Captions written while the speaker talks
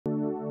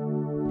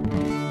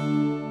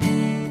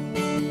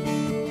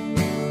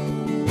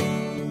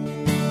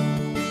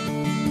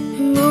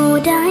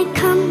Lord, I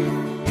come,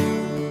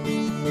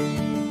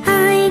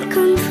 I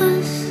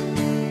confess,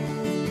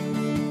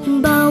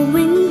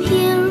 bowing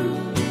here,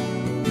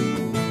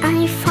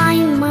 I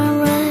find my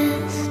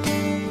rest.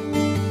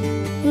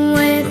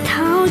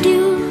 Without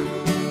you,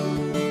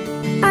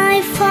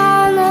 I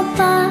fall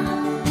apart.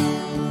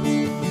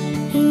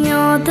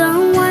 You're the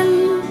one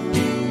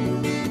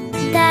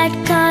that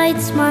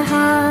guides my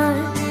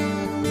heart.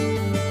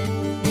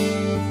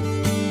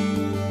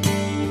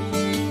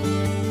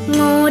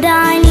 Lord,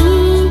 I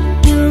need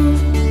you.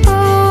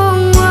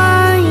 Oh,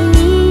 I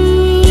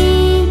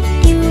need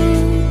you.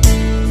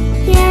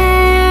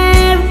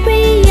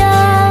 Every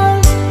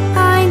year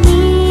I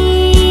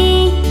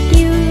need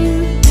you.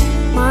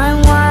 My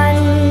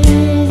one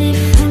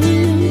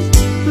defense,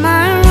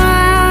 my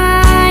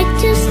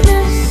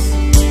righteousness.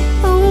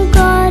 Oh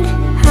God,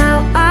 how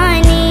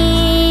I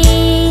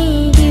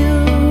need you.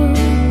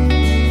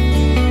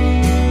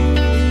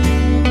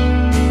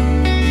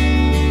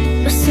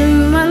 The sin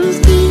runs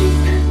deep.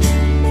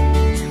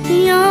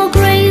 Your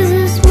grace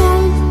is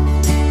warm.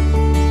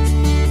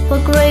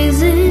 Where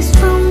grace is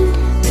found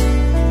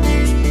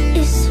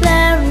is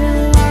very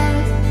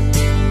warm.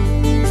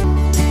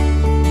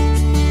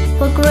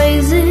 Where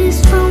grace is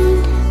found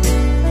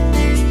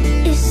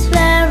is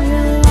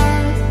very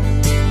warm.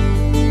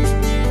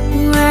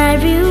 Where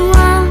you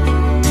are,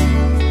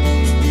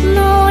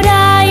 Lord,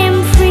 I am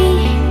free.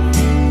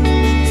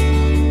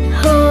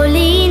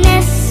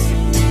 Holiness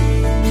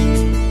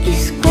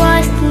is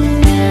Christ in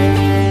me.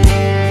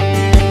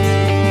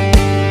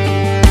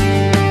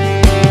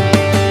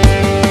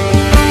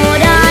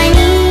 Lord, I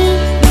need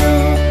you.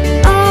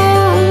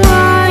 Oh,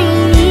 I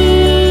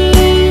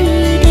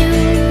need you.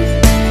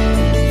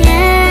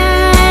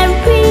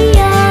 Every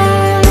year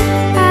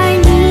I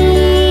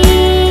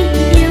need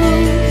you.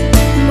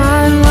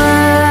 My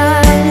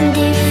one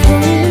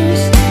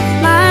defense,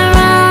 my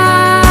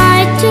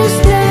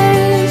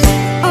righteousness.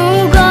 Oh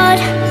God,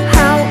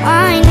 how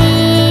I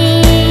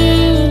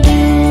need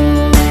you.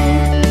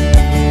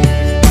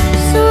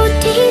 So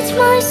teach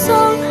my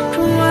soul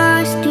to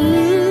rise to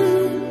you.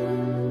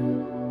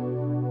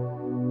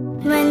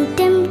 When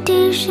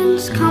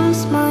temptations comes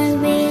my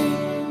way,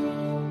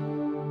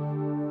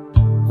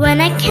 when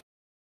I can't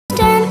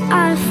stand,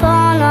 I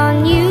fall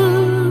on you.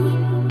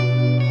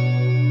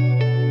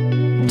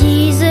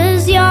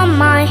 Jesus, you're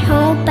my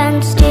hope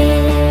and stay.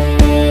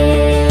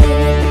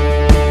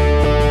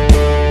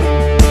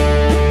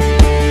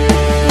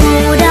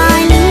 Lord, I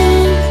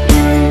need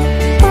you.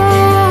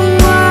 Oh,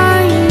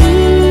 I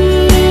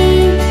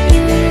need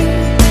you.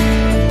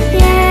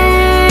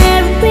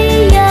 Every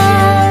year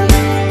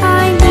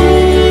I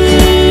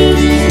need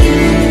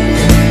you.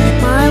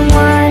 My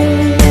one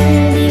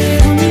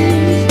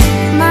defense,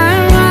 my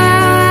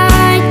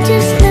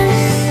righteousness.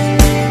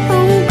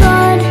 Oh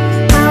God,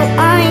 how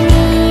I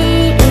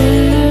need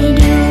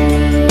you.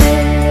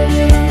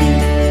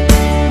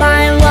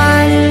 My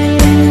one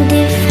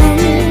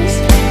defense,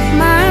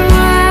 my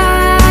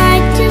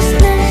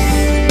righteousness.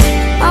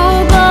 Oh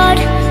God,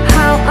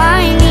 how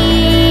I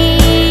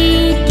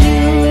need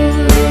you.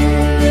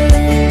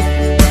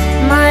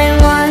 My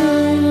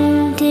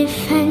one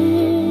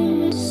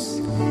defense,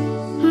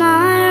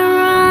 my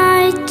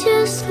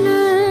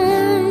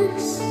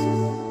righteousness.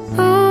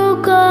 Oh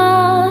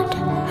God,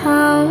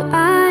 how I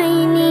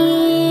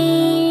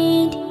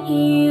need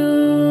you.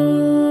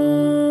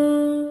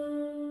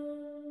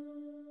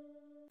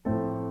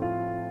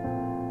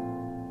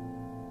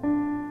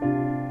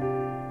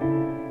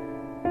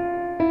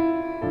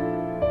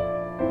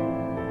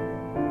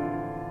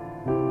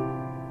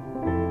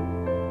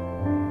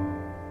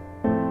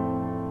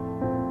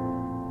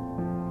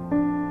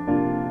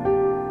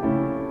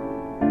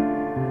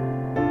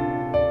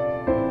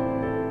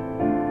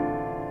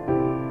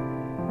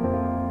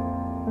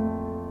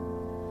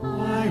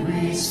 I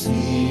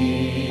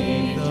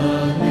receive the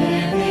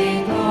living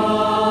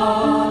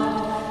God,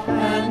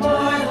 and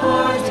my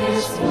heart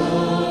is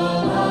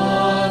full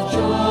of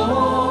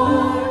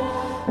joy.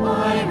 I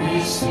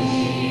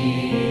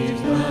receive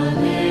the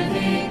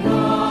living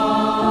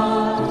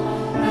God,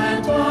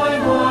 and my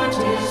heart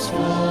is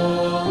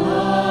full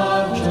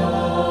of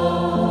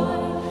joy.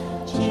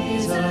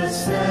 Jesus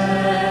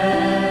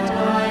said,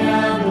 I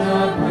am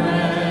the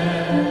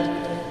bread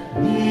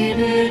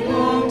needed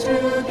home to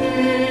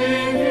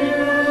give you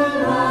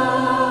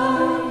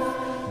life.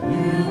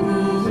 You who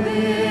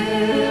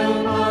will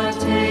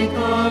partake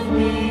of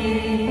me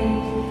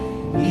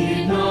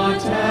need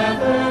not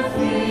ever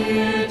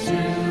fear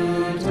to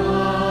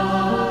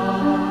die.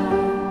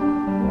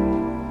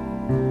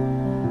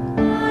 I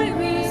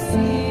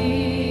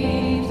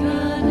receive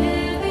the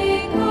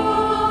living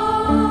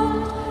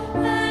God,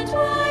 and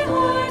my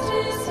heart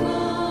is full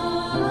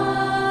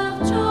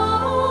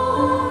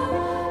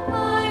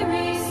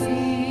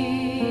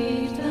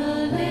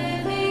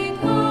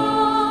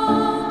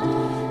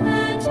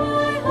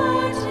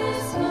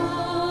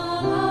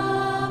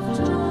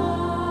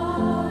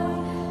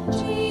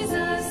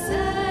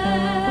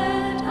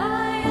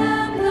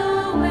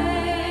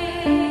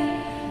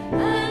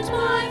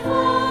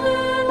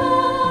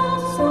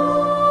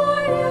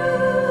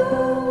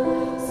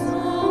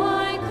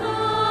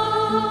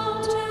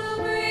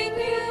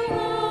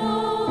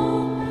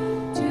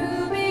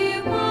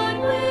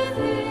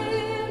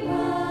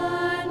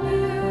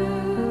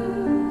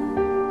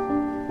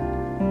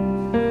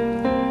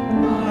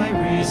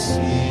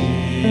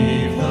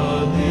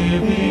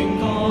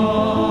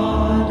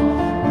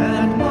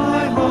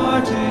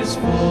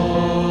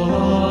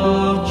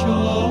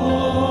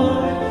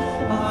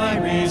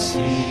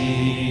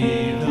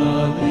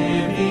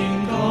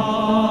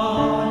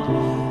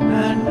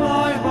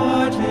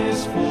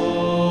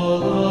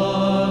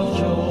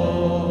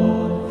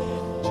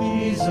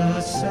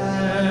Jesus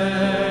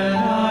said,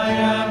 I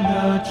am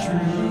the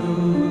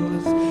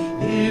truth.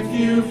 If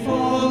you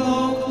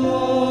follow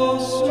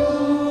close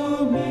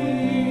to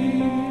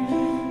me,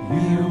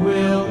 you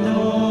will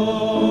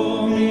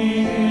know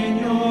me in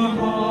your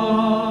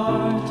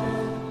heart,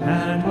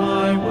 and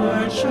my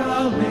word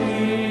shall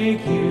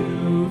make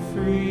you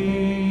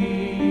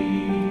free.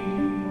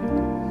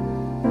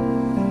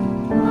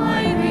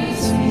 I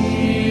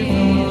receive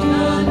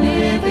the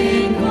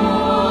living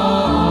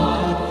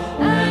God,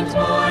 and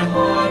my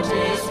heart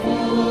is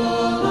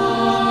full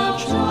of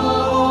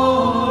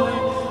joy.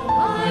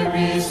 I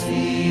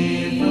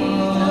receive the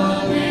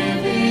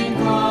living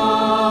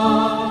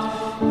God,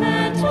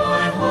 and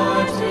my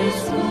heart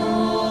is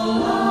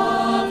full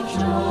of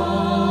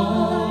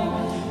joy.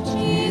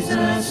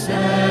 Jesus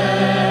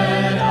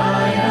said,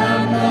 I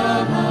am the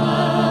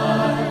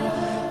life,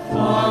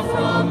 far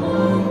from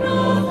whom no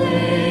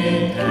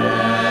thing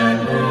can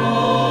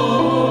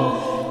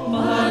grow,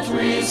 but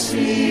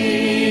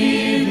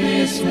receive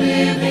this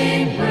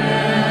living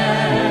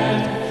bread,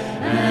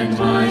 and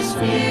my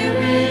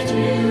spirit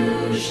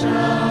you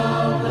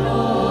shall know.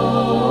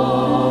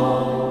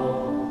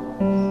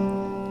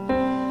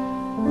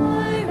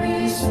 I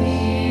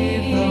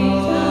receive the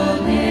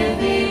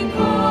living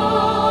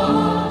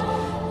God,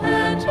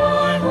 and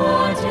my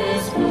heart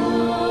is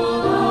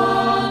full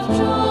of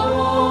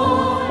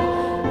joy.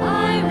 I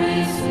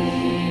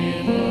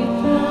receive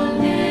the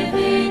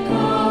living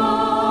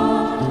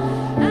God,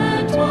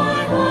 and my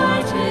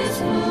heart is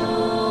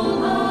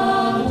full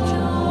of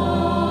joy.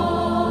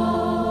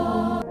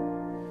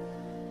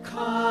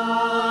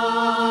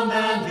 Come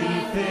and be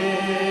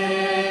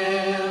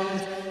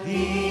filled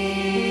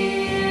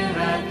here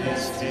at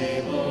this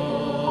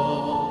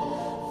table,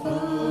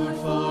 food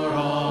for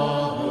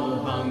all who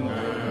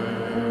hunger,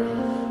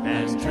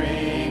 and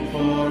drink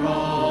for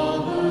all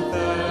who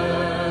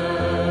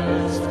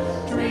thirst.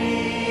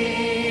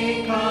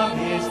 Drink of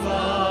his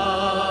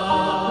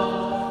love,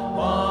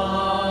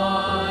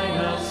 wine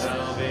of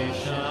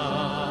salvation.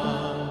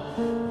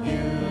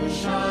 You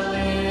shall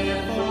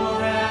live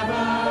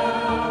forever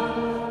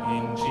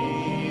in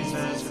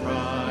Jesus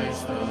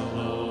Christ the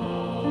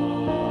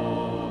Lord.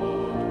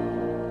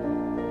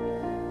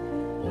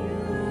 You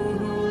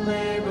who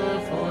labor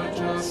for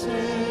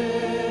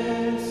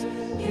justice,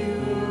 you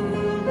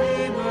who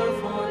labor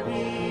for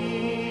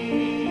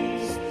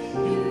peace,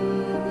 you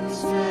who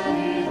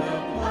study the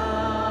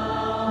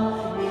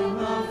plow in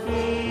the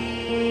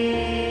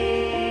field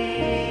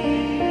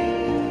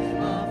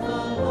of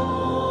the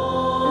Lord.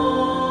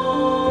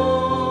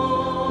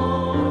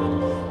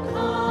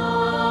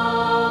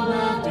 Come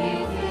and be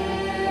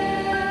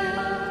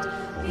filled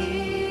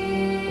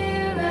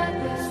here at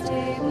this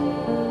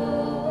table,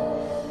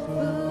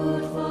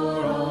 food for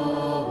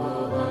all who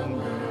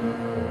hunger,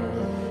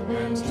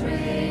 and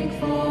drink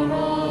for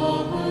all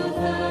who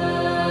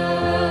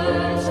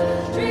thirst.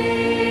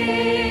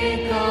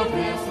 Drink of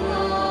his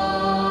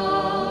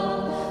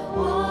love,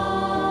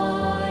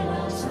 wine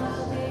of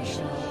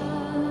salvation.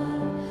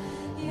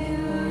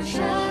 You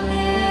shall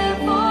live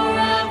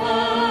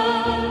forever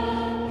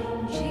in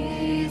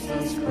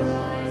Jesus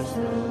Christ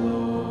the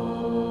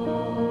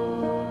Lord.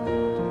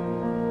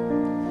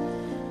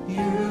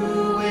 You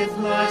with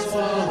lives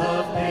full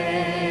of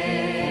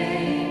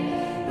pain,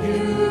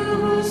 you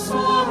who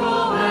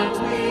sorrow and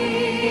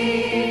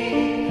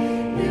weep,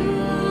 you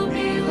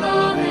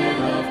beloved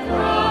of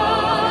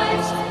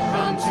Christ,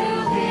 come to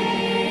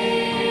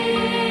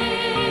him,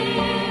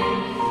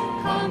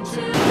 come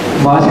to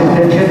Mass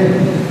intention,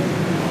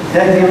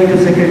 thanksgiving to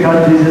Sacred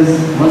Heart Jesus,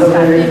 Mother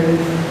Mary,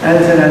 and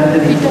St.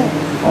 Anthony,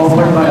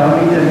 offered by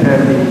Amit and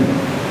family.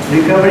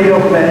 Recovery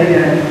of Mary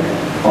and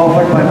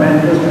offered by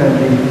Mandra's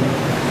family.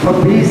 For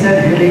peace and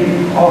healing,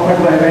 offered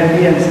by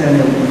Wendy and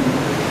Samuel.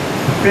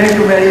 Pray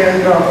to Mary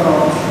and Cross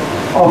songs,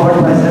 offered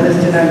by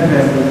Celestine and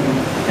family.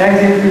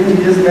 Thanksgiving to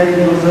Jesus, Mary,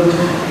 Joseph,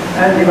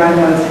 and Divine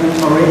Mercy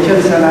for Rachel,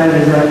 Sanai,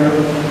 Rosario,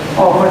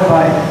 offered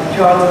by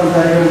Charles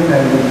Rosario and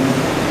family.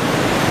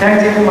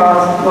 Thanksgiving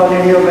Mass, Our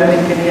Lady of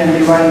Vailankanni and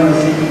Divine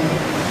Mercy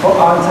for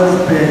answers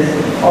prayers,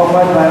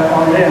 offered by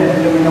Andre and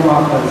Philomena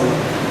Marcus.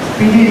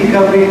 Speedy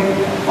recovery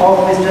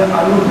of Mr.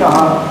 Anup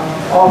Nahar,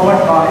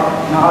 offered by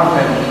Nahar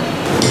family.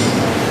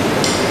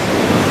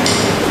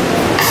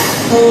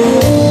 So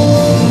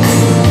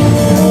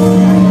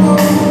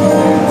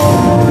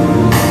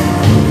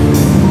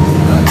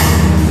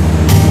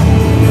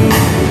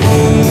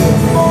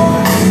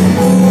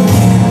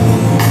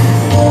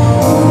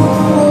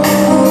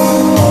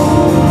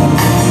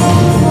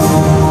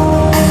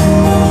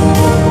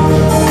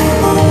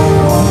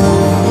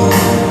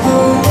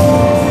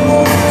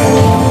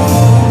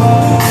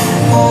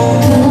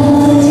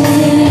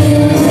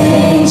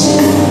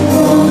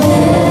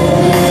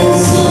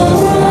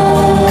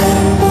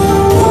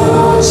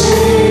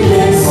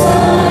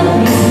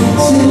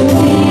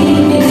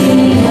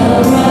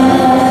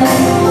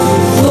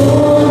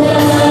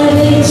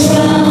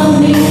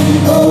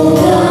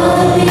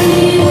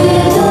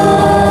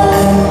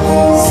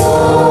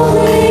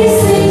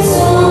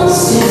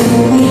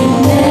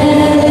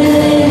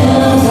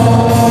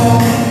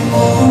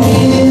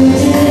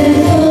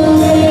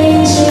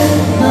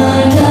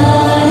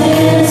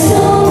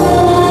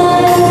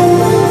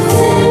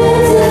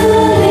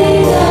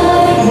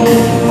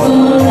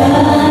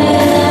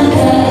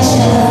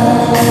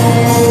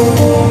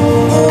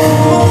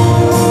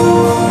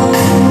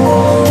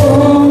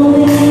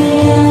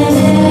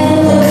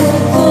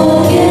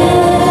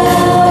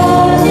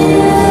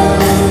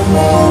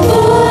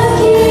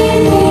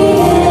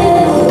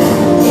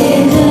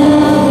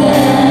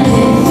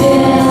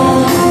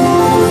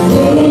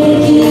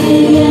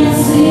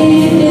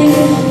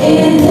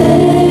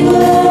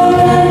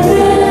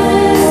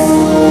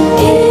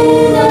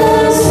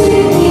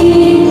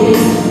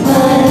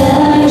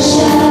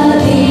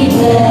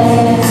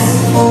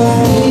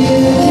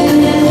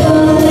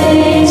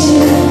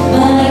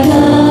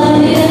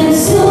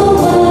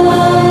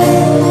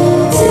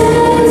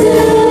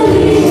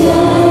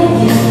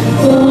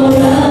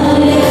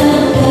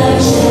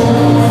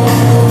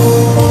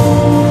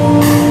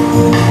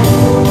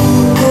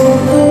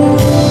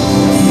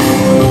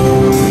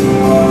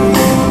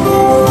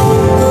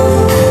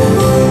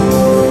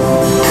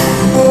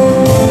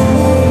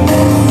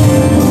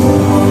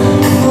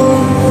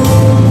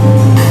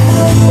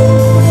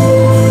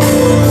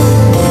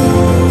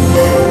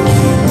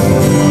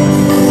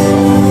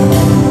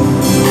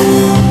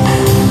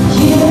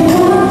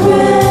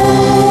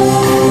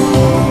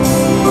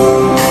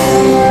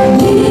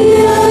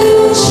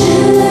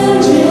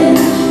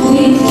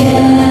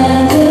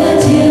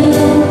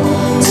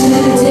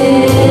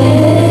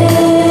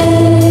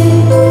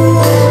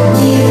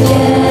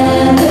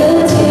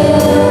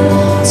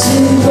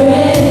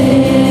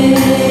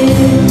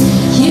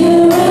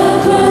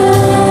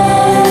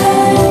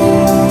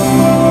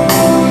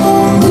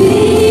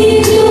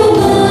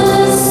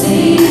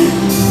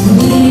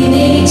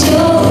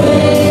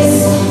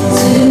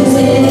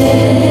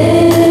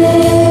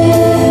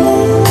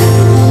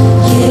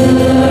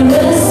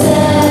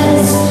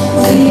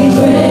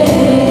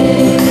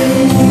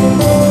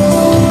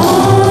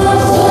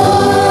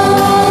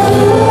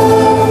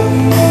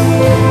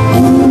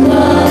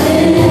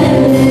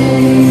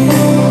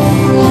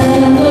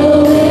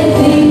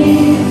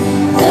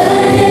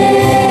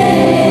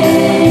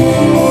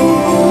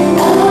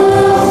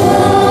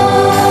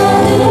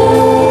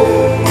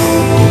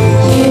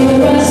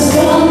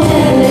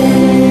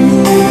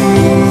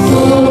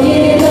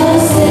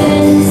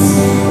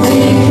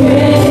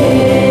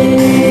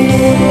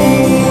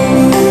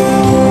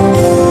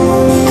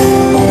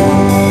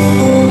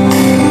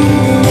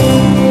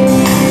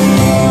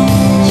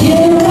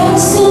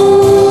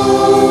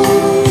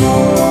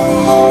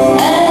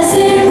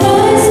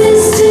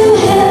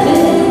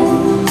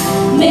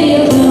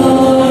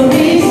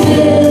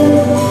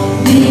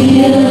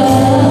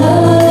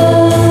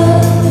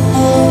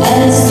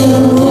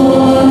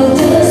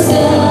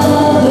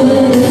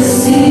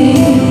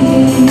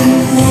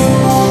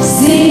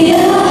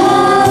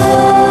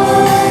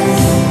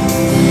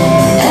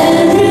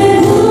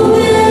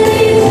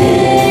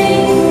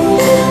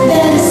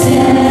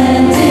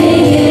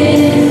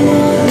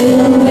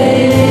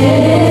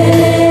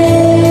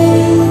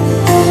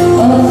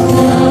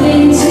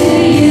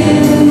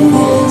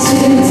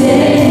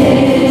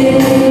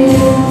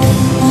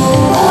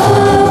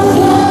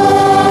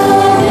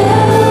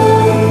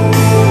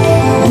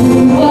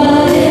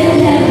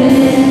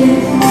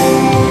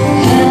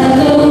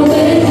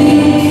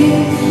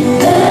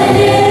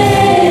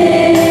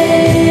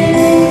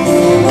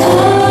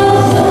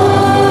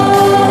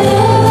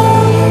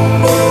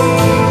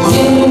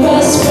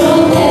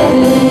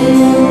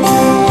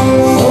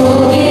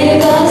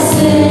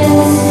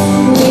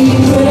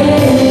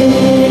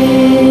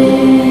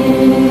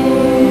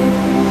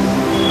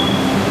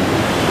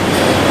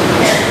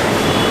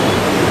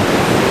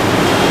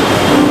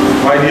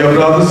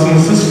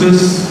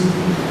Jesus,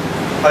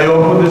 I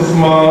offer this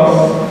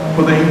Mass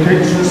for the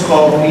intentions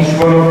of each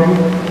one of you,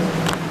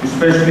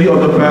 especially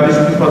of the parish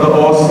priest, Father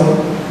Orson,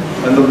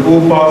 and the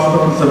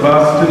co-pastor,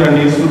 Sebastian and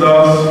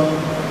Yesudas,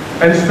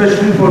 and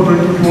especially for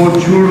 24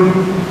 children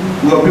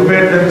who have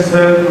prepared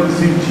themselves to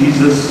receive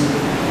Jesus.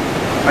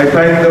 I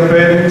thank the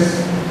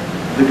parents,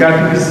 the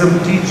catechism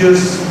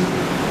teachers,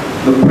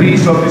 the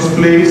priests of this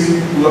place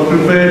who have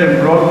prepared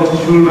and brought these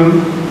children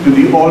to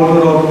the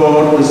altar of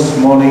God this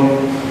morning.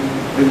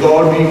 May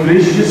God be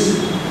gracious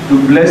to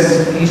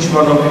bless each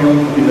one of you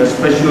in a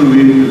special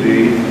way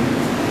today.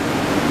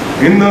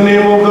 In the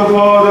name of the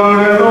Father,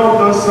 and of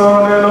the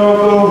Son, and of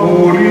the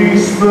Holy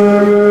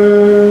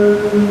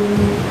Spirit.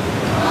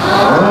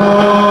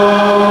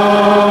 Amen.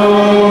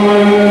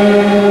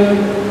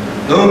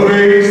 The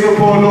grace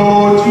of our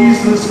Lord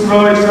Jesus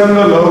Christ and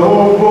the love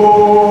of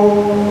God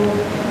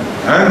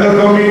and the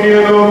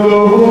communion of the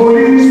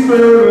Holy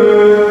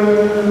Spirit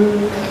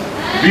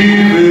be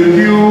with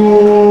you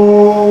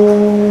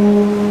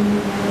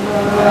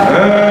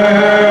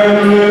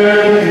and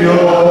with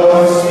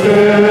your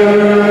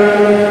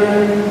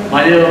spirit.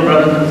 My dear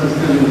brothers and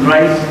sisters in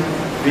Christ,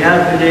 we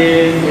have today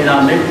in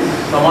our midst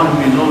someone whom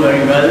we know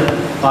very well,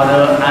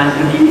 Father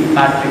Anthony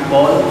Patrick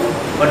Paul,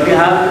 but we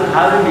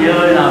have him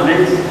here in our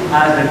midst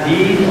as the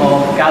Dean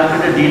of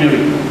Calcutta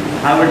Deanery.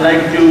 I would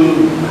like to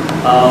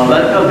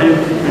welcome him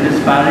to this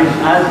parish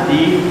as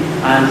Dean,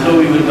 and so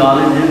we will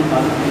garland him.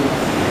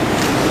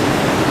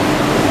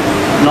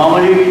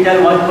 Normally we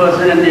tell one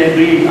person and they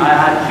agree. I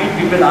had 3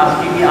 people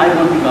asking me, I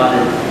want to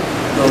garland.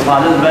 So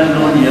Father is well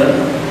known here.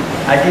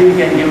 I think we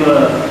can give a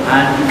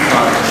hand to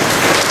Father.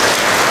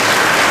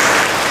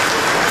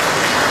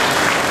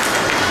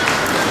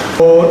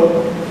 Lord,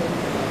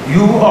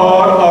 you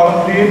are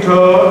our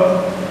Creator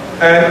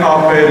and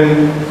our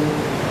parent.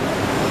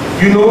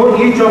 You know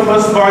each of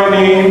us by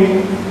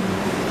name.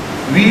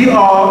 We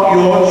are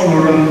your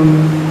children.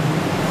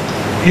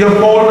 You have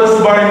called us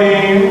by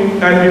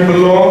name and we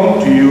belong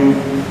to you.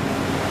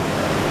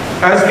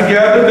 As we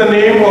gather the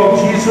name of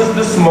Jesus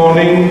this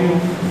morning,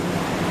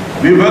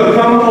 we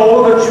welcome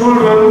all the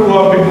children who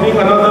are beginning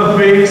another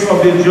phase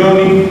of their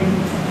journey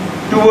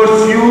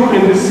towards you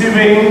in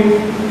receiving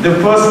the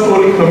first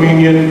Holy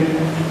Communion.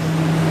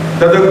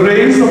 That the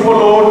grace of our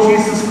Lord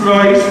Jesus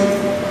Christ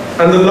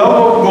and the love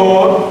of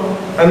God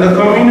and the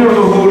communion of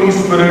the Holy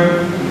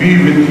Spirit be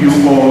with you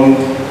all.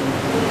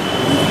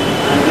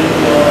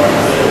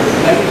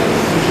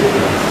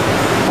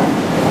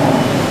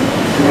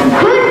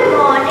 Good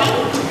morning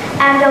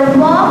and a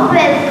warm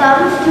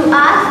welcome to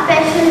our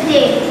special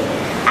day.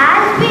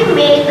 As we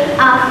make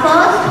our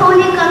first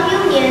Holy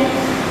Communion,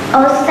 a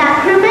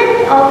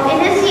sacrament of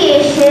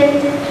initiation,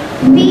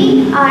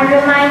 we are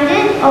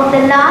reminded of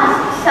the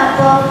Last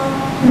Supper,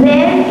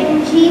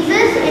 wherein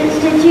Jesus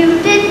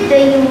instituted the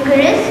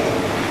Eucharist,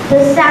 the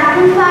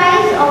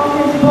sacrifice of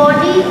his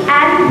body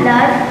and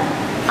blood,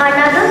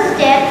 another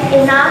step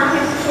in our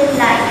Christian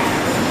life.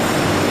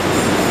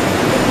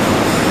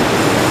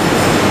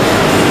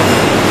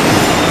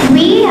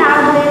 We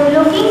have been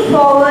looking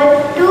forward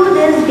to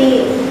this day,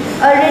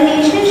 a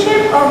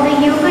relationship of the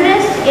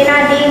Eucharist in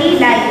our daily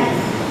life,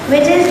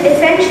 which is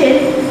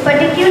essential,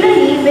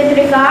 particularly with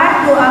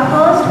regard to our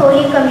first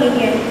Holy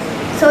Communion,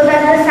 so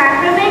that the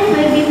sacrament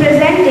will be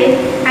presented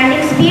and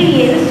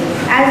experienced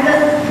as the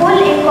full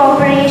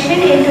incorporation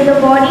into the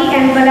body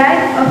and blood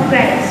of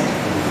Christ.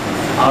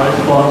 Our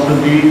response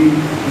will be,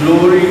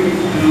 glory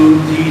to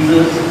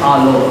Jesus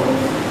our Lord.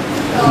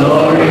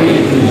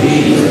 Glory to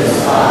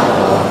Jesus our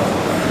Lord.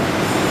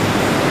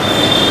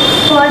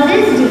 For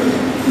this day,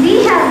 we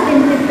have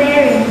been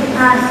preparing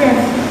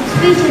ourselves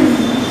specially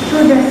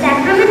through the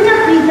sacrament of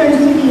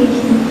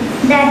reconciliation,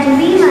 that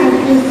we might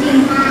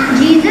receive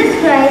Jesus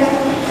Christ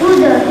through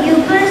the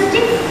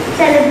Eucharistic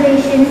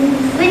celebration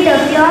with a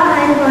pure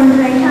and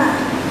contrite heart.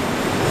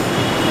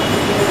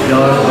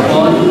 Your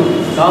response,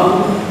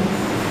 come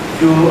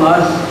to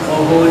us, O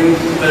Holy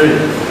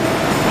Spirit.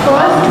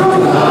 First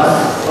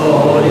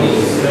Holy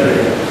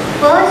Spirit.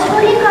 First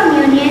Holy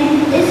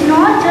Communion is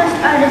not just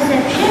a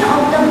reception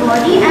of the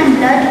body and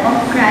blood of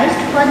Christ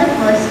for the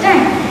first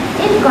time.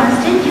 It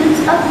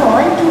constitutes a call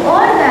to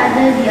all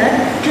gathered here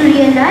to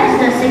realize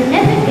the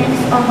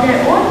significance of their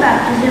own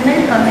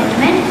baptismal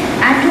commitment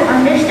and to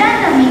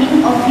understand the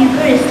meaning of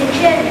Eucharistic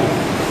sharing.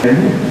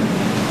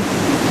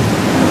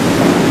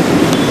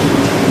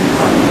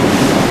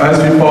 As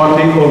we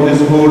partake of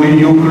this Holy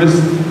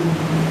Eucharist,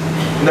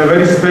 in a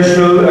very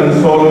special and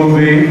solemn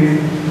way,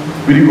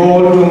 we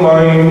recall to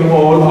mind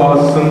all our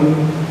sin,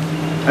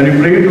 and we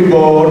pray to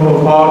God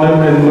for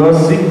pardon and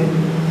mercy,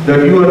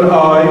 that you and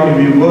I may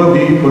be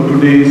worthy for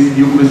today's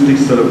Eucharistic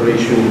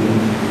celebration.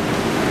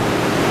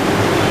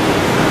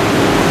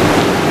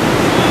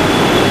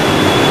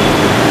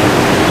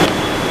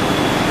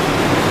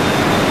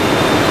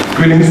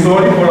 Feeling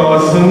sorry for our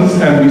sins,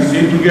 and we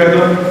say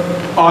together,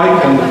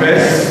 I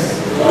confess,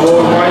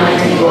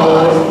 Almighty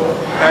God,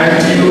 and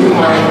you,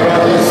 my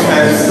brothers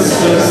and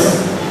sisters,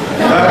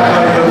 that I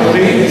have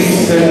greatly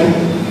sinned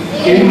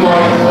in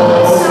my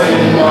thoughts and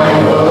in my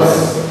words,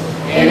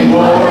 in in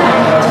what I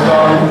have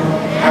done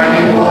and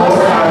in what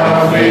I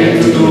have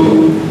failed to do,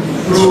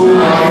 through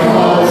my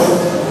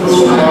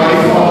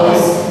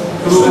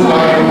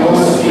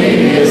most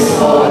grievous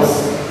faults.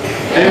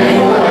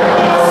 Therefore I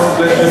ask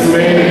Blessed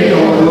Mary,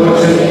 our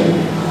Virgin,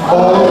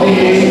 all the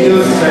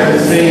angels and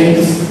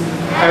saints,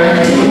 and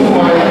you,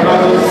 my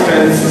brothers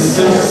and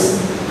sisters,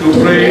 to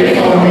pray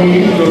for me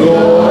to the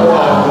Lord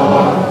our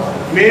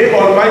God. May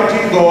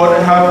Almighty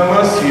God have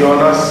mercy on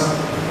us,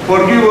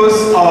 forgive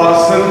us our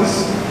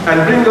sins, and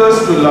bring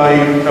us to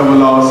life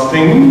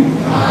everlasting.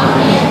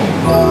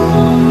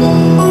 Amen.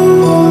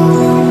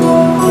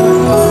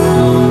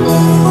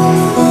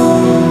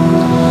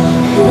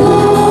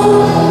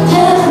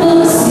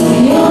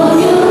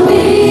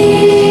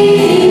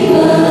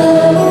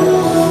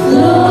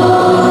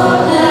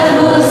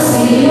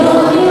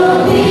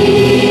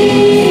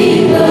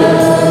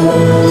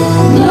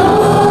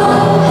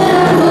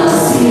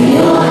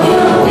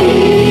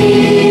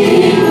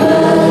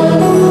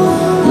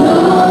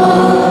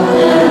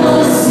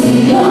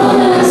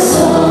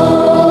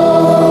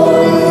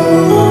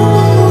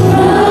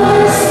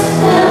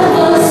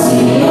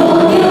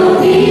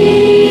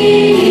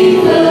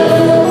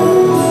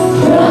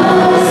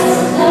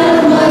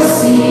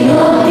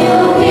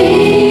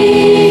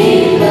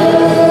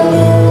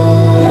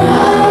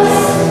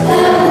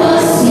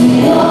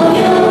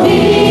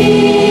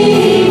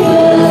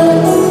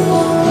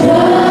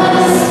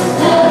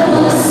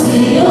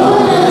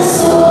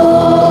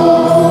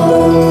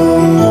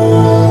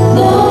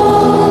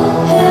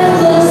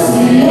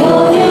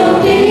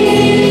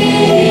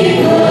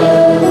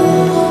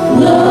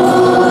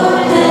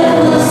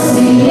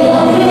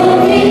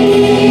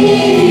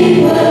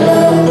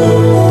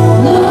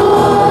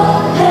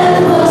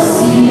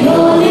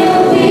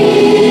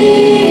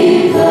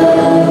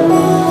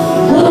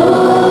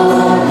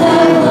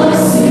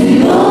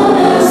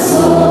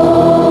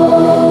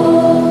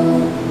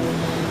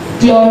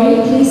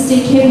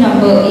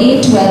 Number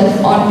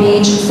 812 on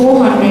page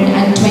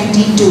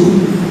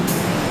 422.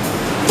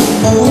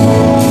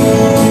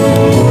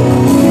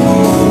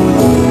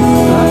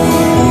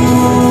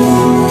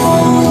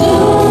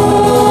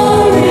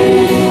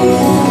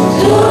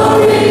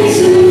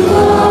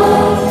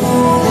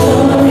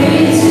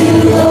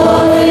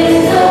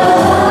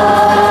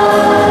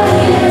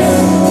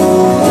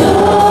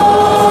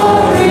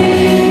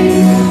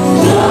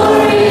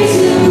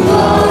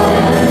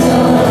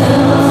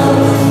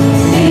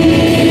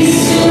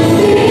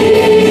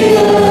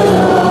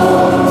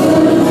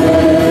 Good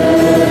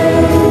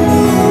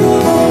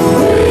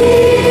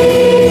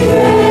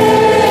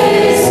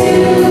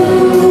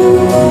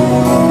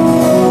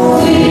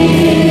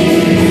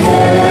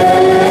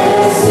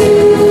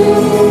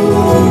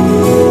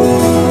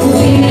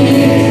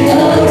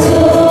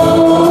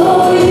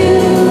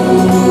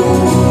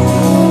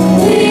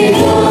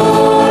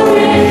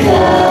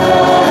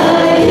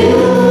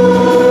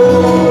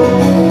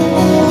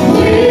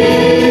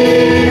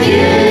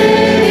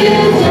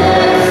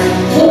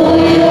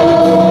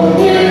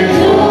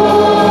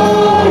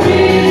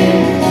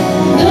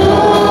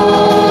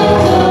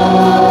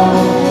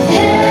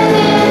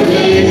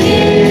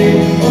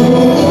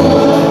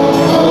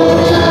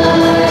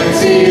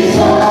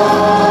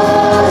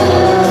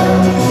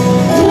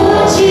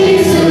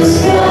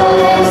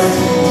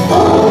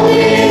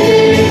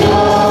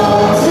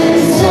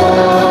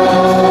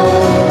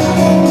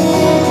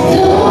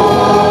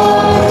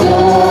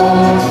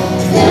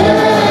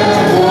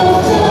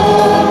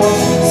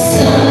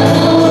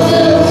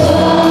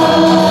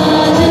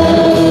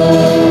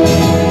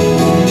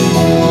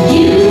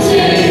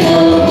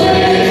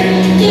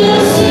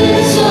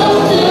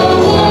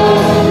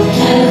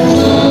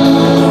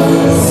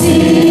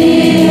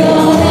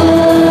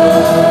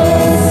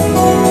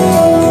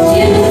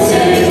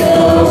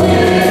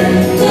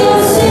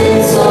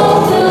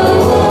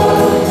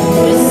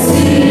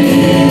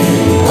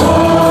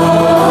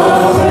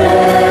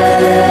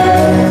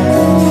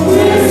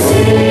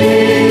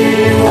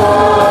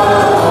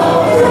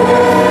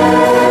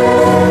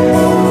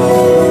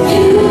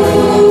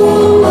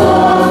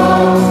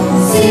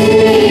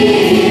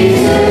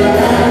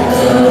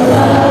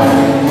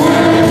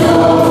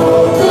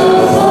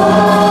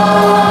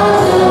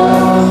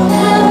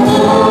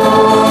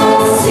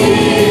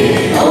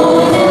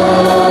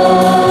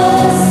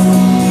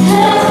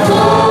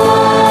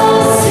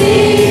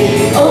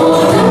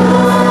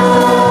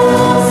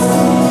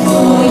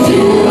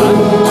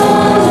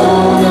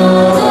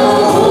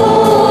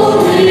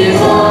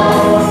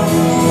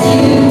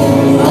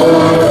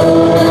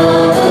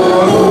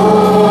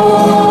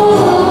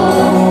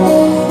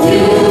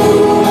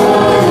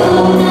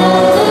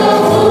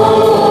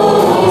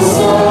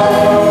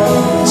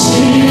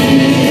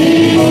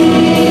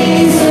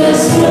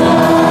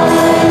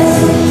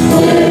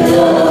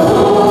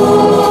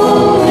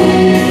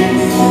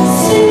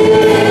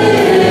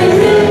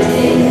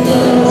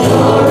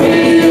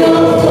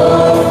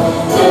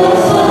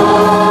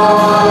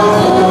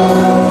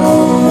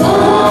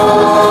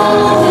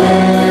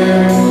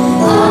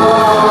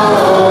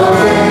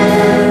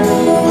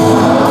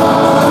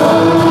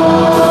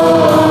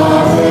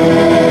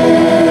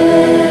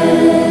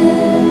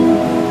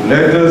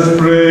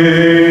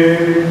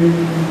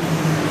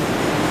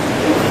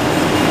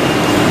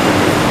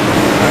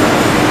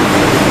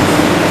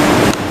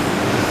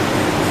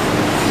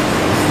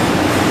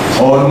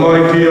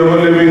Almighty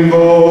ever-living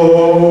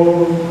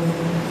God,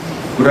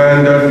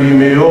 grant that we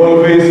may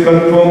always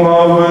conform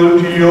our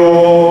will to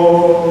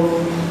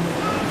yours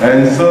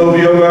and serve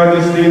your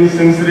majesty in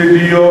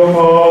sincerity of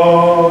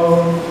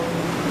heart.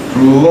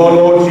 Through our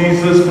Lord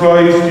Jesus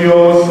Christ,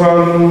 your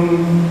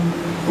Son,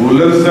 who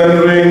lives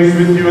and reigns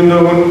with you in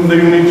the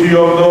unity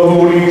of the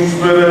Holy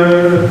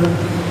Spirit,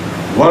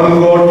 one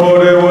God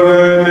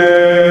forever and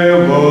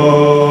ever.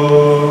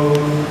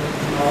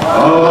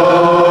 Amen.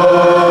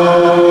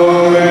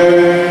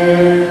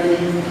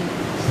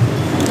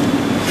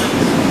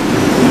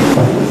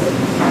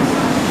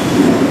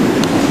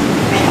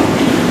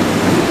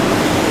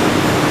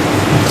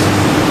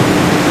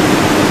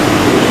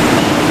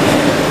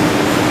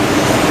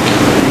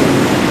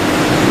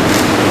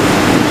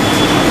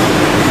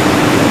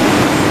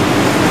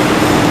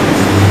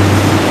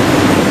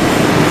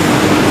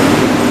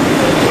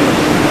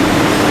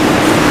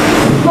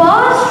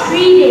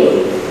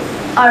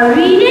 A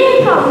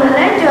reading from the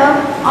letter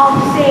of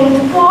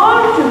St.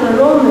 Paul to the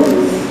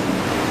Romans.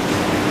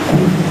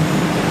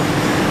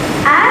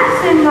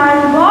 As in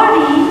one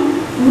body,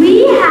 we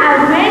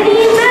have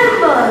many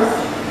members,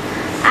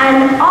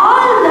 and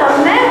all the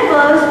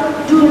members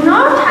do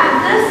not have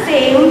the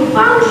same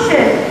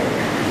function.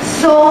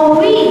 So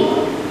we,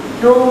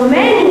 though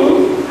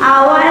many,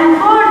 are one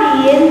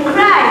body in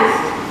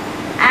Christ,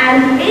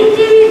 and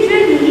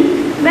individually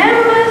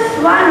members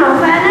one of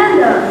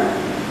another,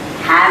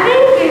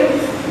 having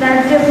gifts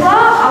that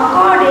differ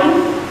according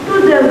to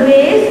the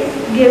grace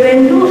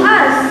given to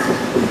us.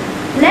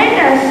 Let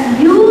us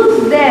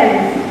use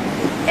them.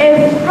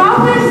 If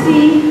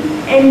prophecy,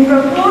 in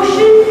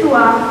proportion to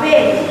our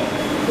faith.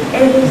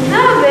 If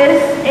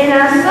service, in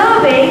our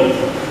serving.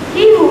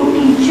 He who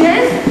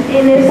teaches,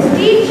 in his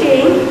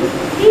teaching.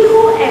 He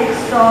who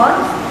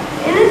exhorts,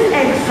 in his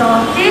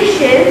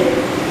exhortation.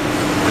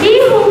 He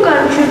who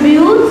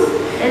contributes,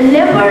 in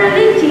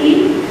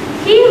liberality.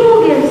 He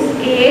who gives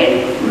aid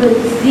with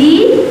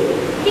zeal,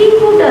 he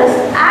who does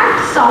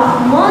acts of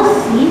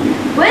mercy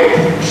with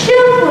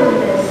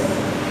cheerfulness.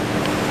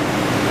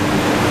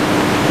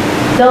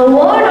 The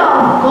word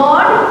of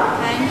God.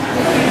 Thanks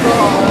be to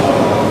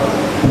God.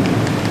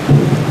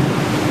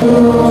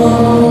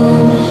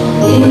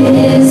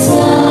 Is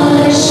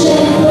my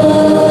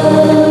shepherd,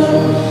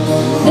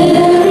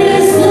 there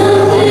is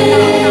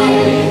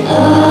nothing I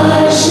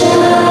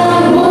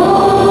shall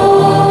want.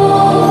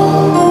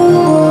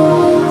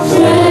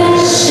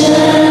 Fresh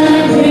and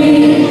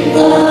green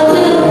are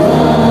the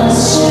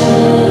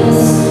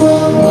pastures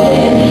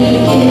where He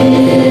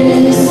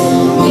gives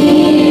me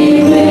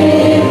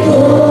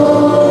repose.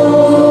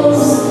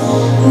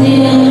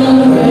 Near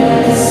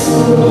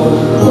restful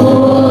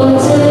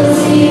waters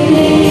He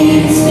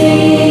leads me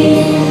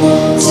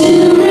to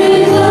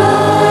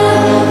rivers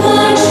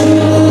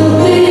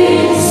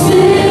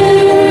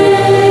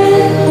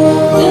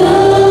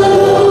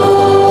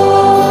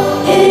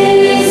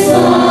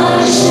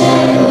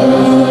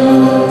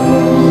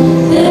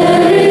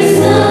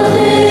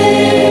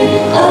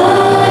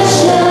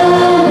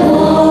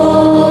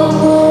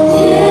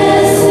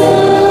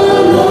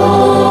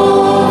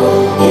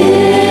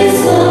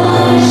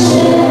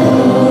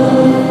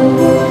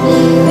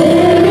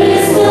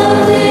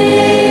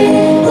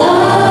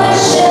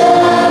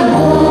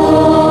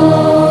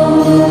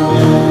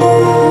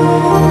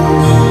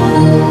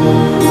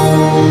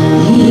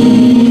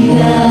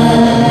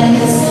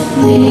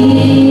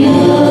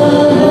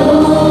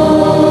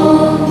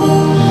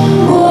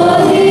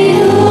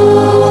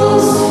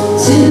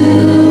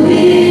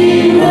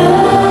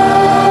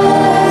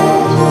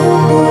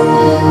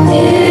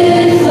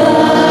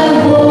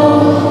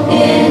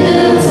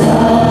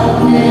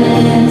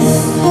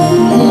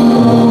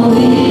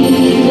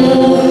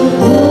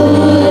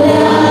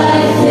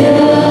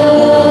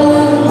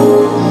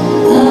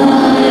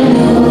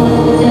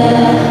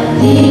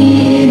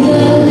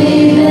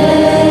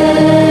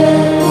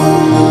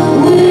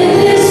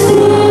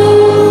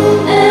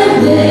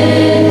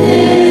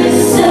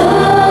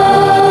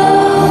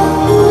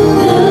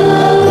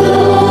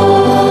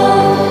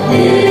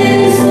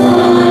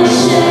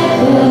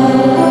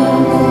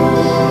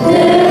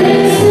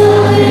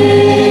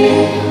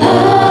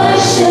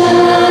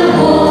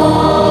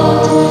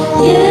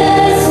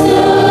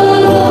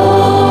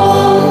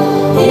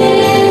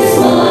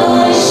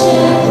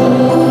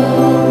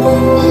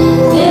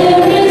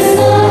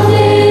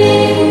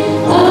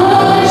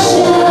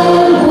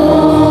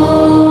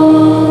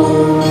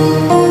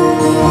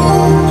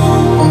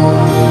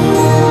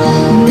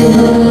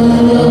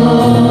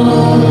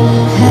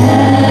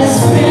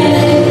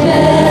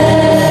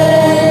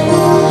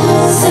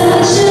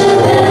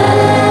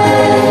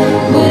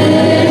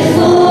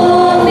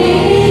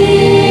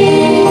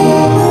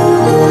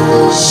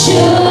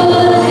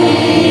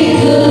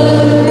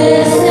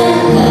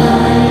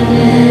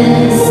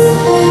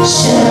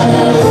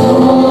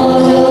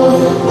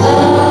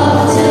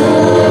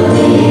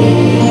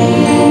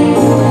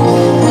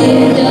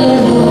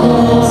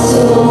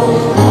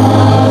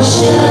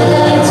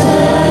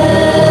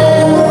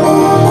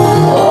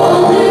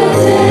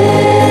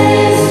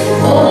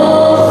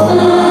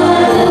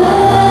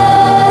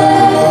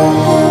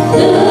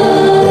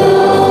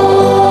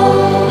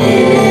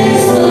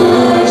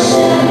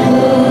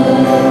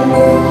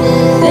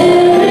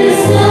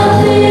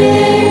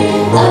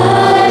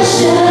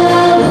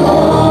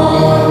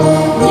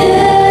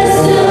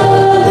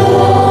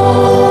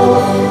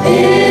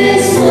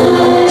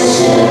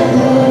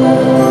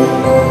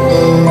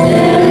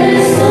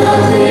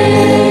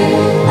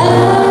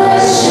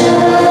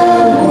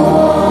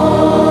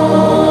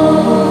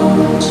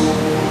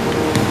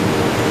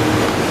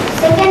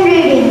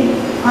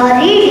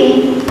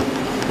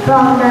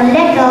from the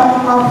letter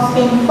of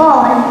St.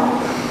 Paul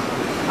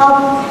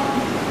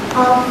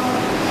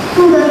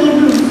to the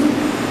Hebrews.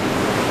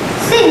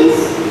 Since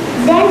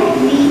then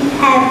we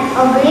have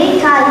a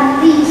great high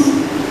priest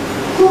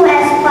who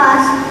has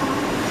passed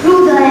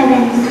through the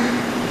heavens,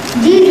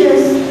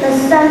 Jesus, the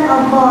Son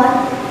of God.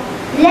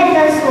 Let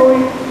us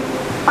hold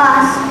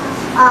fast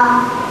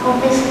our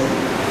profession.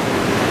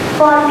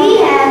 For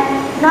we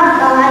have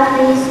not a high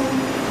priest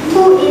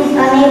who is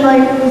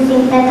unable to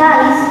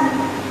sympathize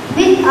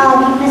with our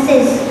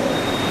weaknesses,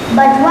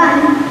 but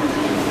one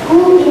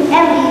who in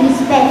every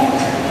respect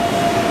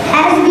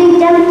has been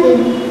tempted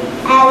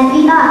as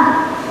we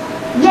are,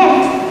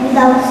 yet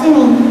without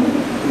sinning.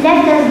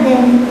 Let us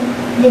then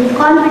with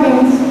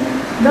confidence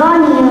draw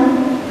near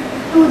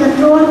to the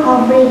throne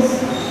of grace,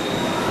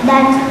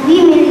 that we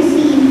may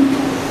receive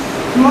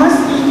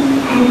mercy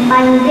and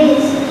find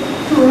grace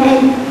to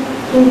help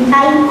in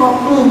time of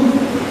need.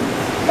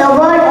 The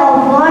word of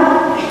God.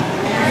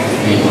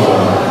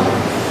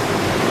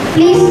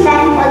 Please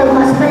stand for the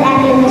gospel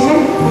acclamation.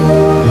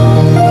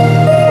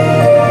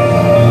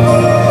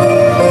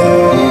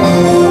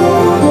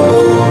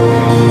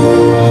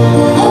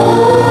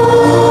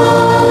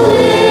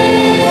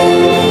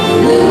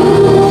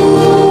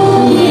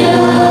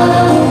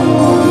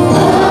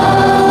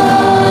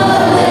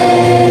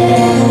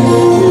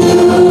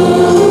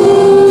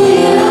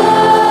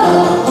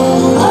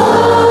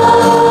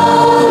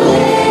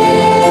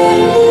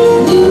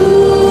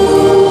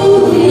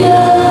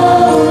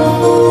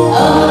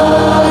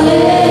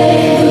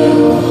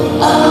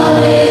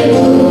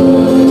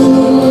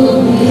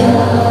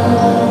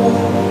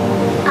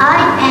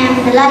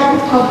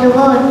 Of the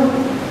world,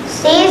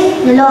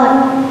 says the Lord.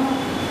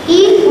 He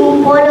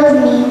who follows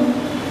me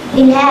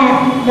will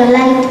have the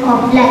light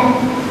of life.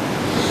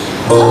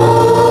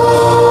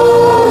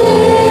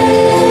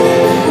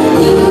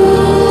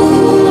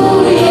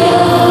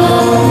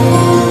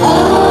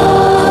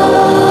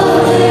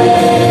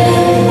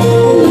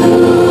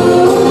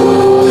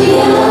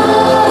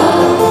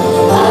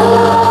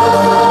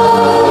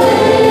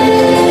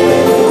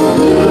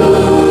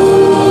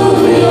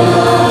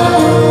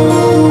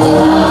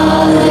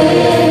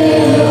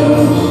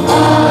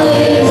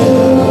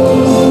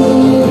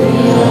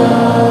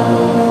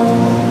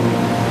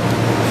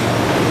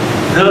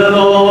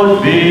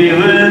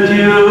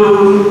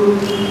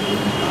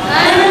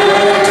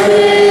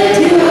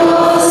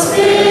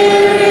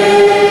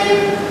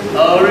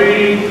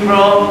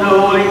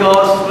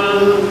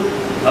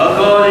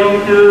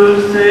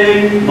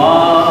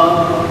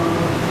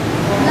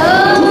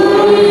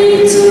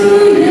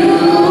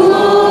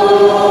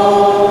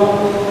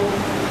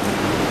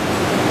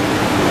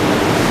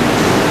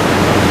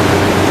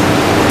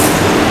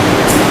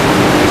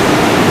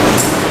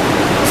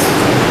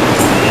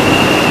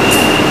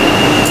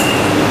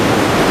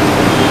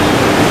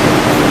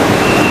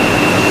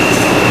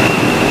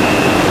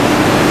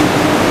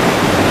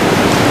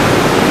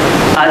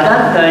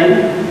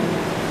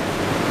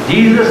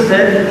 Jesus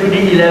said to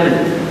the 11,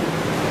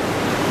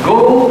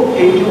 "Go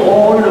into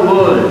all the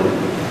world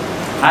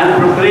and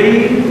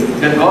proclaim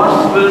the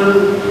gospel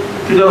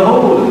to the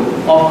whole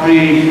of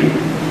creation.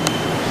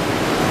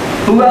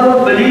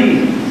 Whoever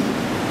believes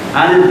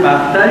and is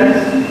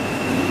baptized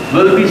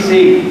will be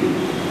saved,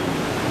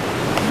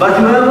 but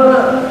whoever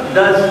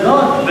does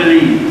not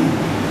believe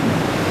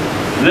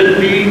will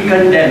be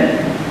condemned.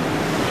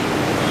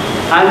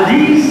 And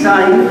these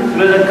signs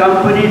will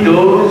accompany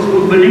those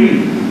who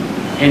believe.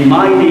 In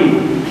my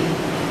name,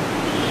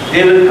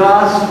 they will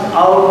cast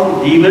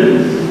out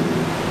demons,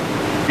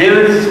 they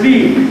will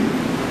speak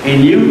in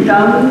new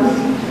tongues,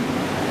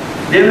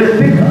 they will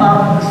pick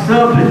up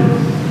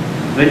serpents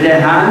with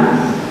their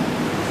hands,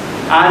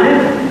 and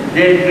if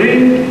they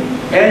drink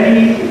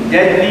any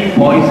deadly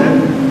poison,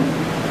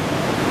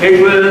 it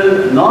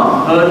will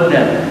not hurt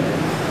them.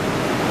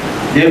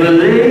 They will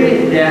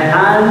lay their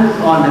hands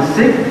on the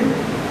sick,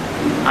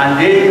 and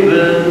they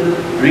will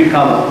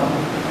recover."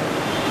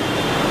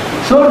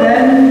 So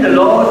then the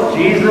Lord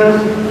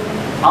Jesus,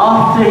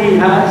 after he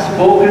had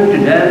spoken to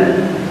them,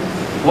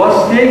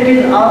 was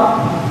taken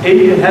up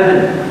into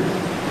heaven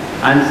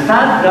and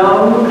sat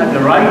down at the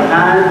right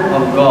hand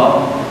of God.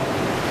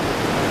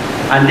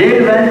 And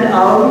they went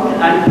out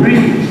and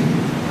preached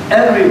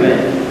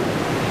everywhere,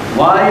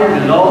 while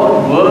the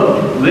Lord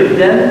worked with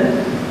them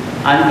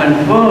and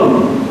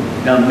confirmed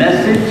the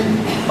message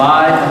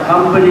by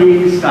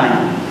accompanying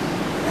signs.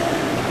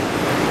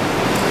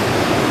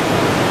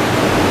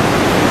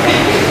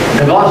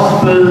 The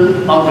Gospel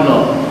of the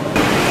Lord.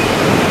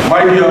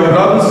 My dear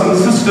brothers and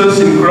sisters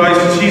in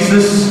Christ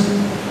Jesus,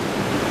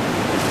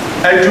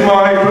 and to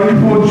my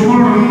 24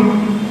 children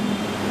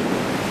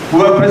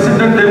who have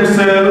presented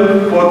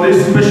themselves for this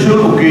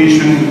special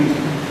occasion,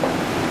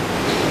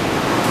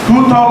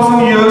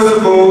 2000 years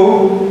ago,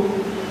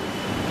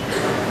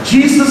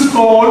 Jesus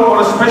called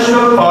for a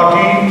special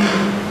party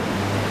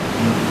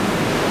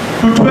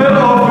to 12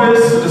 of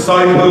his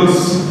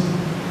disciples.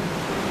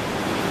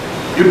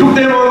 He took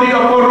them on the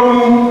upper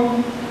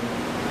room.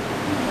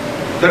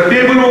 The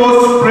table was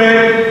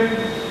spread,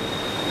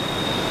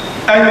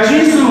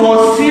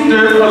 was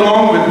seated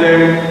along with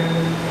them.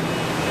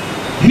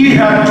 He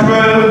had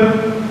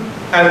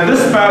 12, and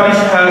this parish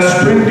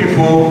has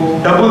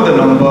 24, double the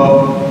number.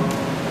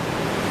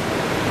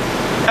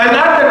 And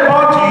at that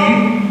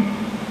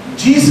party,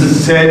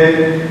 Jesus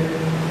said,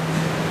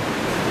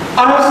 I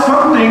have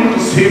something to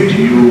say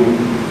to you.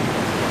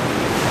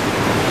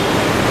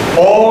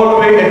 All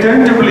were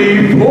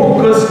attentively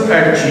focused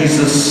at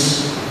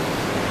Jesus.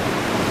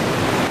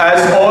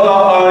 As all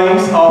our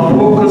eyes are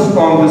focused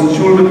on these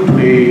children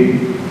today,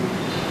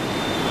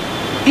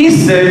 he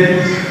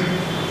said,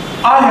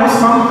 I have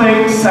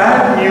something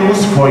sad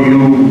news for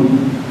you.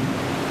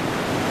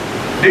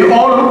 They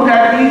all looked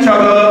at each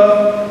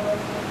other.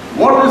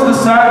 What is the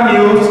sad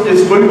news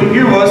is going to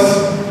give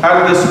us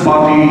at this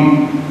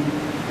party?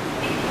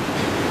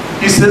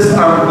 He says,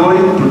 I'm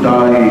going to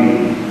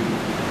die.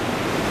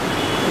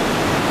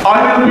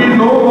 I will be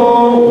no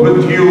more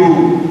with you.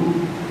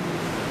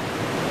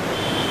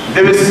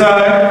 They were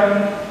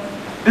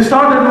sad. They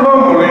started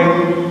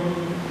murmuring.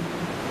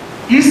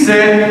 He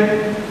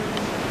said,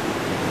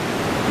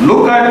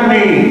 look at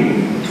me.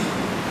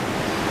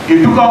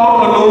 He took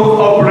out a loaf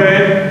of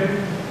bread,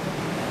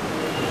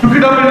 took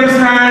it up in his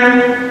hand,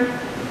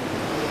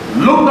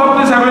 looked up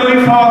to his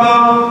heavenly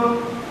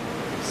Father,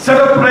 said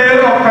a prayer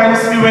of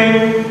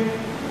thanksgiving,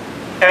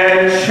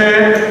 and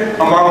shared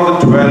among the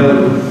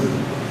 12.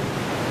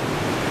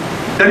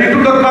 Then he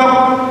took a cup,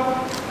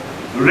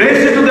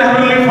 raised it to the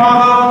heavenly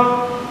Father,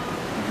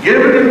 gave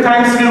it in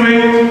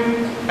thanksgiving,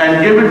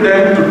 and gave it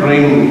them to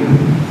drink.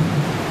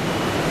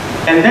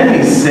 And then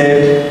he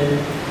said,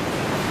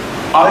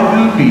 I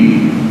will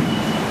be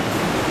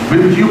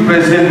with you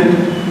present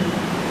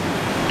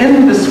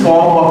in this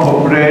form of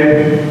a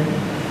bread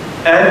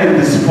and in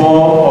this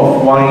form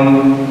of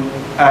wine,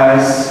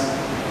 as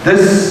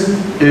this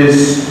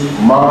is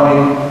my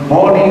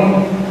body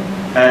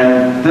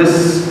and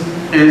this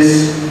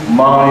is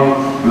my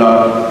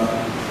blood.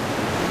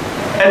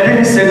 And then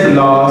he said the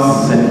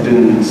last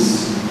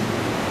sentence,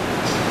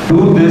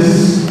 do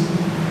this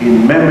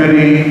in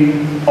memory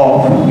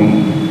of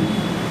me.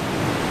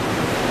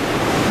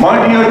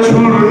 My dear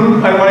children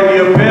and my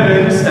dear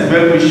parents and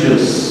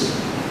well-wishers,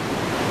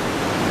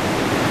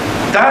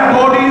 that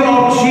body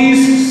of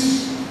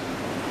Jesus,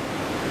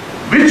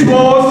 which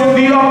was in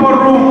the upper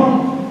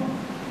room,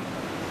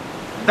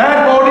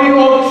 that body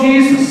of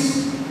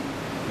Jesus,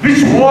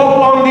 which walked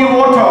on the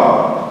water,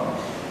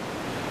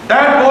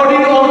 that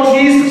body of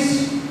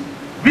Jesus,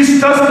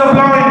 which touched the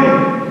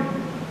blind,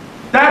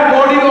 that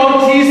body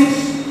of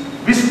Jesus,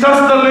 which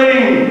touched the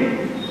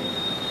lame,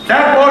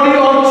 that body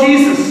of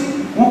Jesus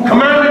who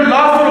commanded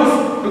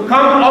Lazarus to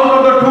come out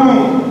of the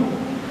tomb,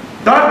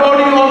 that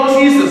body of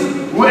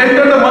Jesus who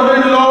entered the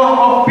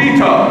mother-in-law of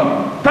Peter,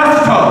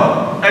 touched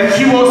her, and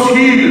she was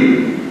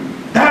healed,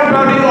 that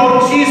body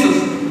of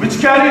Jesus which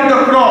carried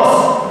the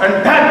cross, and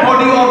that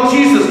body of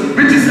Jesus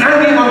which is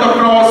hanging on the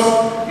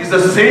cross is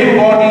the same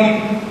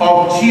body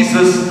of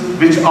Jesus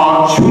which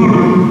our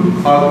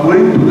children are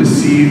going to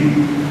receive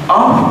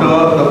after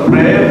the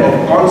prayer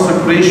of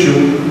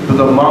consecration to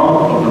the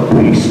mouth of the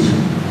priest.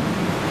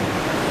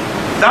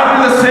 That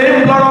is the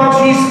same blood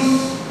of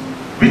Jesus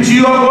which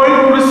you are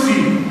going to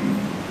receive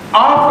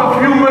after a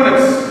few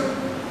minutes,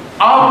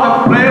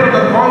 after prayer of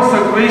the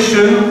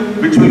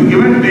consecration which will be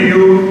given to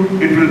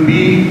you. It will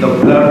be the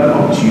blood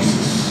of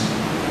Jesus.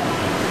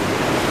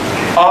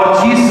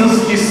 Our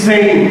Jesus is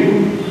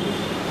saying,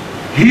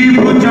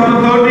 Hebrews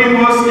chapter 13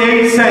 verse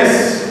 8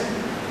 says,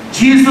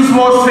 Jesus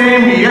was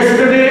same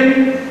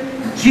yesterday,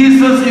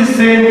 Jesus is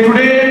same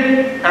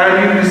today, and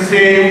he will be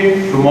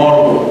same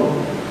tomorrow.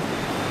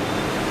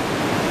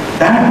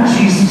 That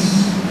Jesus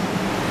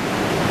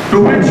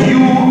to which you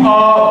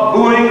are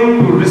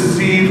going to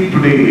receive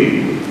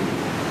today.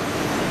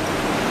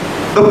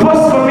 The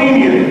first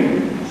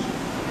communion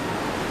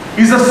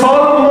is a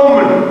solemn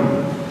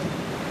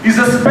moment, is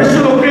a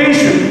special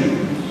occasion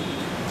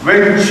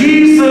when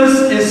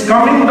Jesus is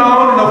coming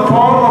down in the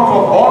form of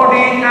a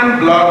body and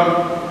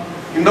blood,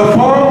 in the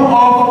form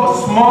of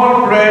a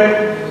small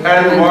bread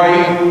and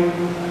wine,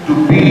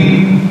 to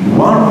be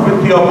one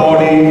with your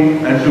body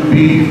and to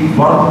be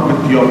one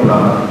with your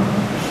blood.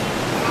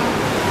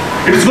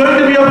 It is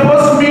going to be a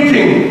first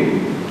meeting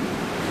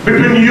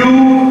between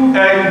you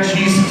and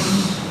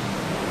Jesus.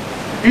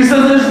 He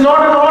says it's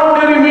not an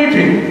ordinary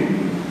meeting.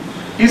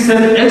 It's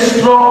an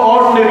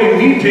extraordinary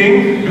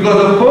meeting,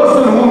 because the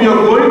person whom you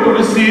are going to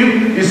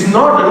receive is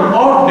not an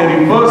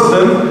ordinary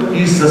person.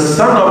 He is the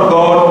Son of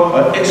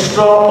God, an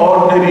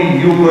extraordinary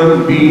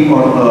human being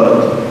on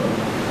earth.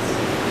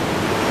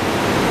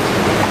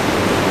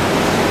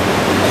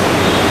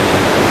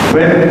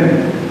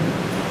 When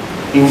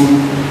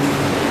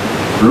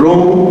in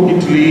Rome,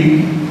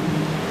 Italy,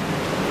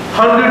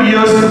 100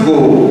 years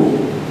ago,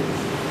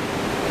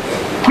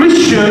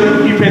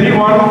 Christian, if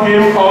anyone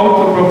came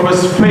out to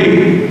profess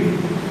faith,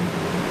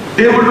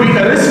 they would be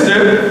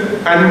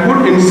arrested and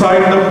put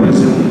inside the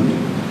prison.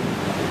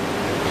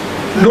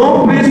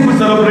 No priest could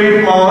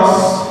celebrate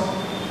Mass,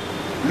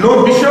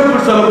 no bishop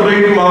could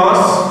celebrate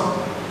Mass,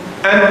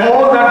 and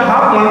all that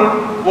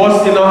happened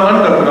was in an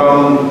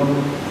underground.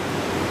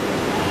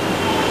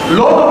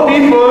 Lot of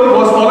people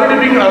was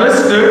already being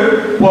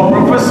arrested for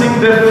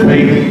professing their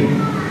faith.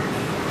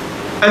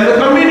 And the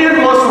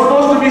communion was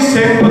supposed to be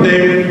sent to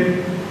them.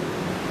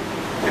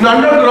 In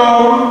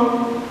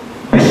underground,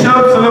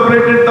 Bishop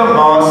celebrated the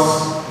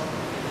Mass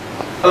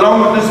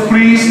along with his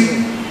priest,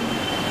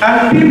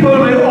 and people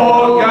were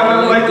all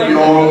gathered like you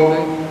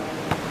all.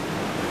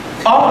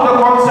 After the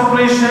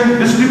consecration,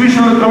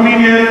 distribution of the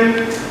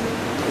communion,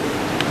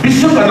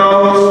 Bishop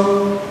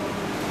announced,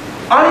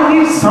 I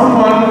need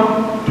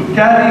someone to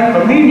carry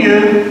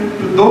communion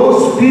to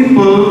those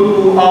people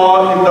who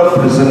are in the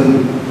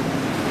prison.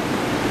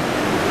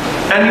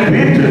 And he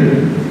waited.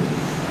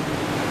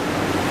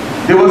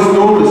 There was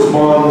no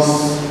response.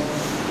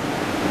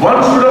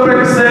 One stood up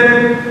and said,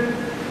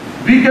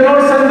 we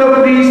cannot send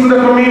the priest with the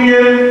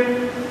communion.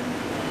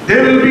 They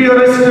will be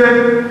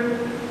arrested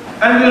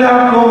and we'll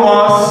have no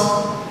Mass.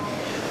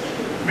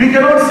 We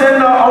cannot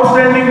send our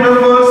outstanding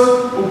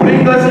members who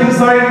bring us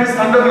inside this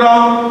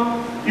underground.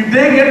 If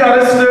they get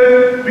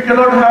arrested, we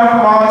cannot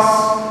have Mass.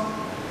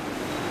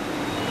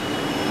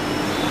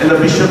 And the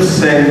bishop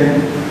said,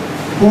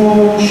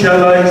 whom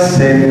shall I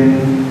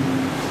send?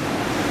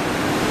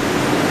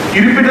 He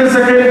repeated a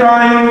second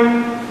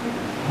time,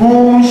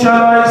 whom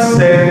shall I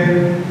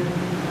send?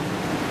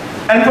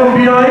 And from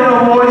behind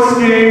a voice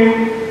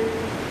came,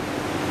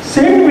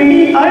 send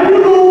me, I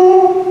will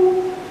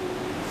go.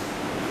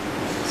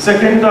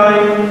 Second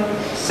time,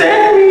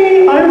 send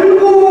me, I will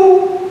go.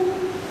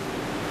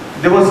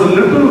 There was a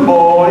little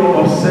boy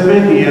of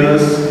 7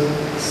 years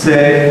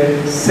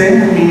said,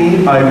 send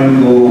me, I will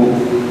go.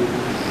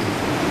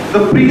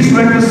 The priest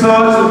went to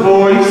search the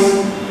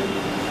voice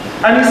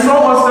and he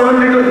saw a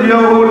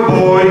 7-year-old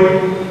boy.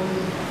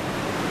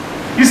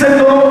 He said,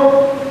 no,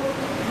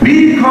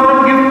 we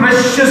can't give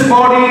precious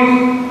body.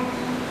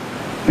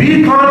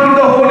 We can't give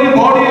the holy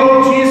body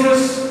of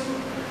Jesus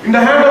in the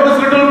hand of this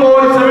little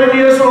boy, 7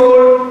 years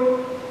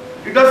old.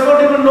 He does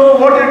not even know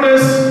what it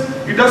is.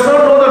 He does not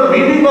know the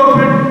meaning of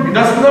it. He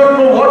does not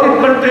know what it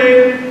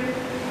contained.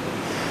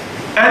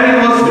 And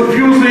he was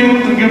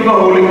refusing to give the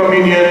Holy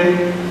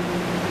Communion.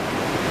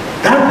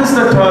 That is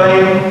the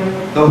time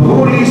the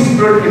Holy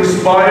Spirit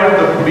inspired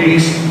the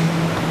priest,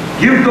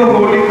 give the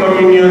Holy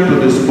Communion to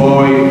this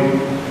boy.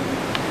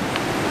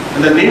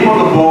 And the name of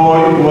the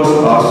boy was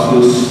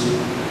Tarsus.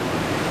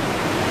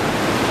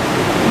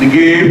 He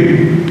gave.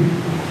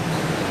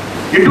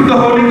 He took the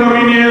Holy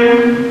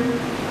Communion,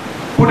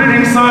 put it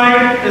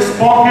inside his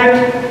pocket,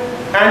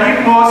 and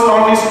it was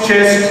on his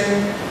chest,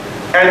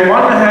 and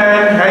one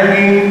hand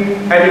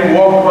hanging, and he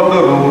walked on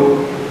the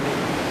road.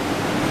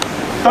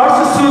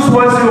 Tarsus,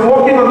 whilst he was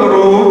walking on the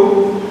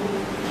road,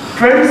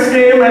 friends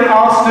came and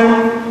asked him,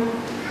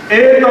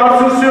 hey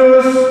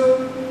Tarsus,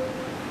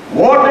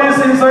 what is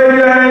inside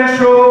your hand?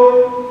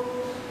 Show.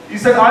 He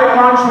said, I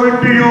can't show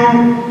it to you.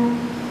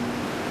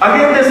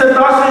 Again they said,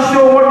 Tarsus,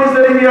 show what is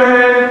there in your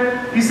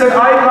hand. He said,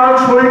 I can't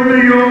show it to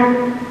you.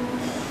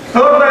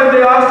 Third time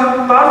they asked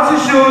him,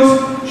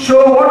 Tarsus,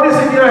 show what is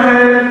in your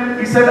hand.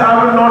 He said,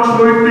 I will not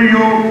show it to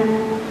you.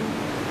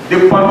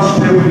 They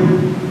punched him.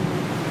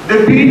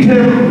 They beat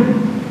him.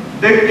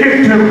 They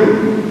kicked him.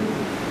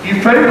 He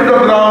fell to the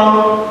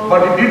ground,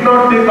 but he did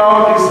not take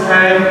out his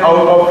hand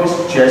out of his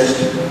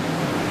chest.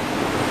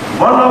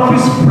 One of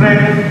his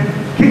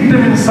friends kicked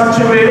him in such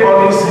a way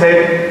on his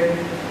head,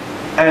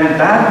 and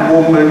that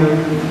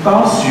moment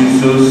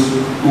Tarsus,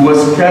 who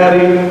was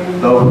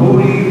carrying the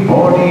holy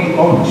body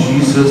of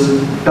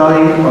Jesus,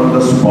 died on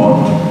the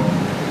spot.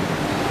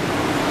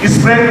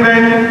 His friend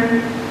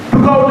then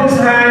took out his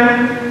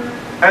hand,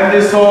 and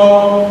they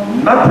saw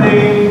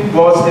nothing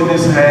was in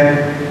his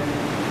hand.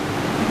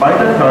 By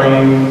the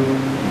time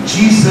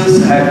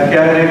Jesus had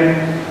carried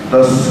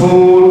the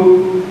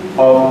soul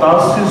of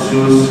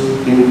Tarsus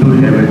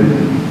into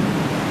heaven.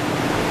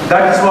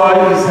 That's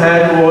why his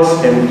hand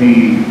was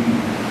empty.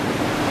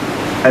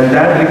 And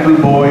that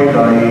little boy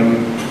died.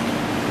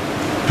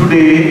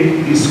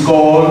 Today is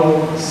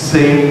called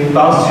Saint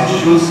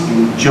Tarsus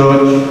in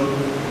church.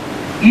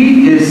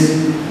 He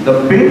is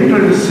the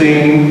patron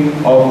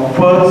saint of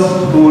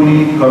First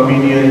Holy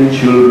Communion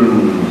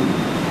children.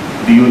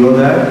 Do you know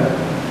that?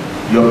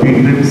 Your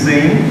patron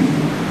saint,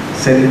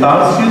 Saint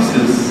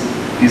Tarsus,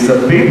 is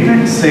a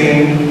patron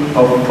saint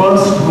of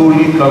First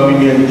Holy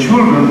Communion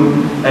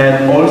children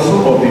and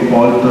also of the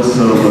altar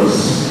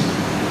service.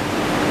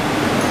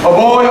 A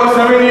boy of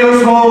 7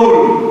 years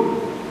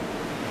old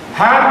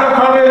had the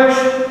courage,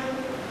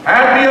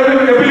 had the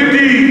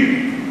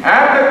ability,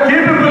 had the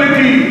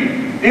capability,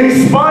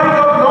 in spite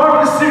of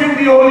not receiving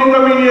the Holy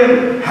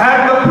Communion,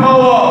 had the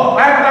power,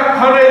 had the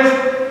courage,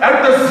 had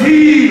the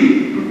zeal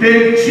to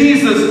take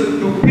Jesus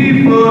to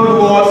people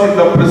who was in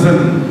the prison.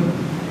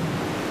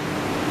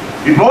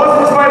 It was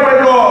inspired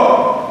by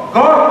God.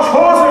 God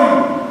chose him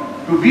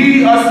to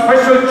be a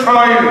special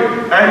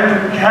child and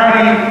to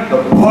carry the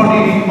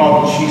body of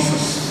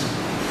Jesus.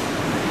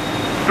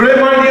 Today,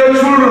 my dear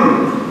children,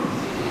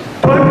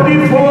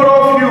 24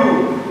 of you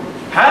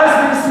has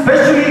been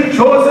specially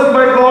chosen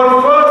by God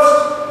first,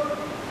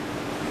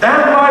 then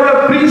by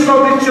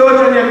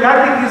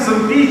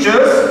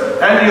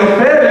teachers and your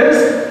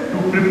parents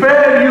to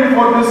prepare you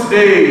for this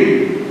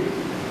day,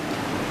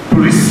 to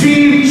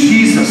receive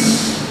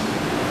Jesus.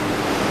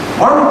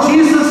 Once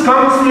Jesus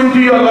comes into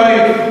your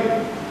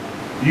life,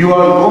 you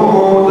are no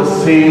more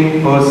the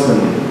same person.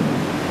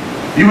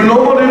 You will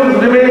no more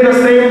remain the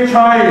same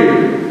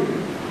child.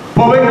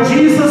 For when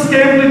Jesus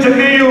came to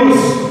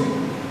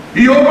Zacchaeus,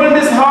 he opened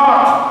his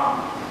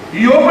heart,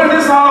 he opened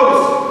his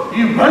house,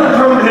 he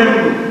welcomed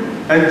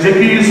him, and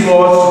Zacchaeus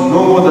was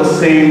no more the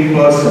same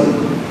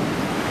person.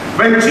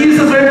 When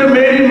Jesus went to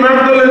Mary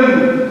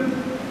Magdalene,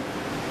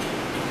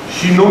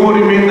 she no more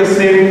remained the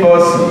same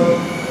person.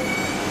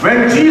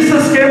 When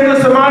Jesus came to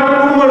the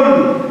Samaritan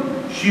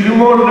woman, she no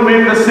more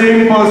remained the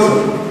same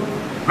person.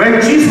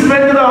 When Jesus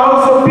went to the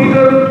house of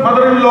Peter's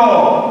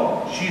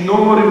mother-in-law, she no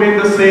more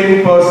remained the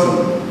same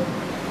person.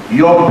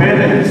 Your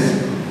parents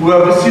who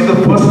have received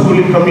the first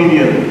Holy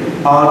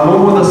Communion are no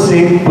more the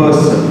same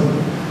person.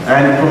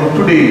 And from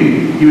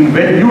today, even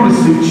when you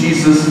receive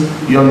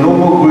Jesus, you are no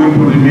more going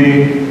to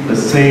remain the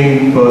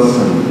same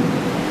person.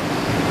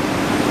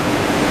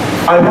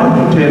 I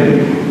want to tell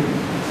you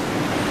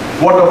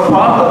what a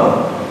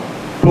father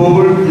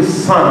told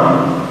his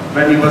son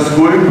when he was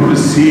going to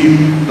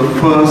receive the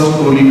first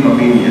Holy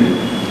Communion.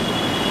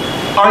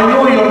 I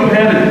know your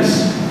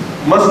parents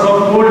must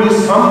have told you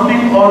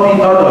something or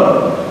the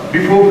other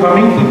before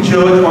coming to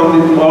church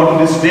on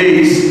these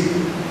days,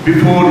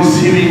 before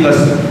receiving us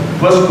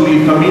first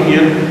Holy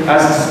Communion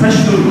as a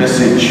special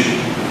message.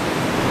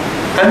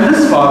 And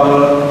this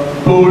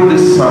father told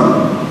his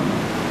son,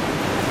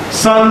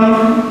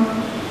 "Son,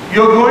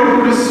 you're going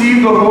to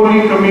receive the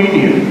Holy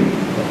Communion.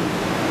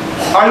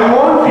 I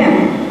want you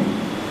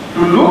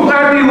to look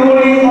at the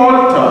holy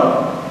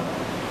altar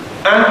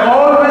and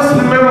always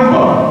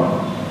remember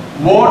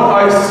what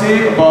I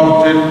say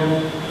about it,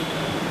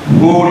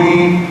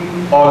 holy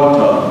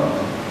altar."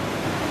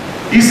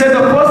 He said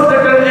the first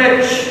letter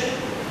H.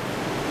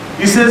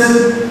 He says,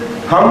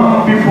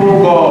 "Come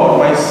before God,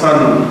 my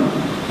son,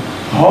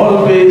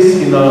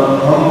 always in a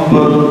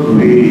humble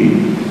way."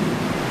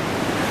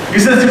 He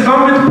says, "You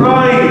come with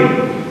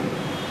pride.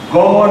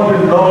 God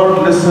will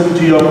not listen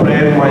to your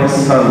prayer, my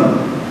son.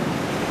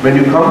 When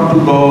you come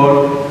to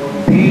God,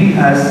 be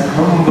as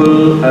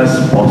humble as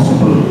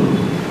possible."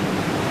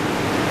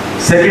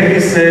 Second,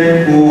 he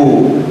said,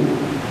 "Oh,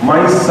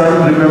 my son,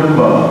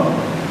 remember,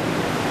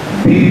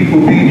 be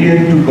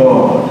obedient to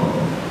God.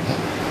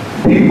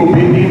 Be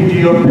obedient to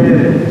your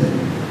parents.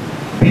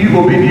 Be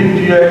obedient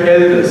to your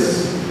elders.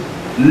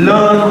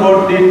 Learn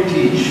what they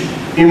teach.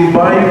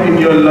 Imbibe in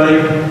your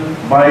life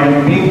by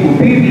being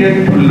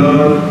obedient to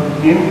learn.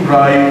 In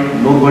pride,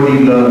 nobody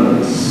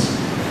learns."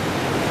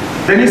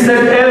 Then he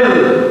said L.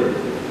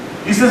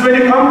 He says, when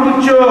you come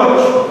to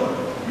church,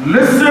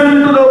 listen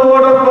to the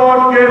word of God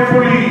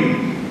carefully.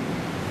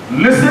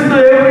 Listen to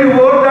every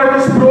word that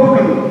is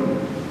spoken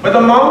by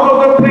the mouth of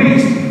the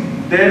priest.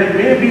 There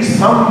may be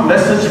some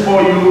message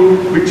for you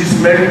which is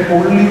meant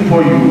only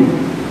for you.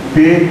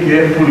 Pay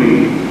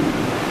carefully.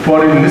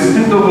 For in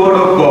listening to the word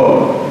of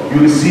God,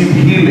 you receive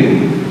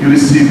healing, you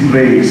receive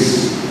grace.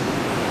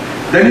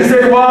 Then he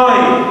said,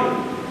 why?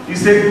 He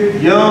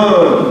said,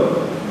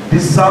 yearn,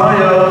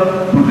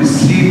 desire to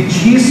receive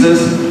Jesus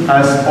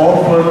as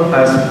often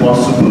as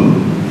possible.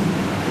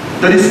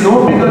 There is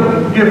no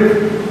bigger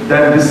gift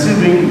than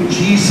receiving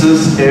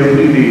Jesus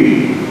every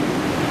day.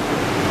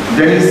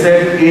 Then he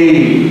said, A,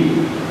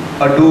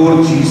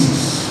 adore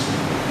Jesus.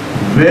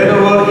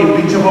 Wherever, in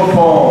whichever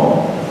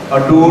form,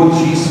 adore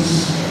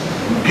Jesus.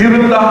 Give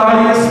him the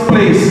highest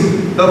place,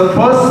 the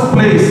first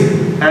place,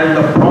 and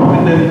the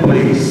prominent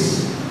place.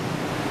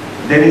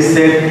 Then he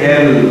said,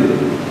 L,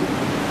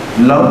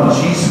 love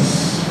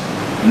Jesus.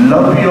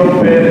 Love your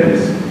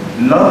parents.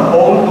 Love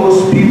all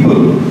those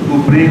people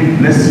who bring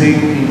blessing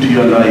into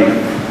your life.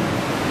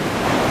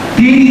 T,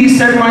 he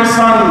said, my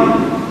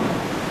son,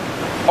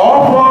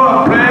 offer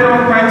a prayer of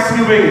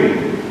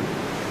thanksgiving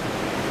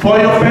for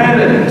your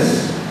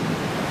parents,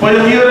 for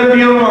your near and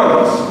dear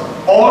ones,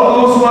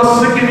 all those who are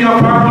sick in your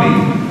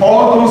family,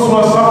 all those who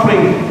are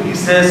suffering. He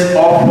says,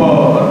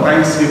 offer a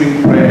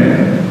thanksgiving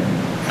prayer.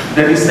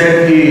 Then he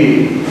said,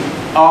 A,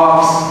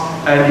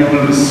 ask and you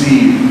will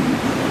receive.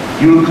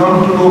 You will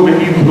come to know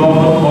many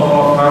problems of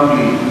our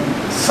family.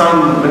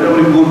 Son,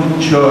 whenever you go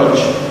to church,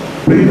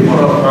 pray for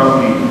our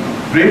family.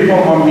 Pray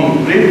for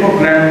mommy, pray for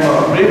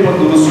grandma, pray for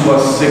those who are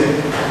sick.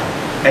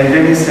 And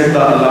then he said the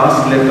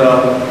last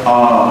letter,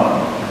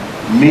 R.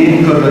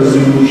 Make a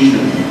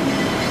resolution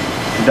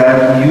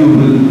that you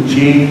will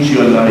change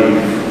your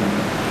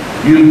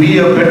life. You will be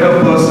a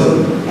better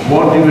person.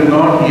 What you were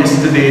not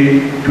yesterday,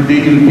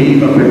 today you will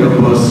be a better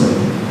person.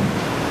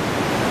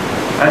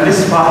 And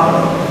this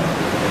father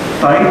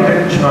tied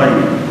and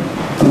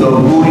child to the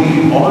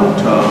holy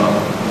altar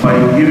by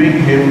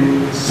giving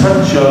him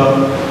such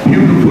a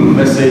beautiful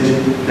message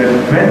that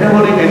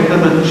whenever he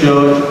enters the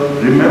church,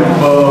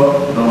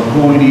 remember the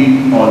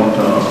holy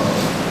altar.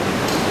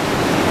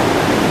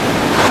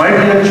 My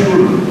dear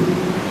children,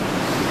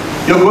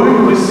 you're going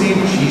to receive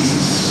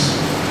Jesus.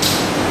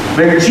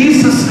 When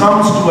Jesus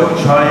comes to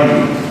a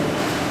child,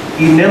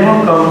 He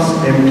never comes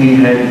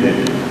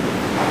empty-handed.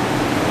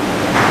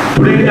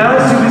 Today,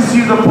 as you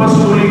receive the First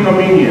Holy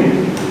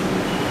Communion,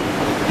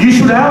 you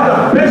should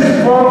have the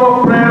best form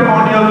of prayer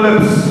on your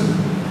lips.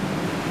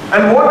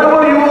 And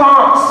whatever you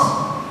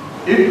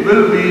ask, it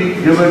will be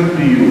given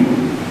to you.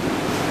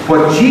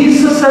 For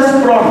Jesus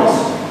has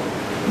promised,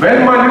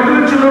 when my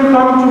little children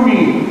come to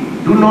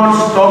me, do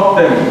not stop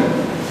them.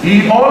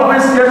 He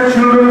always kept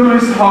children to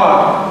his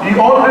heart. He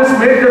always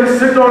made them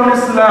sit on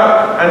his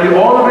lap. And he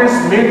always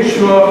made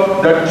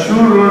sure that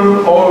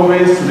children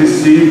always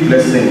receive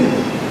blessing.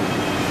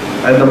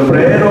 And the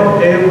prayer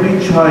of every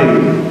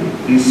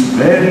child is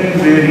very,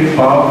 very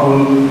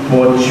powerful,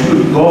 for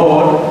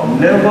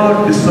God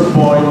never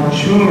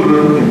disappoints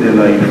children in their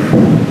life.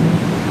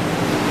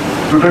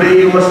 So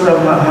today you must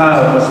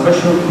have a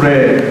special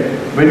prayer.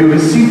 When you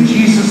receive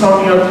Jesus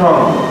on your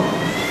tongue,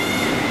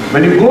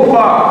 when you go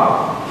back,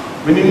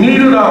 when you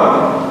kneel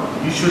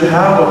down, you should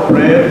have a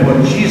prayer for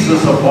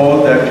Jesus of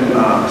all that you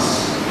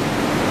ask.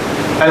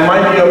 And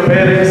my dear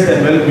parents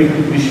and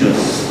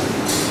well-wishers,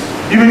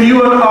 even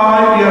you and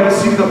I, we have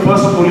received the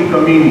First Holy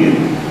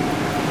Communion.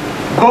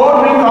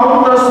 God will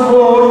count us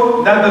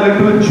more than the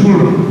little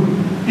children.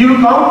 He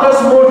will count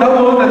us more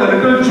double than the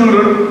little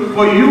children,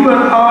 for you and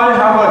I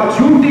have a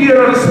duty and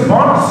a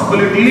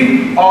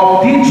responsibility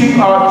of teaching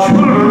our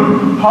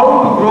children how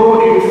to grow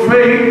in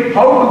faith,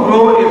 how to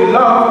grow in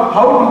love,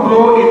 how to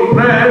grow in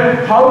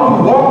prayer, how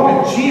to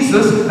walk with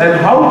Jesus, and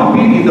how to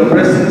be in the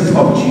presence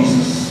of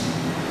Jesus.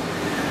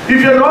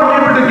 If you are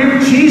not able to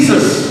give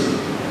Jesus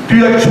to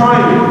your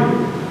child,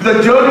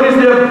 the journey is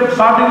there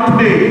starting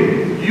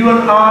today. You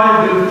and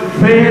I will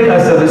fail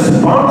as a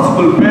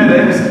responsible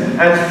parents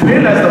and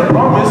fail as a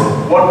promise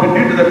what we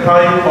did at the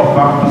time of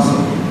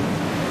baptism.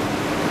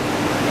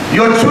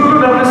 Your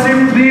children have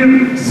received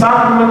 3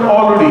 sacraments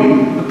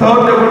already. The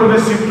third they will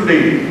receive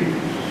today.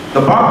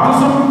 The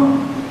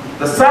baptism,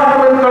 the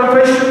sacrament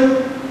confession,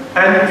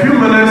 and in a few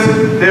minutes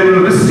they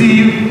will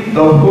receive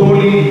the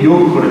Holy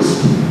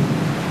Eucharist.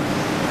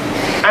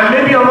 And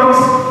maybe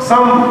amongst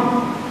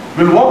some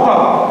will walk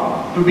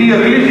up to be a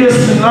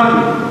religious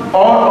nun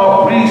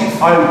or a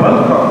priest. I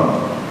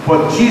welcome,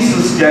 for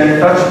Jesus can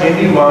touch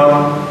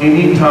anyone,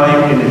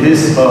 anytime in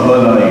his or her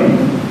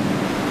life.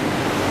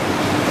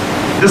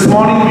 This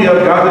morning we are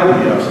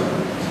gathered here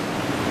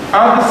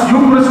at this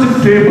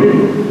Eucharistic table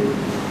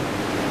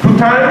to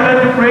thank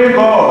and to pray to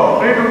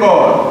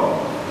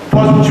God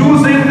for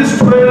choosing these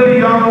 12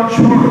 young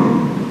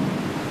children.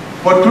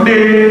 For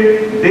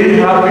today they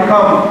have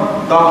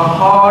become the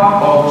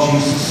heart of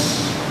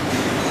Jesus.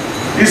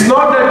 It's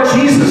not that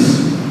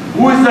Jesus,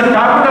 who is the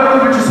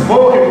tabernacle which is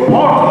more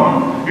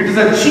important, it is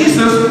that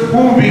Jesus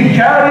whom we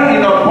carry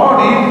in our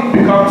body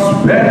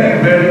becomes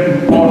very, very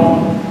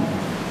important.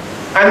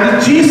 And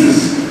the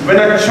Jesus, when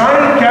a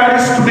child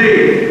carries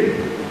today,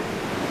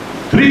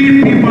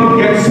 3 people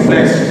gets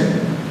blessed.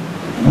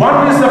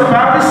 One is the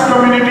parish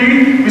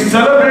community, which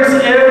celebrates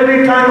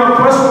every time a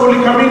First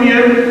Holy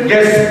Communion,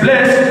 gets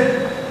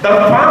blessed. The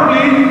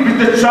family with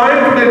the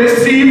child they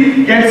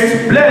receive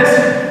gets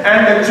blessed,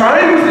 and the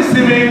child who is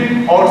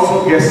receiving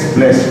also gets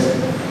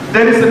blessed.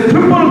 There is a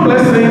triple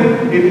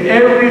blessing in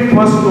every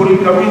First Holy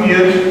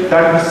Communion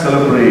that we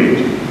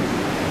celebrate.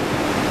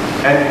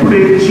 And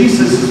today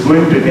Jesus is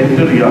going to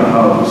enter your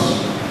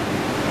house.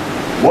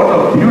 What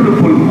a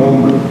beautiful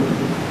moment.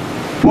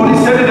 For he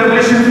said in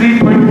Revelation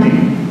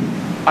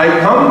 3:20, I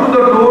come to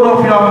the door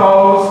of your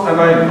house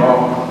and I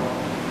knock.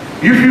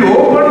 If you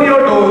open your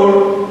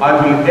door, I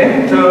will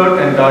enter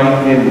and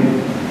dine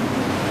in.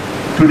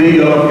 Today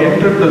you have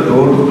entered the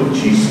door to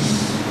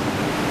Jesus.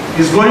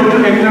 He's going to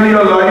enter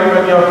your life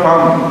and your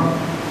family.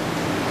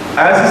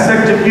 As he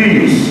said to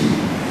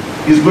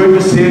Zacchaeus, he's going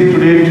to say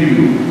today to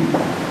you,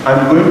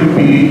 I'm going to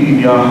be in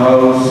your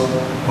house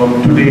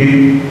from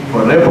today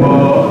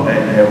forever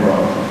and ever.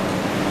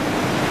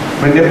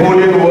 When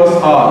Napoleon was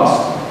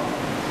asked,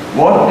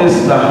 what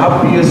is the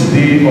happiest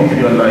day of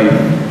your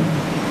life?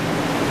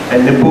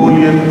 And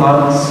Napoleon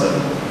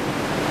answered,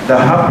 the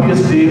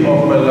happiest day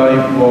of my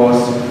life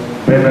was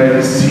when I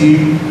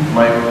received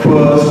my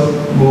first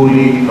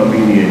Holy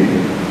Communion.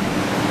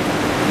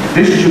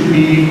 This should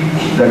be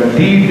the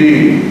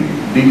D-Day,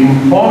 the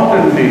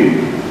important day,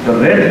 the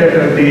red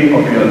letter day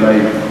of your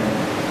life.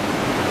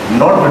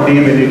 Not the day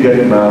when you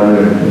get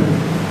married,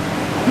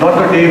 not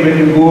the day when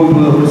you go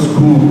to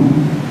school,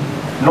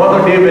 not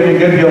the day when you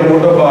get your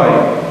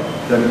motorbike,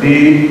 the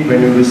day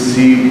when you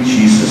receive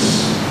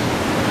Jesus.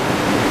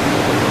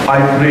 I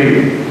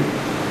pray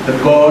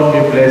that God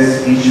may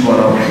bless each one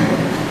of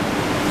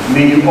you.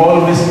 May you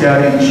always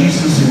carry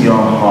Jesus in your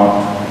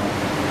heart,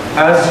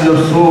 as you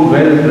are so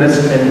well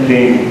dressed and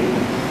clean,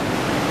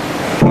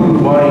 full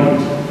white,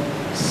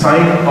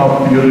 sign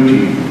of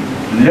purity.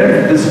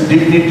 Let this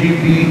dignity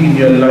be in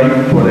your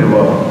life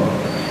forever.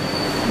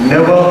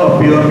 Never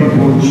appear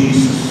before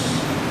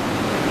Jesus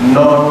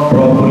not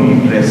properly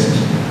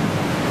dressed.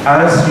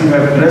 As you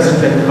have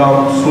dressed and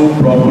come so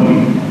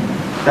properly,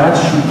 that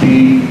should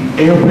be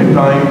every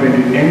time when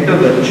you enter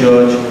the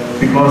church,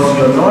 because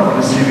you are not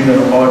receiving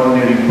an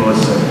ordinary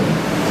person.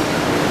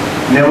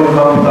 Never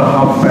come with a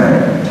half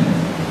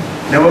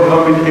pant. Never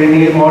come with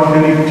any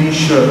ordinary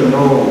t-shirt,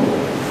 no.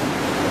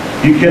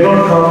 You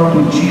cannot come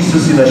to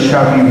Jesus in a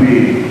shabby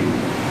way.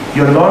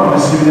 You are not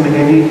receiving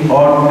any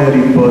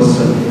ordinary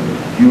person.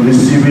 You are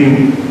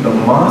receiving the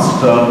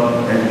Master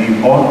and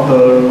the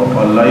Author of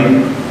our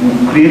life,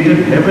 who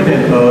created heaven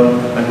and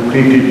earth and who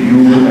created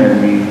you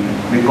and me.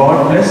 May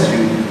God bless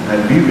you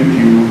and be with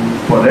you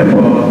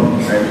forever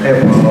and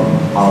ever.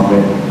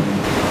 Amen.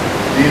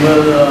 We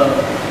will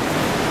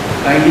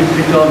kindly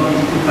switch off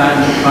these two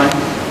fans in front.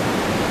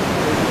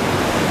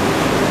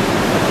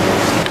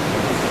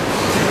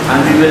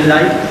 And we will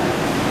light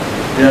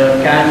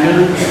the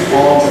candle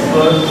of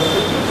first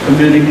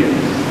communion.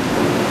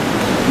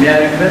 May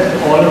I request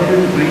all of you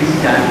to please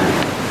stand.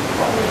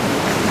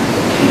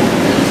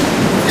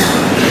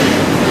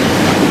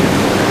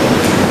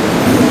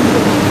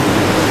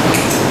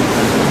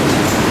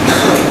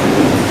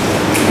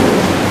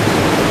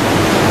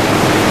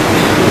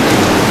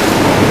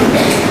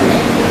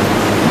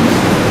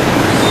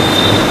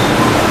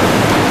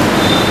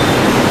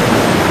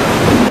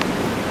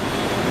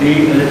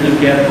 Be a little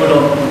careful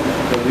of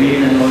the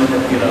veil and all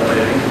that you are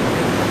wearing.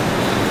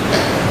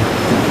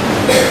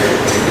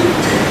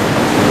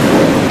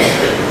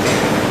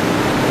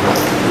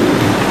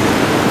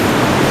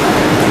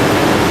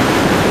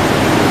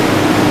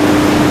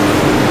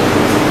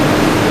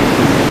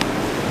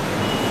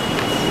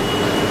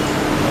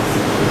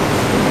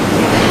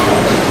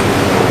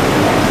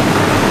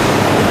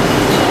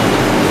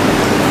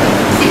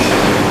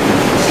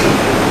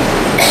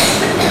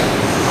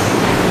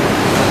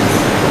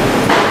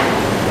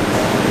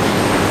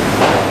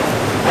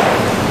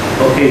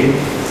 Okay.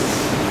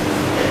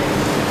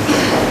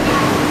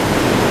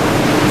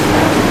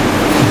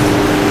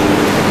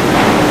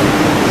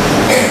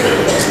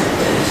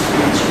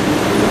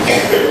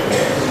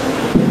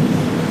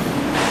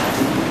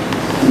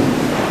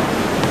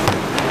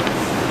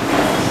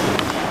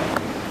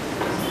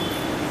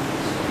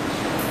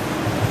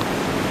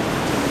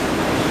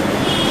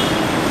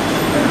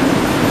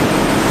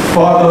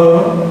 Father,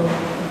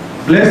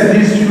 bless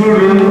these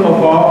children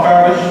of our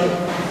parish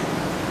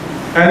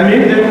and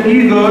make them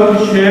eager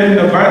to share in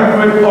the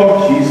banquet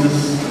of Jesus.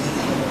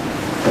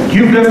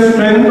 Give them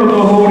strength of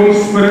the Holy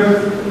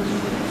Spirit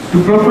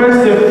to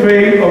profess their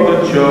faith of the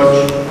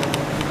Church.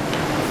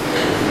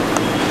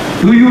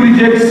 Do you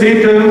reject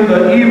Satan,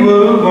 the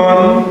evil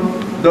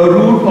one, the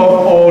root of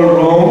all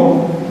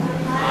wrong?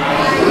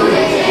 I do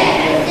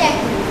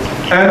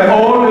reject. And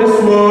all his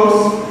works,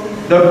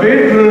 the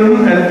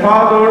patron and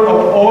father of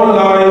all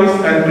lies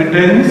and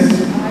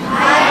pretense?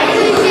 I do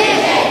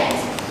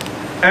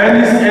reject.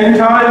 And his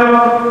entire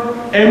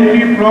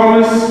empty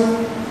promise,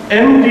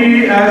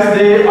 empty as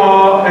they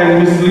are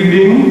and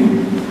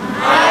misleading?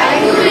 I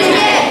do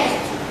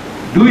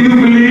reject. Do you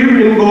believe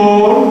in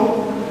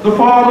God, the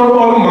Father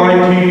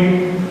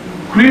Almighty,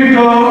 creator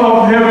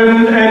of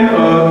heaven and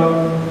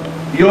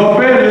earth, your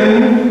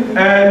parent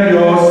and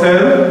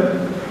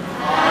yourself?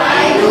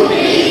 I do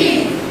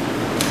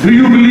believe. Do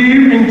you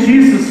believe in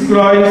Jesus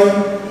Christ,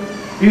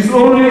 his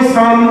only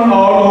Son,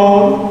 our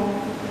Lord,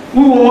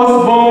 who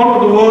was born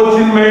of the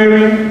Virgin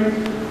Mary,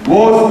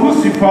 was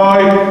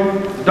crucified,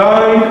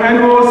 died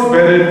and was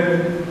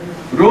buried,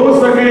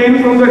 rose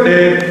again from the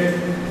dead,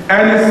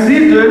 and is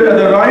seated at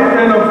the right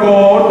hand of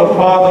God, the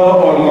Father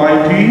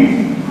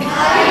Almighty?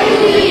 I do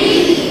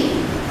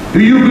believe. Do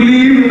you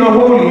believe in the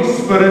Holy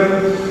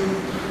Spirit,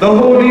 the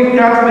Holy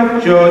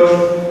Catholic Church,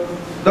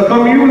 the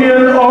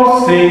communion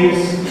of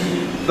saints,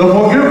 the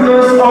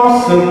forgiveness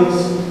of sins,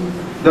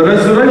 the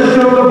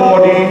resurrection of the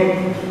body,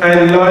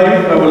 and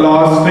life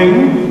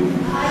everlasting?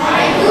 I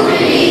do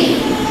believe.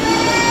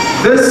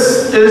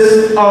 This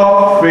is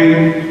our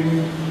faith.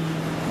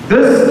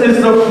 This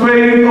is the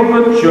faith of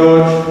the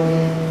Church.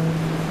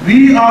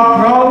 We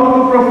are proud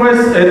to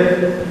profess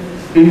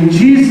it in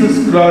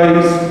Jesus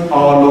Christ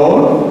our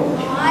Lord.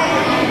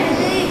 I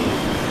believe.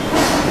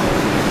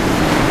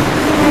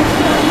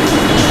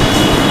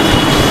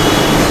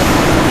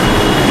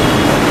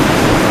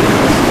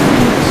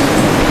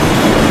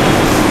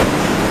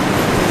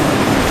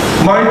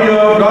 My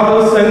dear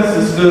brothers and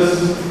sisters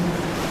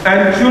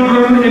and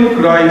children in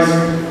Christ,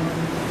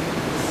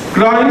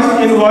 Christ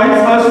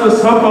invites us to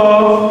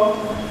supper,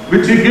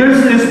 which he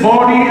gives his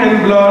body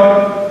and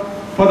blood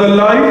for the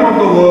life of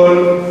the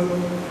world.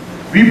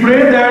 We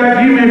pray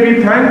that we may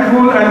be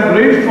thankful and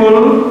grateful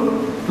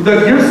to the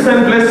gifts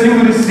and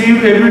blessings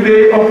received every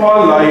day of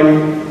our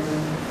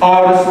life.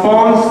 Our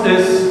response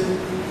is,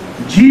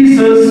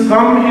 Jesus,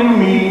 come in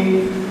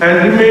me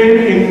and remain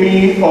in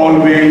me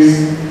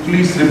always.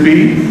 Please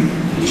repeat.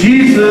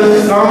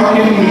 Jesus, come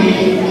in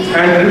me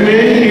and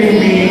remain in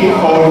me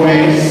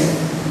always.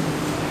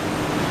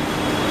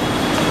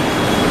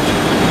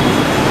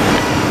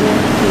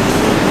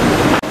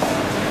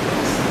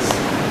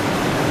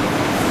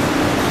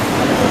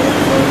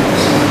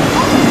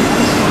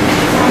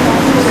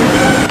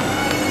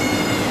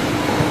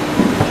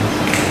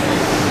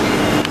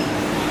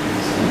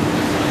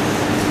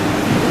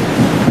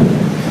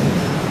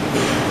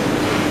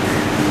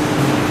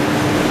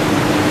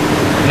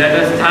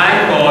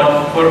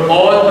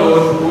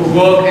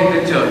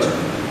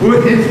 who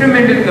is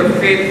instrumental in the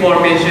faith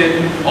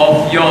formation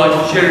of your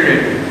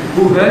children,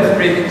 who helps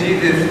bring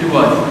Jesus to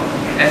us,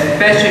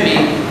 especially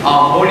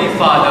our Holy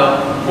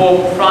Father,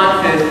 Pope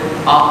Francis,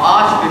 our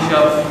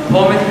Archbishop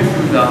Thomas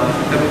D'Souza,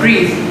 the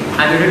priests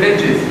and the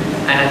religious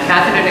and our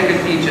catechetical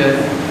teachers.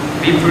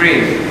 We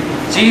pray,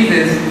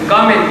 Jesus,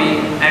 come in me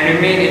and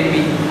remain in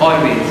me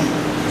always.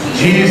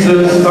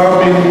 Jesus,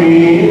 come in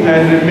me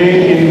and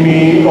remain in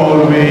me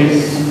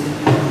always.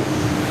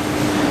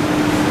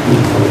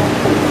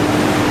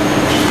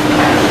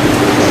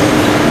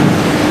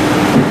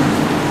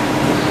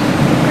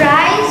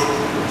 Christ,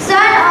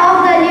 Son of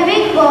the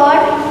living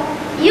God,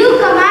 you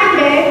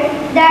commanded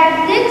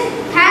that this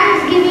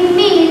Thanksgiving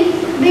meal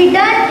be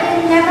done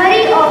in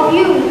memory of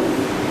you.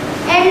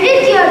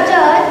 Enrich your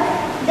church,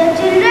 the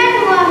children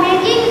who are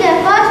making their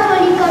first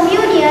Holy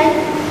Communion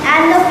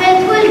and the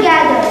faithful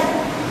gathered,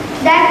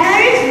 that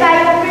nourished by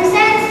your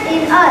presence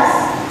in us,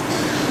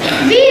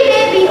 we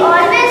may be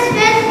always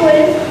faithful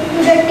to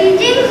the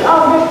teachings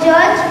of the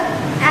church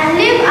and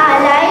live our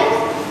lives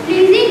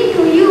pleasing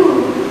to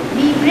you.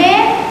 We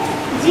pray,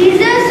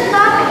 Jesus,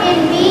 come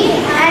in me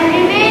and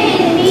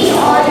remain in me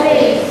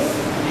always.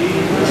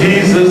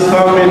 Jesus,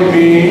 come in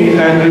me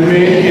and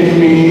remain in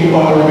me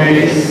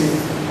always.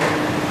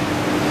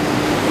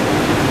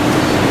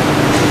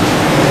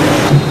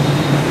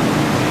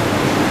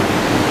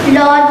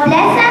 Lord,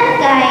 bless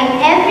and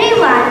guide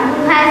everyone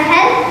who has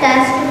helped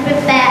us to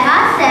prepare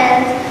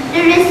ourselves to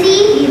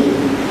receive you,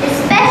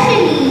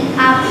 especially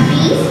our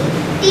priests,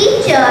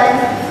 teachers,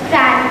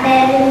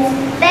 grandparents,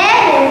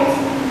 parents,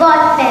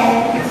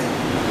 godparents.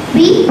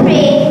 We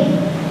pray,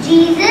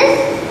 Jesus,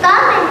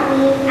 come in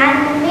me and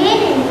remain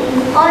in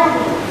me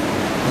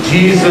always.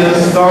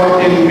 Jesus,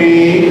 come in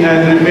me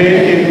and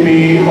remain in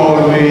me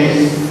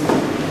always.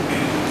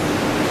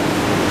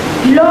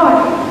 Lord,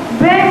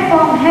 bread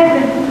from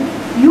heaven,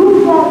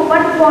 you form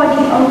one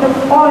body out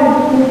of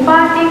all who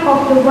partake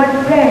of the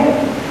one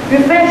bread.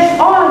 Refresh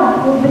all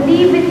who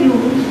believe with you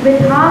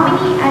with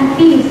harmony and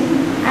peace,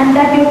 and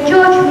that your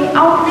church may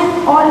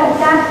outlive all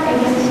attacks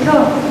against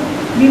her.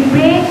 We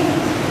pray,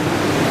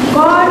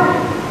 God,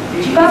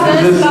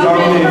 Jesus, come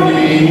in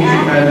me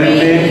and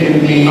remain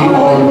in me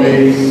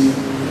always.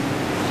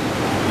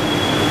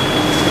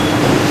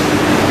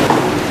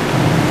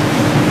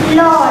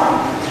 Lord,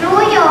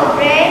 through your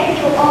bread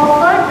you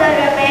offer the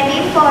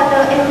remedy for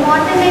the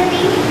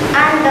immortality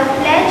and the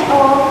pledge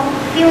of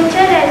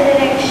future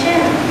resurrection.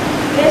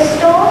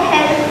 Restore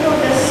health to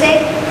the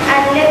sick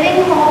and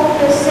living hope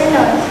to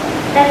sinners,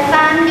 that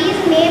families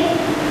may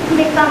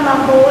become a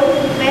whole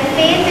where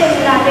faith is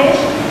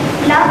nourished,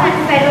 love and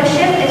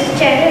fellowship is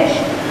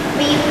cherished.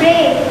 We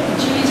pray,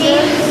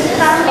 Jesus,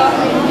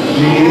 come in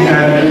me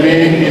and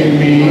remain in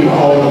me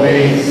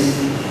always.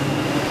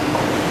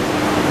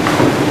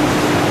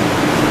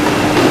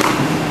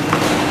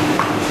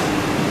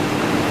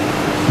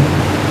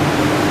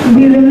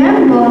 we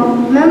remember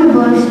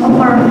members of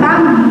our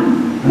family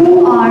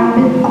who are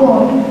with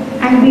God,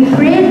 and we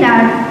pray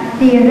that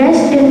they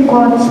rest in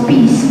God's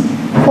peace.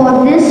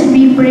 For this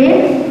we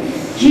pray,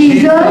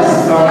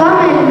 Jesus,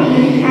 come in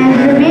me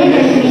and remain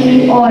in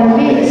me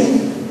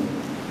always.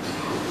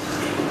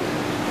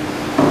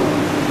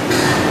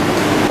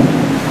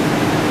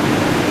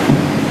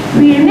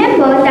 We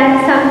remember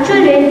that some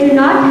children do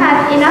not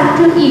have enough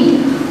to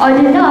eat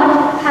or do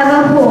not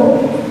have a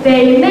home.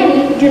 Very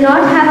many do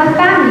not have a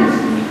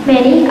family.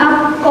 Many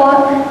are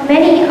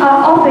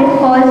often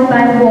caused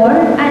by war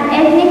and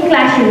ethnic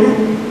clashes.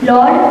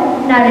 Lord,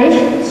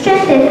 nourish,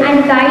 strengthen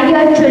and guide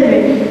your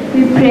children.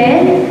 We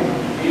pray,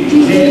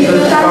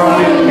 Jesus,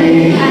 come in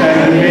me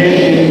and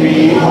remain in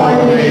me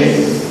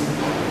always.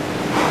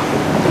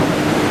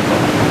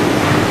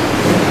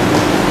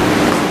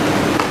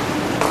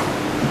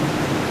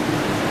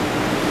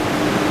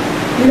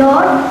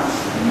 Lord,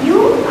 you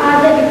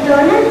are the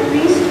eternal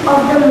priest of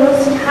the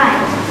Most High.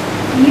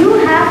 You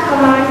have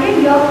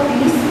commanded your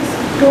priests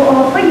to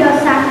offer your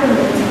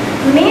sacraments.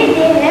 May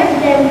they help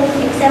them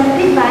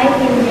exemplify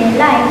in their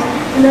lives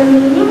the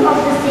meaning of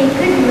the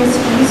sacred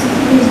mysteries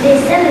which they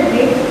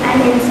celebrate and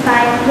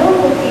inspire more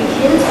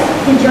vocations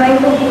to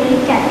join the Holy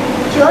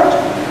Catholic Church.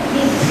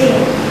 We pray.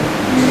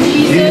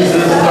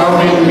 Jesus, come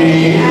in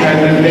me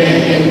and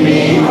remain in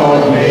me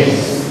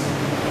always.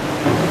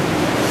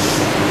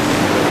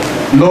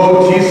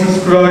 Lord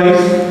Jesus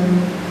Christ,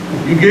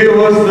 you gave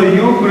us the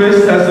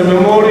Eucharist as a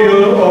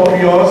memorial of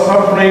your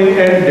suffering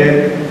and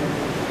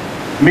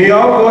death. May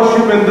our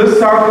worship in this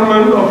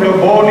sacrament of your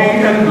body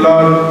and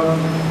blood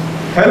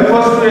help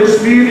us to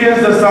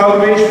experience the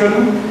salvation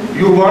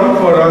you won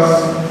for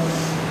us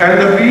and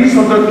the peace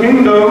of the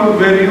kingdom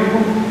where you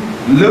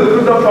live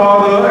with the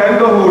Father and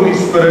the Holy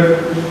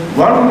Spirit,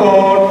 one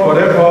God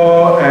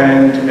forever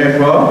and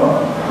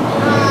ever.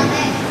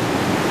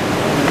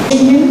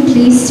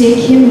 Please take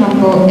hymn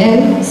number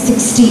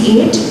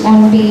L68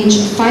 on page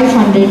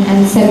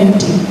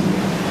 570.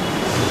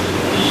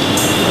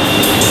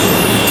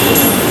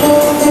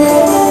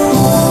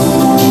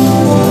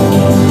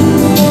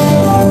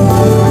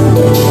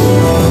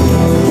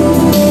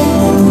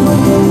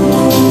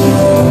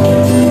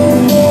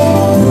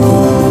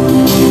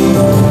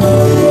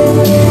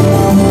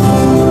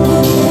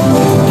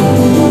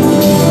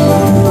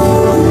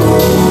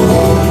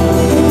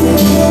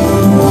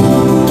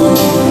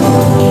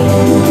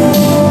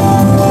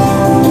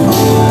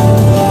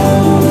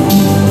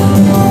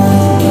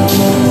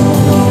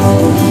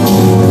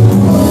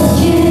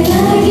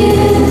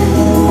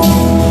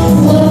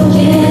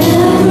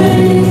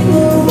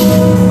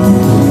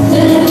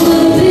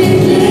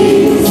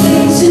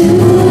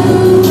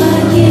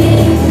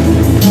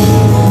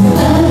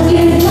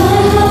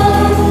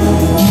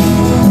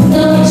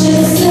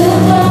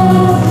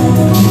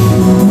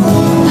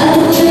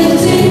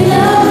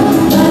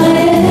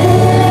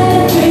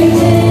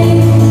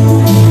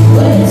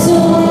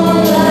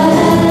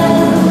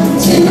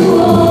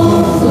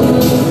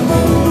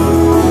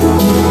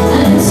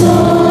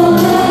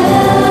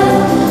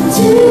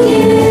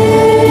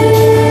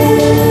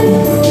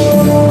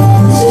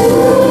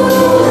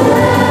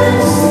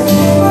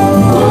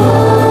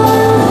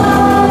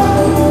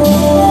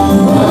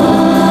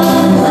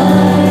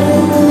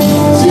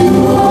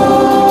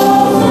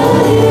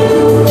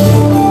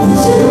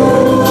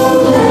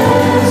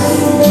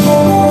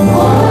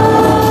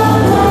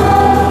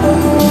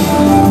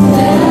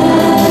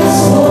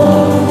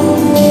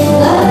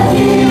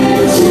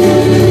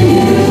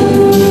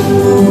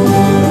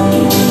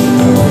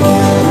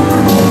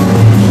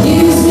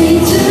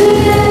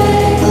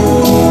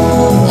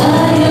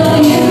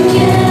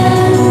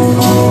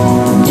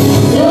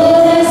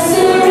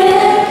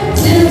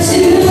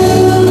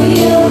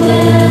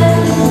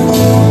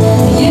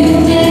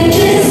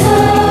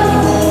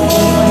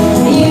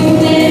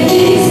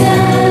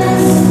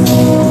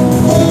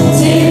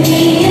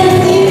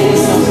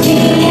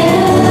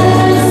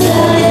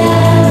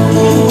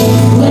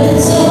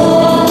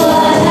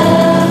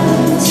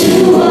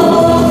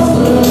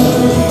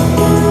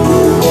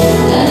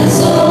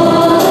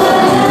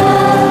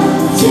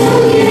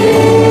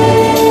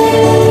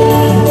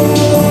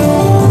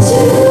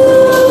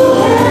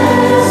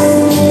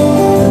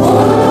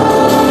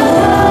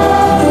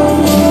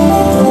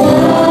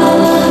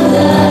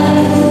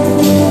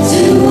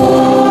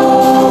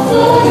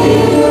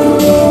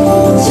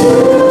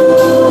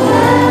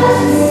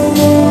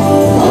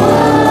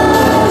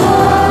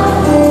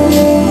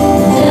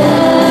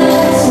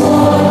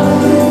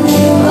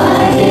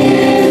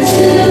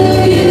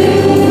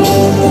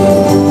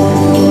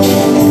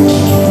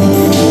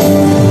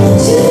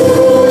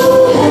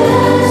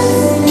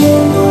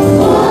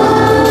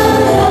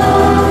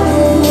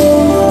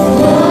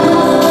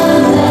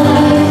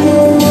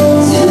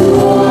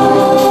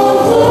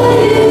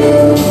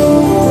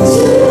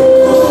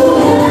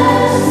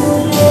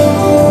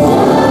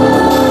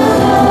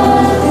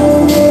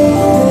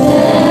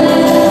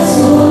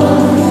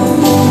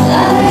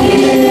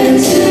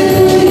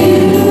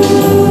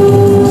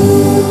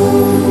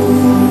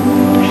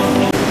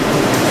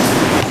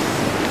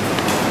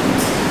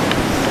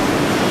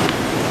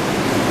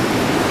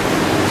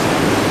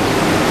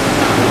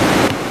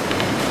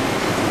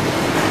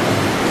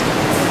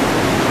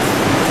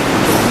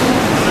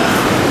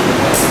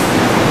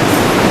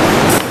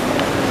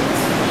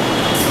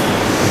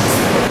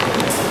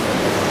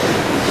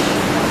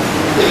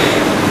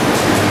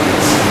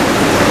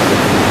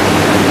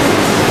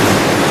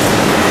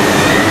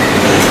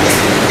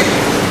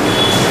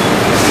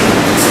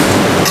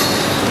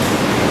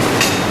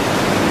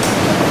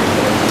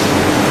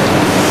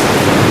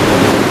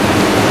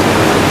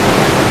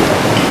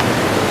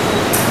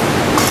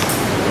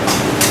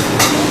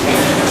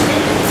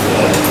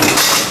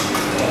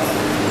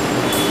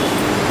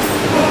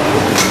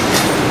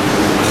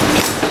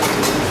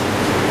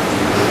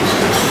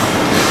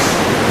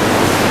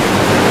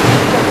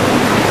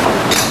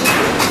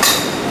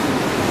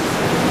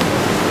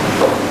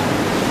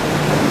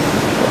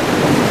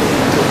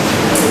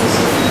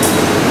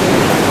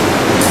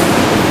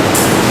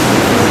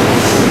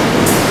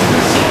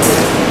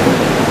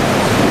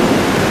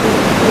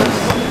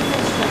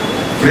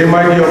 Pray,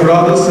 my dear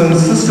brothers and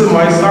sisters,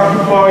 my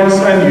sacrifice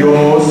and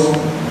yours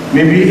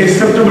may be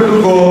acceptable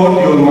to God,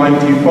 the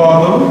Almighty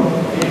Father.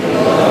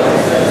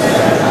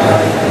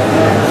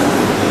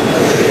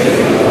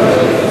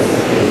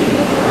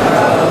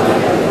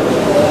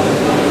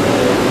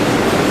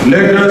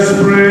 Let us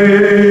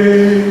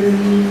pray.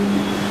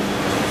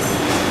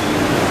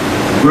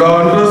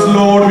 Grant us,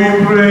 Lord, we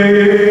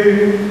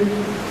pray,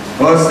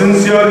 a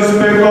sincere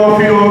respect of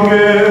your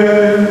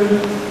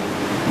gift,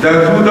 that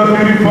through the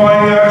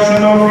purifying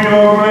action of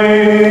your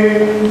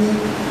grace,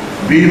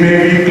 we may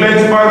be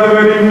cleansed by the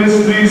very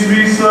mysteries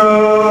we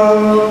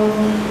serve,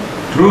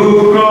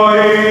 through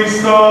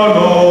Christ our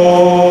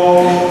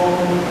Lord.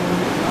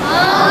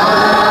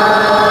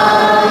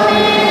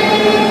 Amen.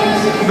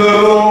 The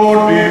Lord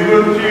be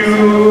with you.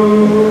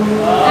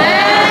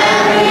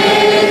 And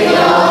with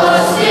your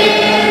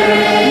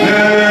spirit.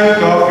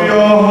 Lift up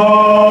your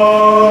heart.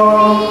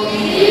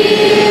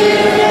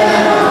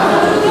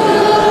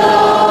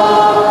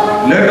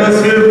 Let us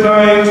give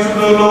thanks to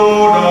the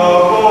Lord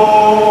our God.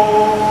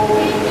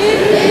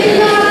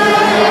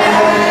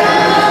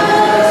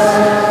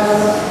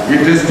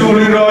 It is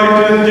truly right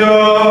and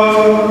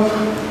just,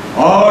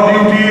 our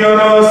duty and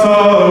our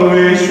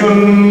salvation,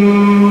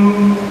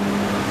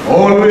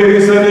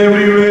 always and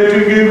everywhere to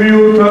give you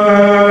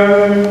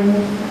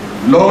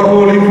thanks, Lord,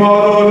 Holy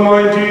Father,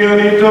 Almighty and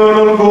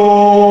eternal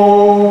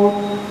God,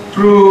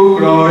 through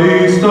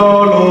Christ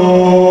our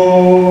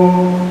Lord.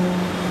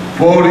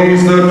 For he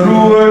is the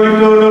true and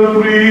eternal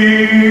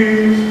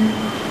priest,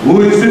 who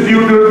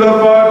instituted the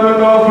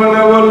pattern of an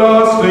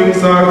everlasting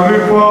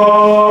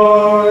sacrifice,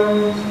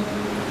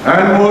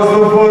 and was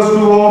the first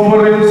to offer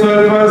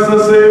himself as the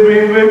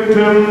saving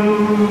victim,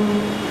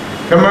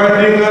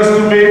 commanding us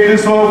to make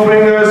this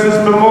offering as his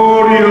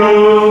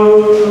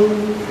memorial,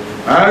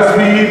 as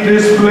we eat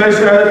his flesh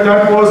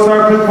that was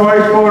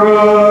sacrificed for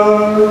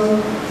us,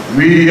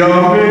 we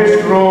are made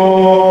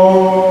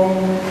strong.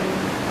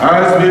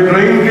 As we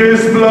drink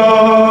his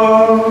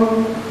blood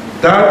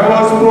that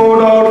was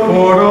poured out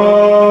for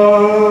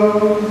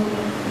us,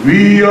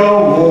 we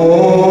are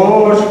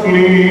washed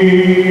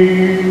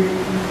clean.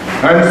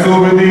 And so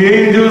with the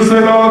angels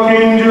and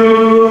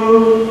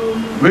archangels,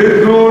 with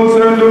thrones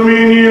and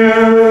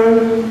dominion,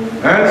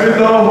 and with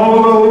the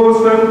whole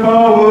hosts and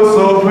powers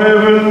of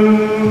heaven,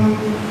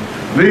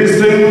 we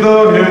sing the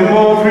hymn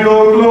of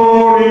your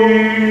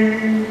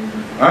glory,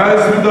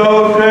 as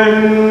without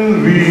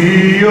end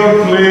we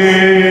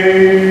acclaim.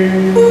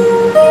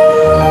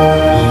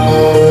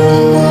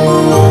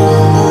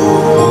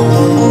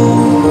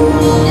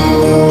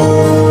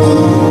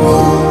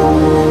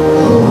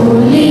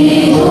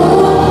 Holy,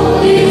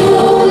 holy,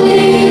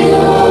 holy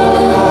Lord,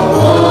 our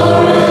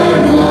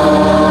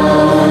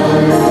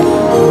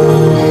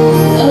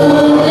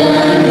earth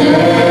and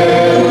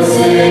heaven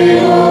sing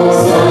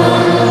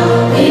Hosanna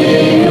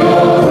in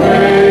your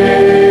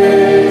praise.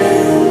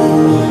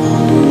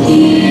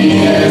 He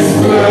is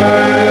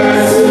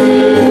blessed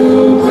who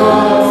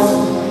comes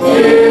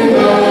in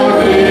the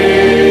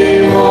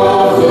name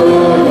of the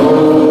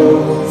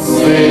Lord.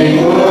 Sing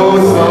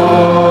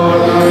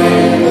Hosanna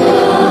in the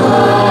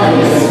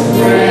highest,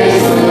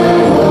 praise the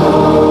Lord.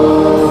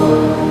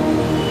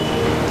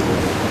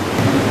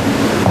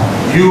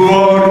 You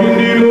are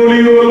indeed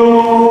holy, O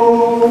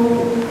Lord.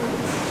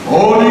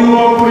 All you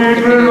are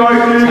great and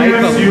rightly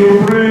gives you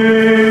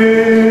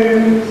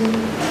praise.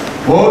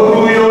 For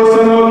through your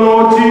Son, our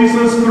Lord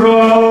Jesus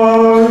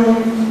Christ,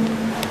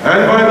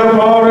 and by the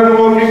power and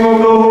working of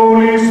the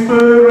Holy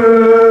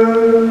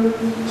Spirit,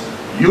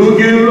 you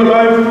give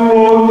life to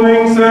all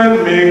things and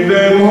make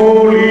them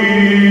holy.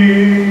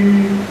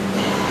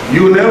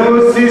 You never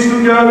cease to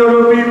gather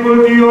a people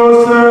to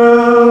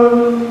yourself,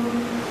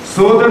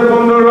 so that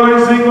from the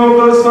rising of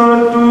the sun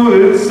to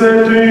its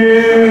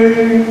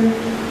setting,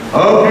 a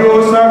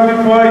pure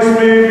sacrifice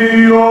may be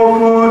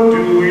offered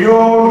to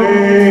your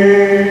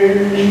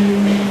name.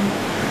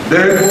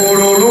 Therefore,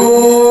 O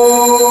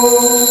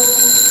Lord,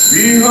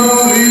 we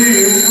humbly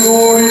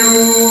implore you,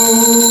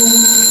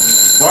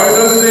 by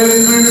the same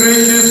Spirit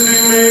graciously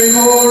make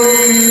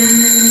holy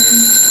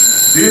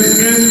this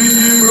gift which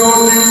we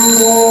brought you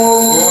for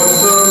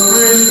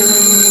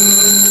consecration,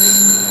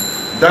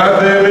 that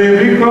they may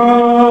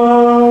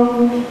become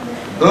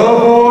the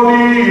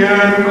body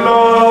and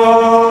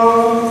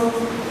blood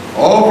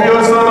of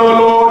your Son, our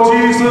Lord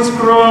Jesus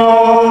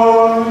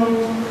Christ,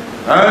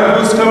 and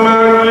whose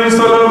command we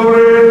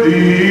celebrate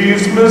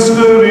these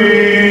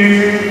mysteries.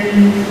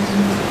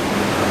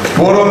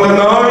 For on the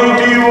night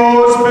he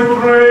was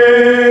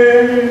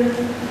betrayed,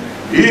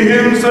 he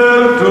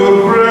himself took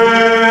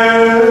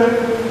bread,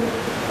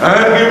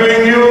 and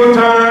giving you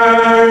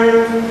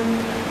thanks,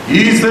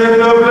 he said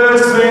the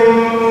blessing,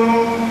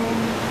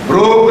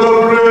 broke the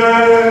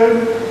bread,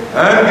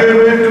 and gave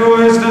it to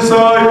his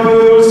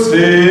disciples,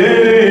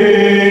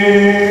 saying,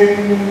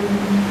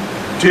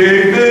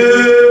 take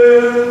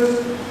this,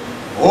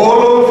 all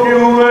of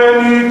you, and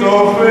eat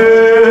of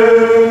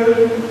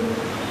it,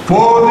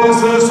 for this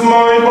is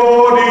my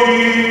body,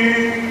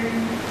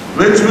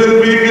 which will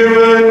be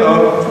given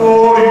up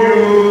for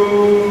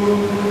you.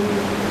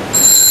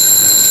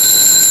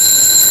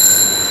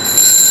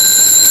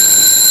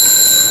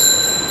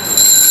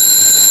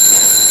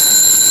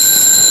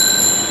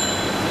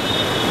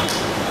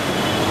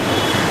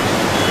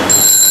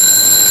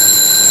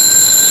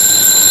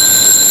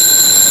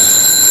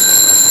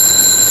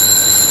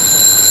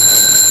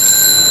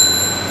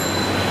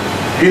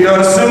 In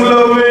a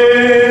similar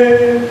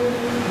way,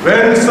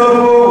 when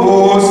supper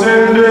was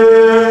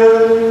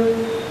ended,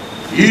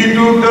 he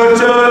took the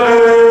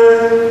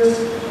chalice,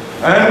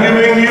 and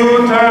giving you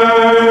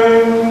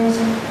thanks,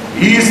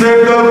 he said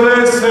the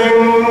blessing,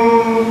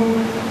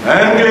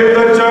 and gave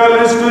the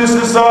chalice to his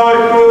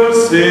disciples,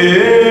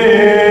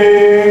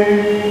 saying,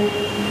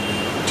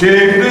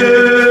 "Take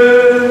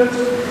this,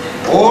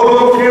 all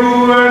of you,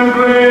 and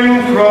drink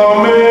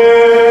from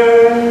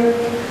it,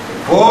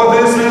 for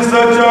this is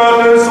the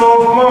chalice of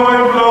my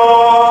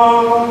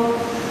blood,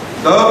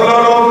 the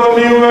blood of the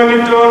new and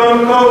eternal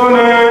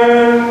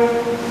covenant,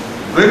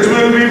 which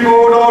will be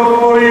poured out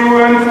for you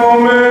and for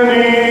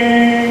many,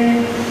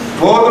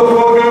 for the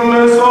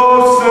forgiveness of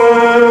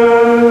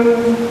sin.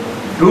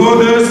 Do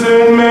this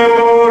in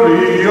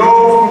memory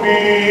of me."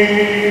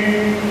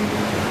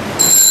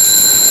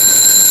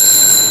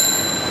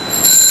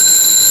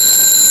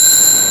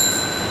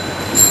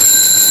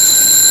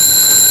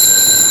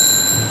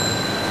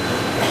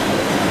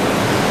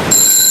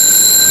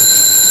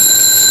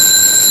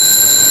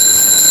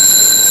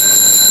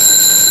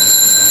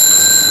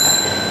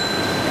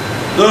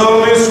 The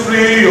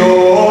mystery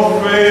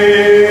of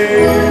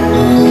faith.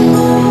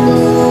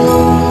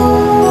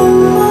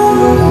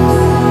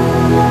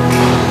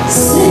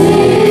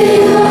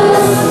 Save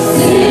us,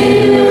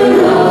 Savior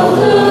of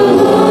the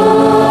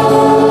world,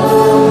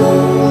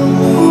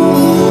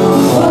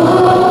 for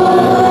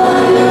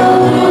your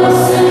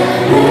cross and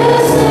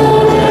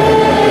resurrection,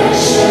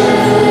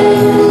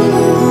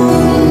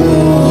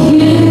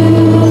 you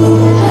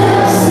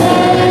have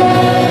set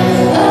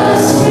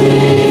us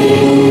free.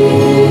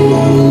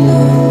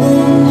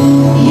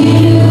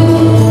 You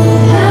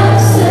have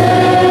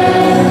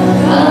set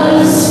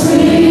us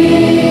free.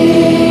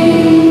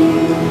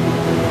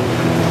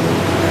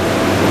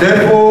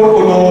 Therefore,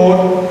 O Lord,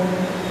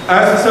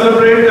 as we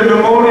celebrate the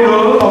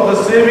memorial of the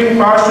saving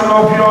passion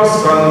of your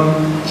Son,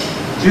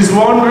 his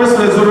wondrous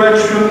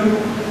resurrection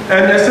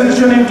and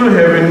ascension into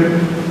heaven,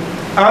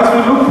 as we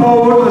look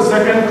forward to the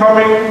second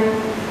coming,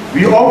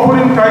 we offer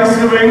in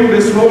thanksgiving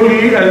this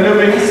holy and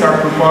living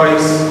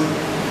sacrifice.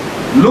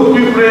 Look,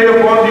 we pray,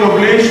 upon the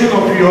oblation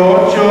of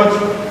your church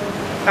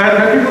and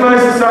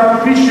recognize the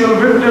sacrificial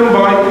victim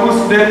by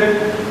whose death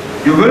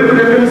you will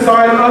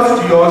reconcile us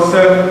to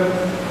yourself.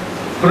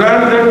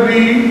 Grant that we,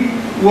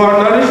 who are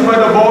nourished by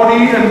the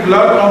body and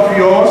blood of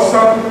your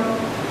Son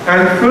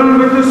and filled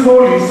with his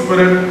Holy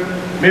Spirit,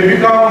 may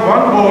become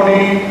one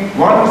body,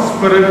 one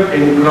spirit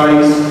in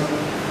Christ.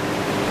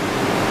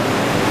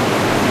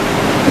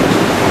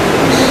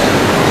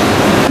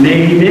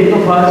 May he make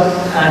of us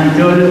an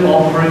eternal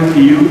offering to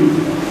you,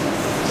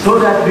 so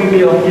that we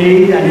may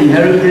obtain an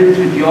inheritance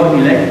with your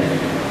elect,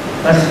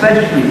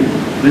 especially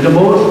with the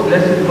most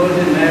blessed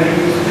Virgin Mary,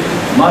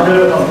 Mother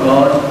of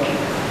God,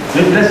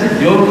 with blessed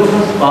Joseph,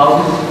 her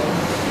spouse,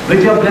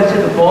 with your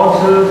blessed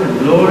apostles and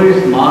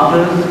glorious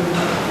martyrs,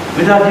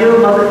 with our dear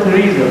Mother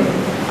Teresa,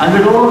 and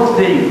with all the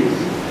saints,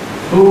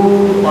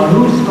 on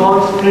whose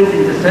constant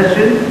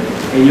intercession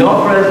in your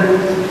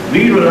presence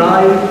we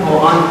rely for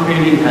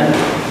unfailing help.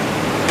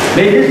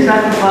 May this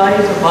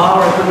sacrifice of our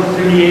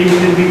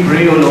reconciliation, we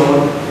pray, O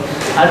Lord,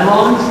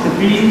 advance the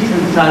peace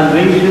and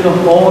salvation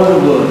of all the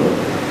world.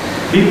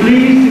 Be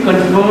pleased to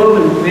confirm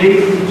in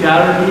faith and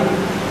charity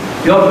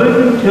your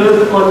building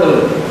church on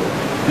earth,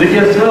 with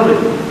your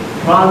servant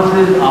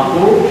Francis our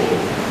Pope,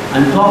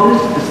 and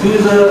Thomas de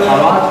Souza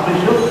our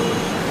Archbishop,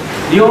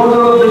 the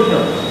order of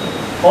bishops,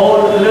 all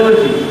the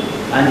clergy,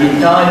 and the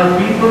entire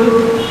people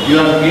you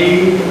have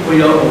gained for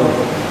your own.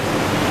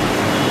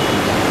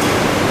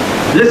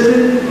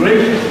 Listen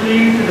graciously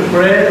to the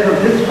prayers of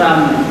this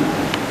family,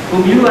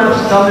 whom you have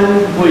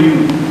summoned for you.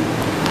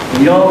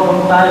 In your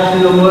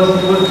compassion, O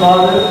merciful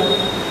Father,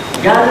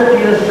 gather to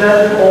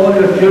yourself all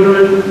your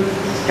children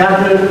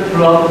scattered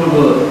throughout the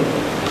world.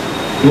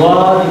 To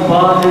our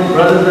departed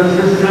brothers and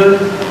sisters,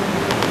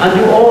 and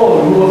to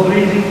all who are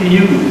pleasing to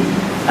you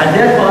at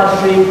their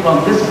passing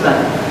from this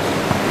land,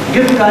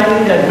 give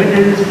kind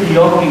admittance to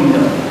your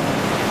kingdom.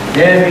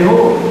 There we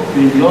hope to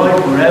enjoy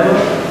forever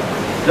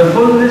the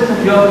fullness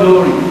of your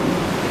glory,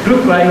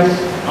 through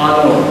Christ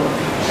our Lord,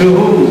 through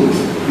whom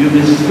you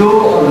bestow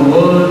on the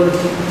world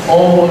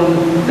all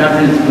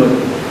that is good.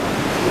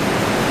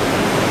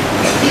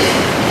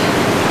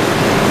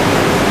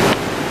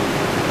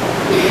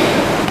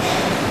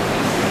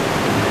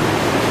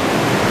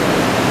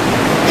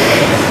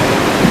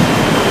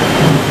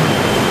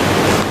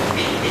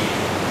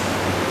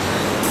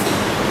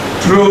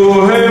 Through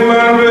him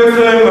and with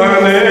him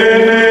and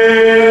in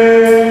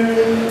him,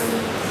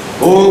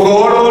 O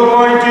God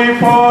Almighty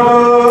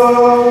Father,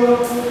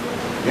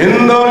 in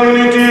the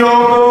unity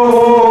of the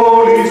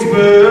Holy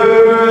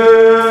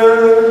Spirit,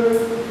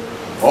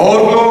 all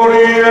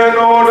glory and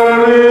honor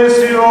is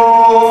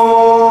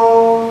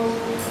yours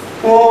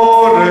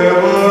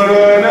forever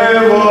and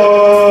ever.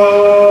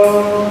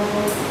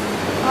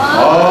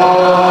 Amen.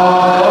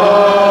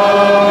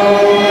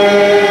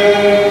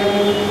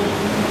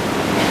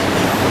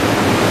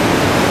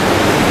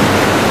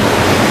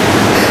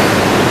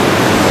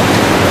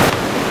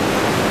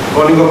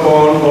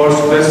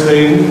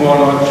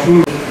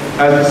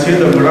 say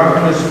the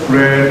miraculous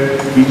prayer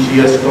which he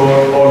has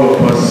taught all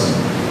of us.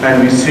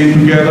 And we say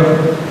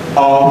together,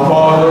 Our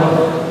Father,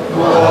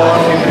 who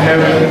art in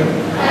heaven,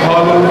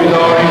 hallowed be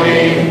thy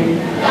name.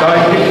 Thy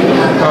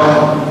kingdom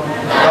come,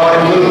 thy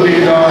will be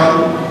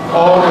done,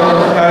 on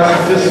earth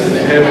as it is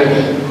in heaven.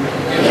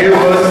 Give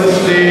us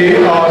this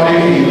day our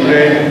daily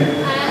bread,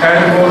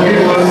 and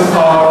forgive us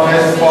our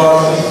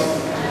trespasses,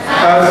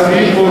 as we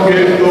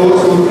forgive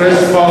those who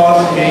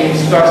trespass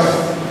against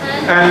us.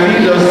 And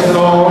lead us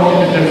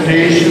not into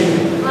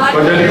temptation,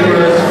 but deliver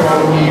us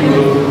from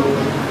evil.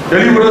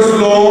 Deliver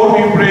us,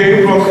 Lord, we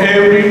pray, from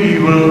every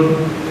evil,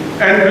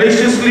 and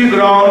graciously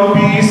grant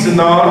peace in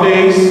our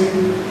days,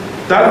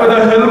 that with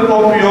the help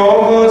of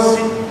your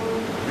mercy,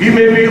 we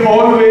may be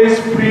always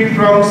free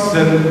from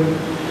sin,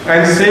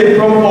 and safe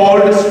from all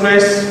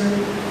distress,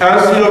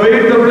 as we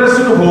await the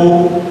blessed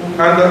hope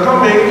and the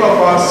coming of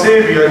our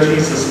Savior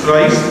Jesus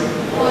Christ.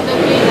 For the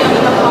kingdom,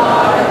 the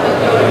power, and the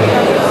glory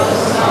are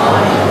yours, now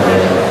and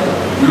forever.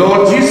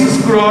 Lord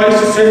Jesus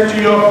Christ said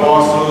to your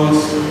apostles,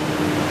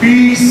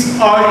 Peace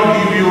I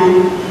give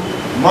you,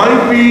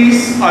 my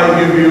peace I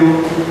give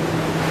you.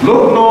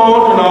 Look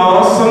not on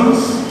our sins,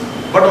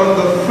 but on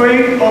the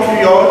faith of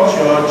your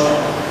church,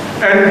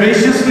 and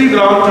graciously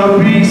grant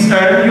her peace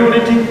and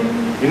unity,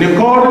 in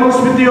accordance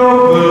with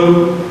your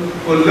will,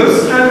 who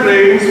lives and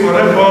reigns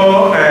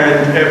forever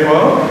and ever.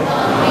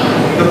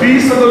 Amen. The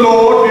peace of the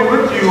Lord be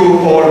with you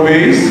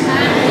always.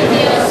 And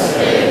with your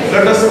spirit.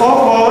 Let us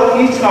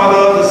offer each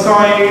other the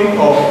sign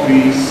of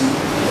peace.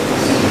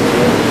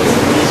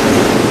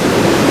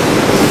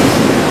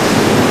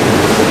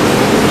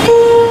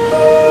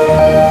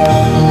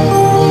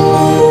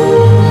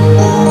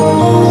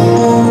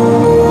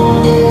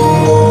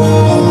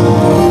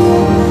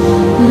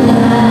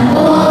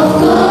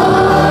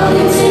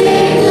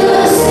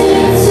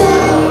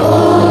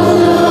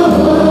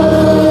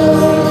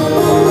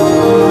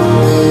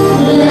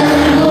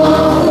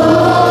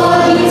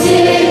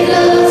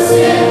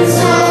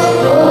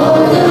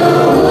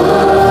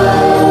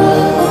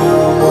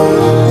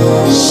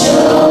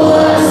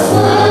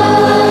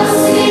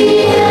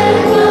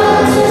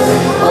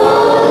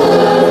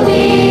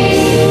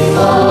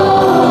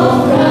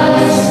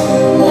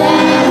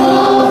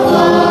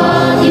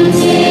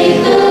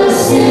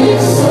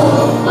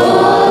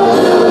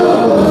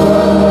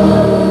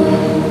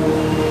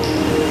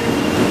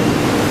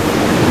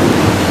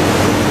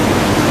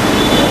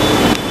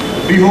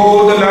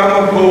 Behold the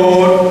Lamb of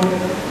God.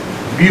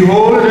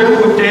 Behold him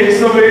who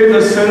takes away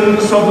the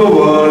sins of the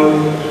world.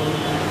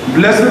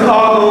 Blessed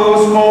are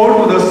those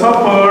called to the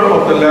supper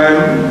of the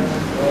Lamb.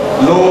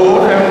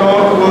 Lord, I am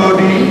not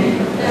worthy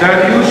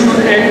that you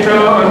should enter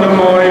under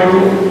my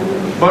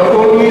roof, but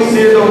only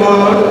say the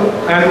word,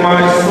 and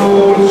my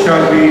soul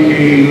shall be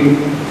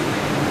healed.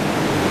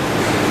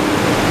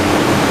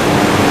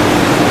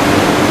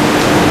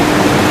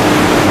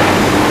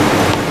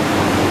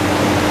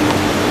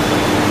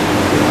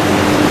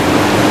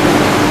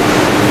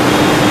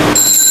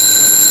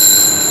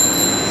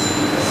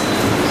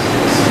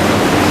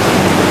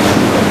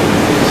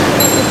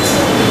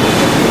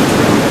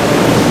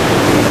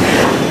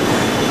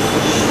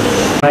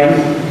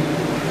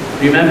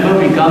 Remember,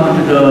 we come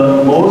to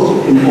the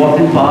most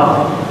important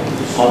part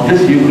of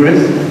this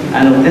Eucharist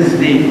and of this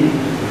day.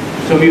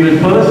 So we will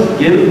first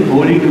give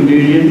Holy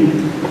Communion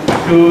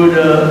to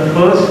the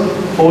first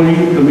Holy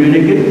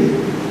Communicants.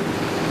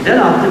 Then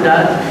after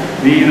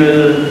that, we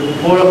will,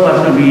 4 of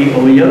us will be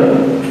over here,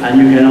 and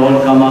you can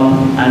all come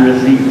up and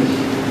receive.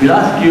 We'll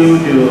ask you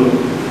to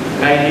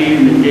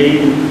kindly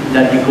maintain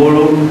that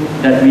decorum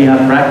that we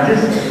have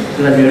practiced,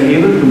 so that we are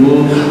able to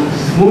move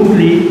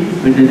smoothly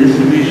with the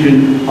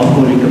distribution of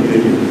Holy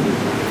Communion.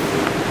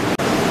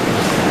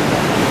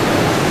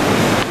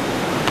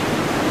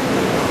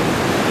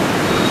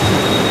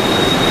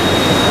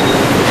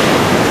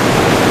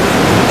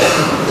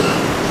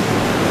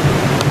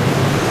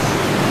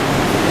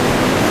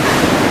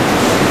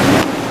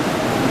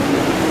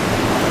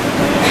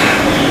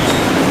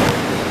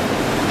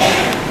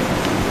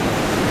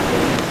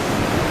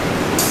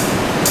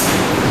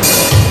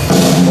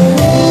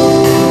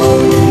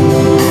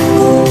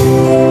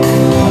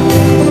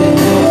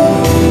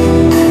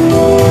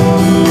 Thank you.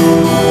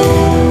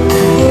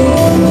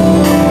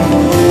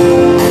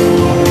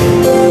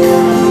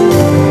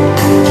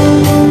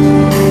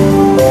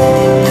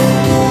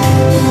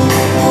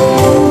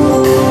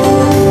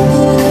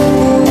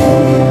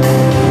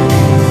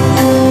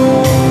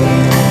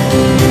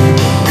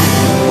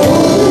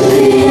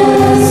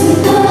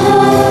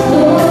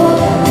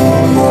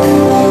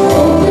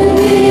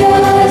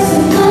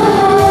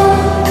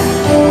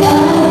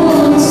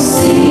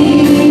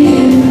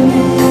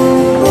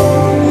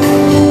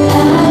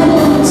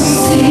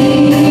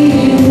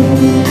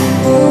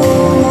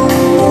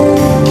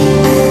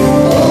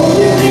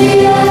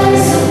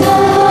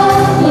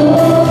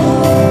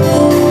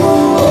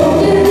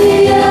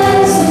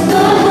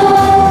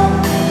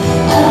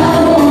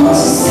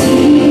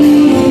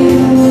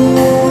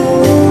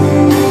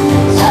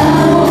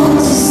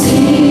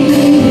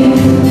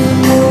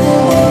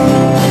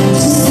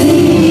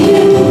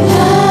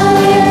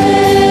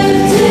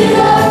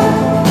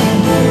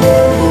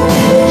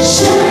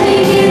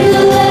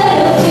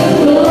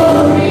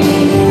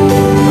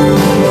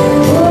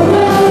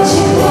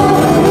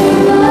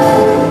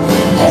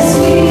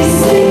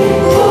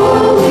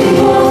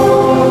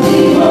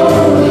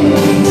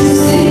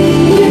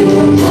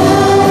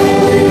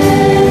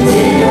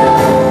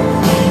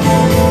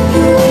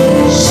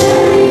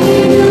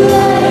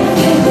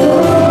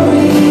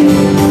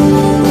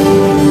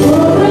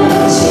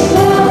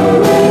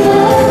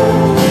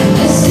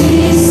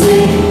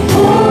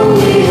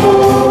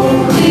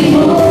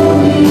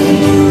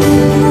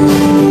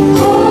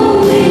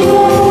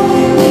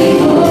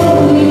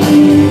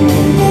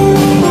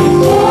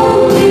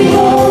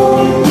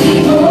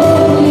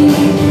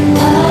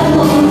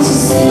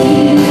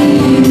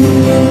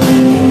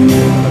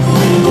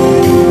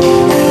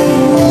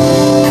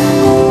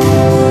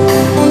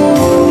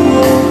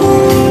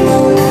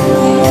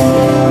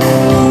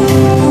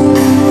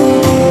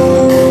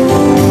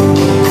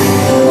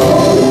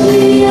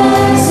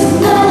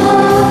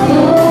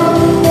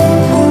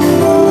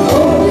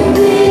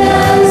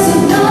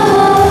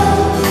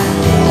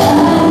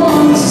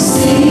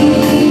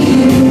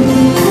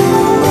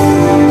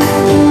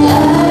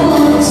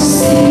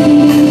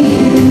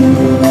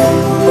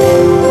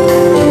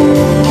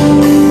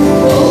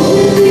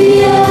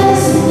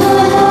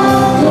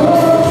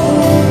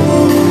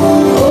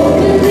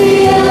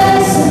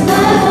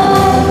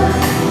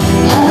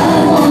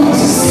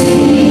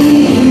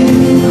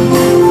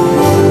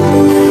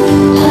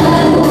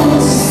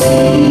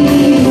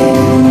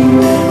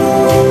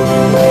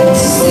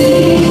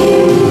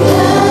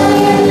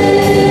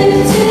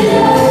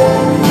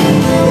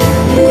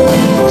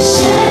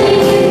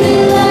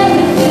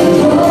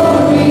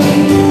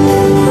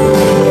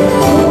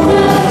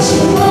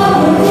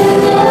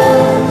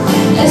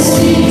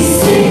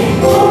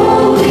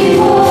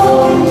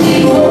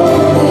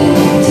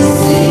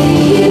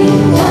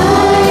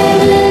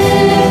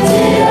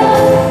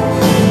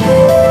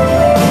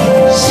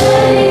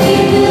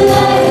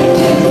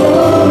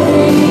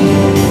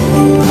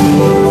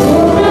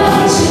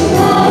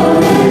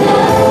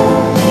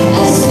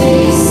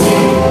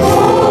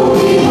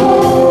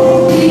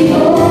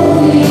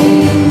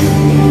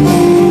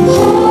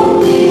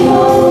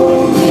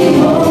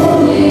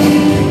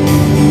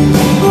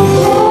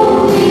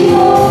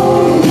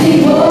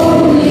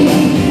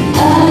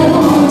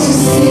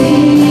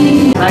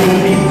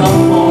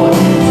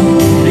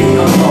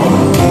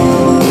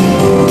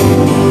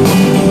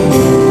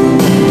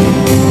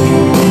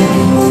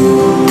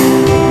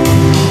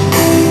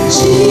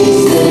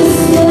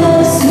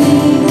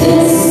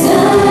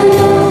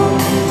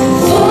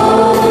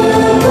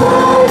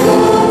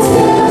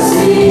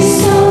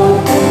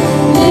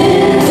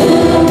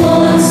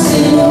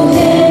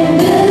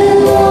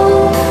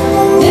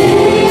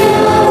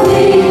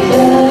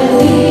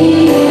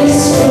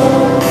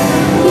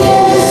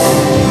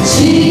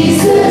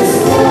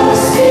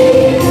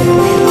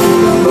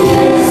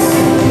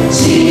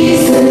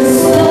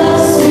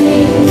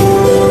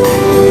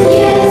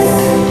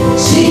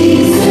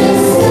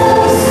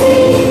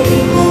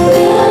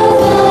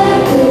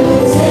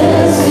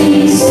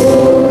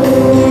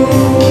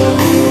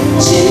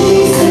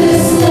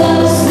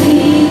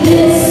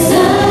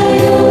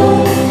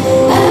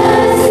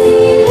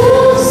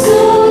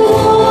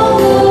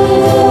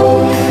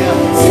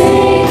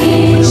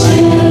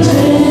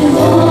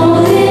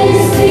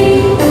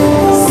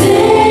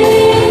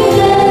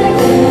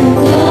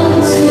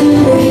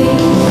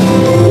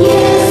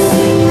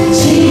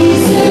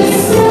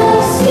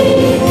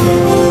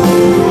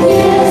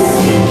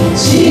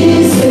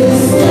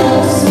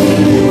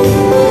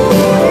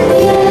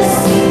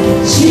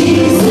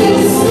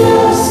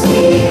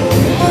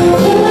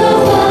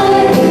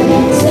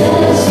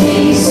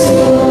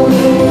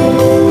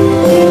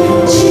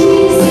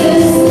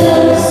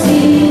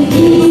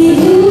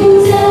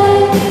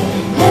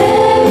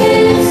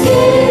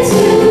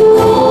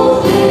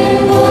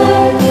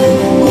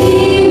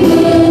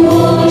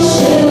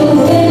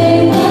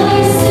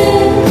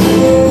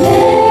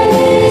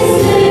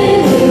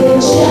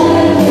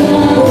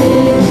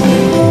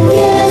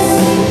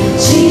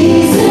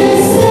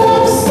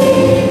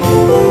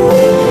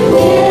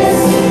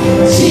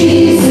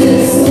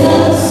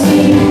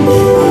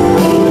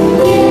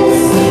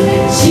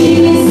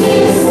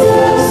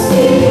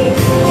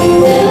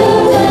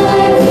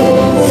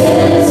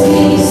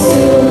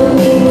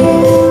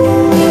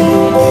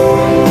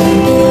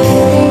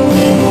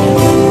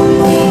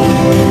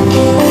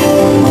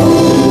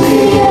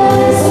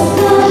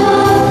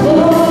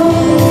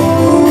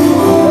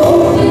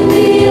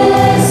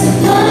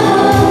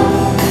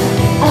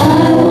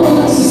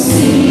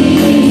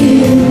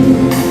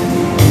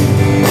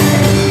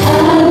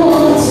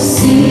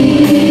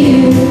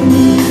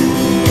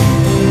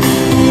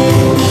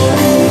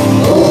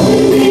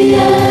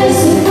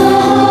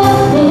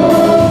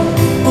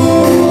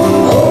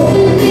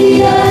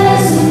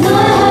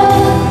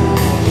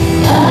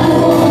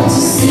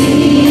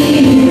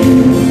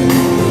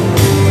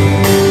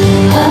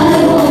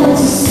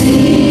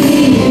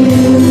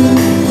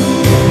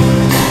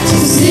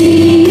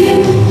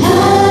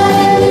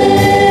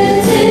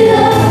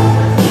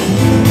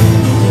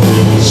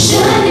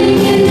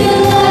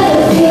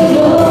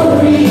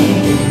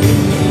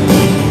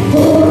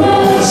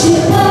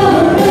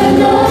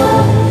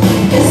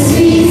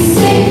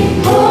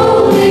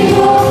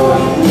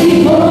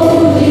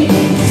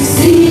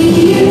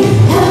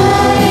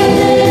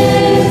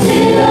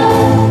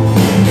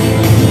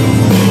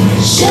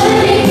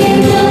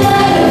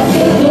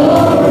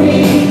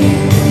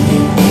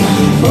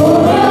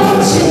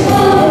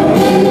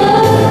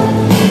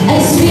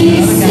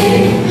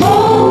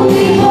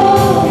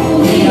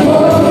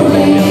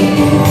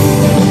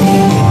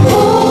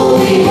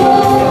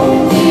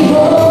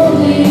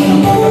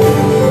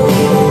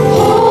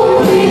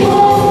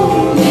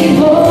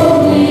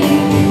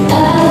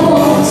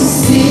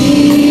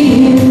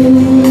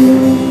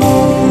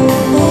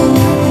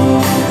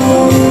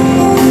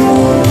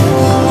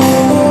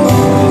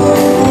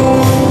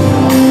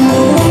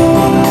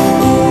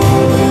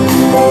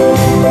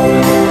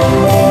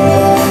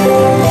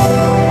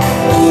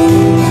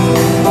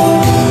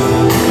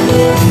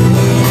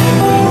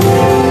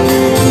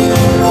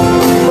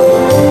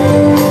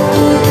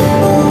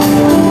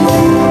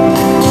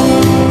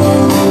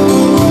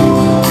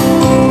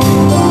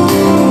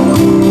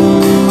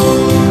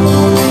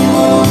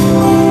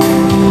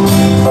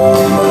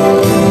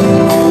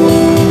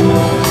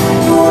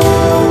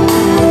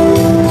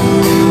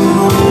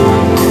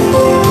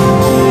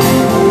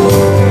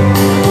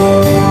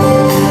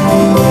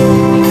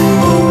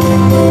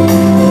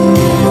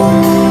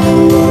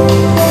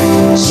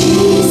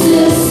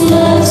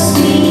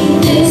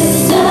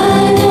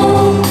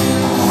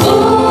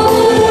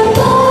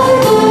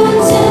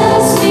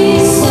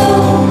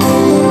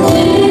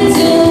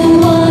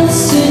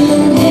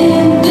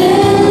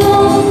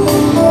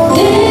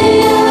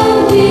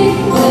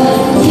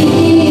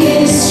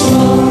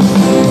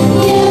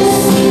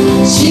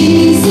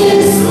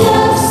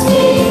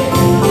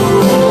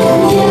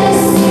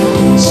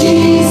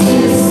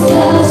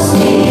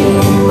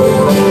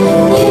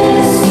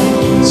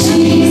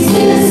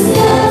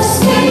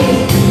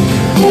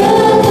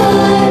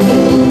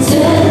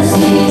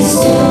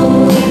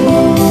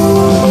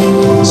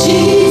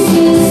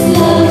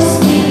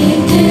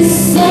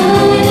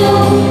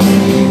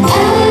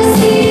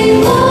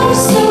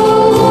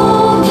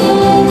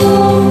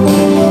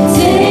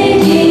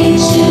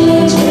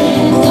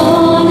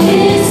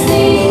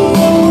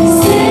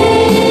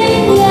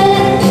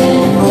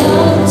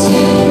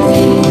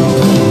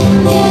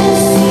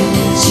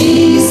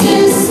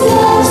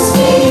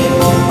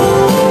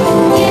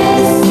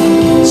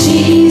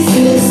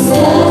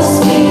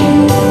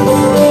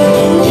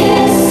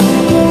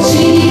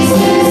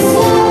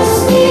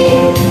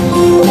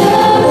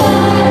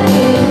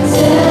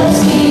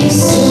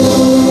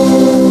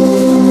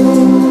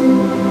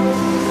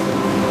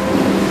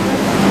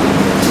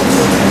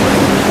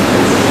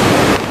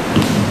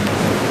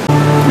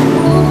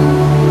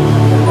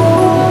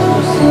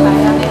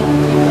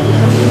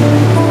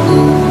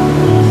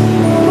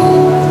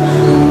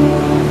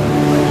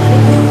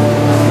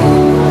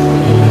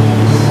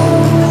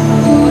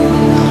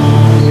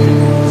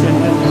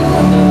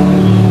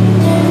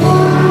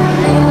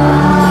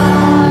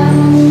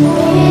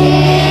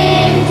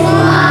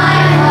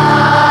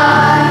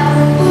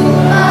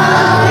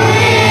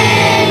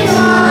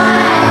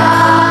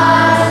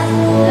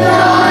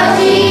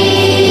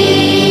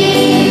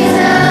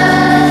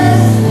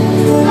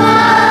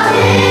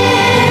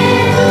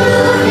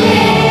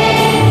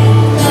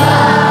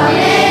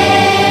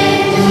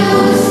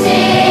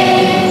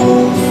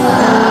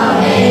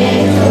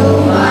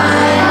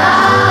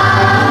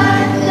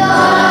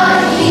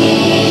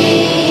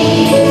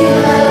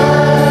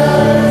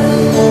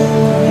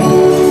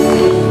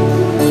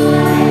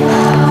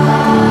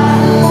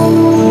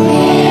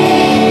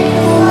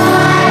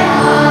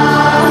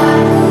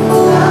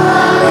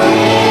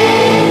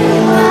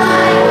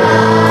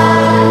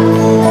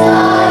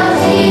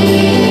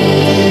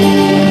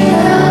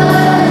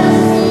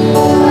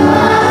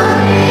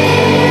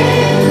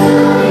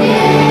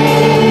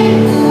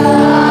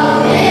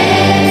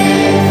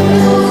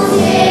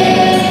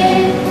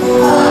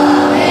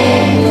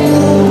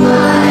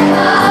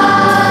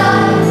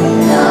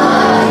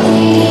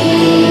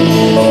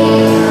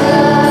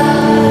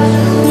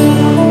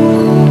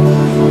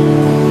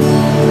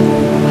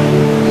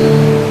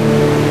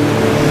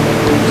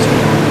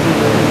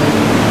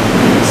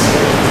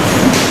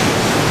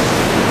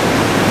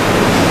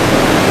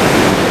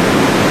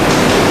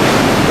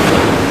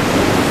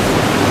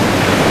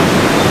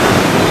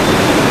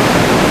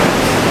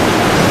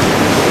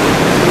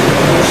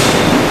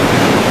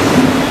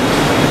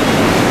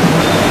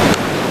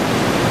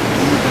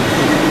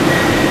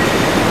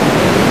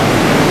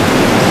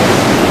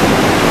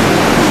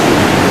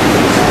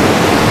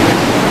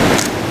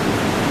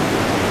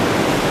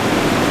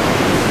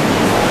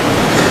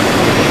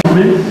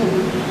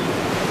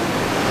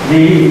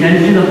 The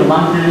intention of the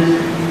month is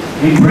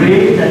we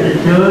pray that the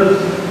church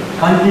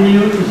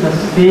continue to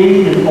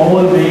sustain in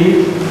all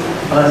ways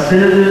a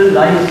synodal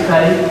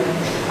lifestyle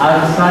as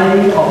a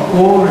sign of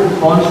core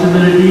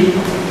responsibility,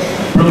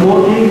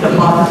 promoting the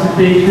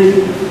participation,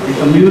 the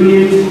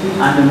communion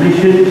and the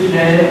mission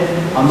shared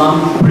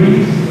amongst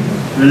priests,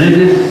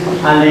 religious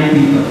and lay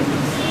people.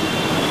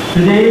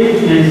 Today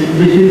is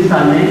Mission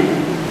Sunday.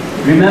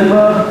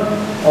 Remember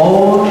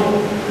all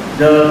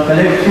the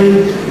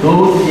collections go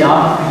to the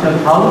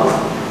Archbishop's house,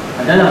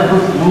 and then of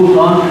course moves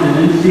on to the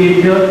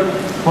Nunciature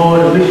for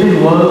the mission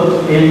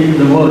work in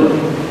the world.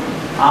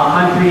 Our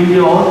country,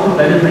 India, also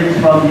benefits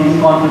from these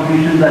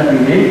contributions that we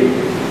make,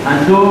 and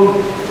so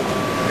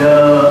the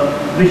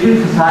Mission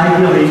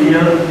Society of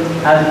India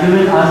has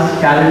given us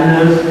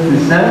calendars to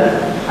sell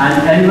and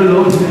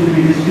envelopes which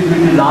we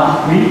distributed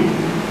last week.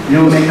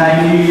 You may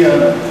kindly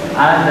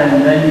add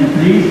and then you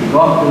please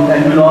drop those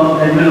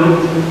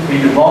envelopes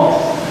in the box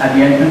at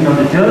the entrance of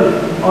the church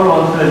or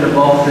also in the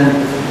boxes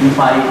you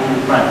find in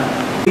front.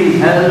 It is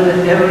held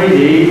every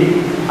day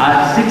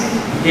at 6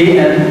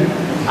 a.m.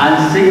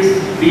 and 6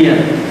 p.m.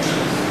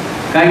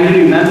 Kindly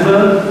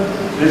remember,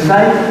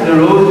 recite the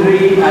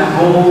rosary at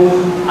home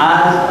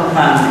as a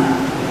family.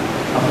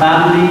 A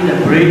family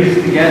that prays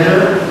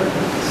together,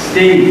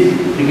 stays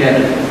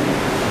together.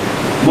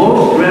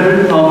 Most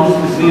Reverend Thomas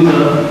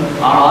D'Souza,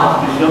 our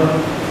Archbishop,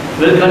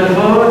 will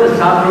confer the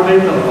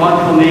sacrament of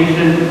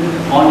confirmation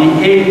on the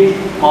 8th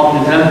of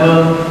December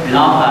in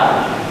our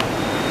parish.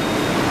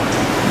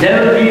 There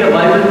will be a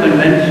Bible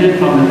convention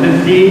from the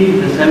 15th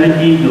to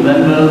 17th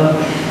November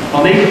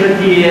from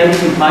 8:30 a.m.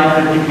 to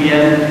 5:30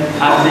 p.m.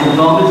 at St.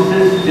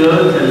 Thomas's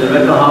Church at the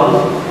Whitaker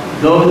House.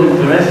 Those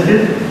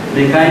interested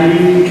may kindly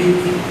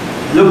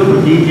look for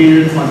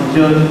details on the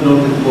church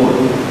notice board.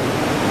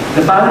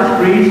 The parish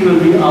priest will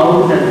be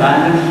out at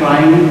Bandit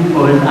Shrine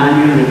for his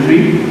annual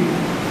retreat.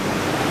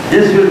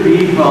 This will be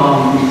from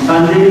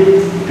Sunday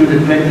to the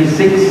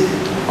 26th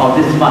of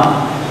this month.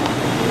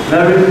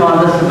 Reverend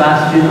Father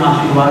Sebastian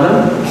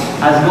Ashwardam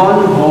has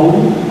gone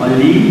home on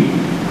leave.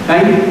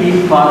 Kindly keep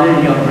Father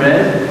in your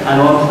prayers and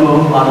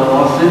also Father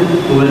Orson,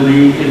 who will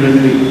be in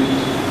retreat.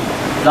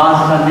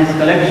 Last Sunday's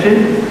collection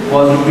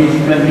was rupees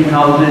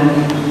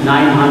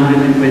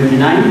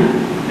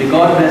 20,929. May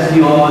God bless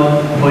you all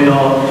for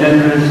your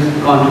generous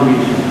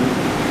contribution.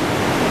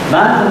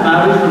 Banns of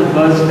marriage for the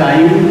first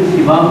time,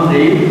 Shivam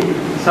Dey,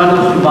 son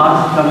of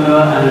Subhash Chandra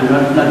and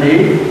Ratna Dey,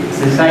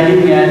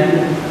 residing at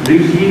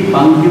Rishi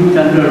Bankim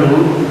Chandra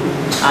Road,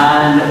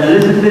 and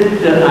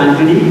Elizabeth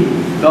Anthony,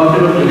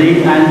 daughter of the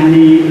late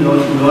Anthony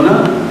Lona,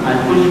 and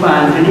Pushpa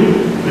Anthony,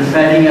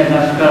 residing at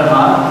Lashkar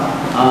Har,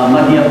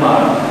 Madhya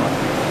Para.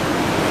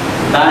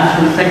 Banns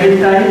for the second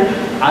time,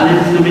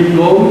 Alice Sumit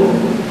Gomes,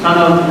 son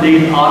of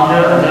late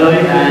Arthur Adoy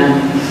and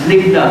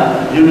Snigdha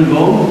Jun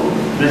Gomes,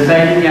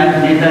 residing at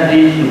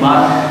Netaji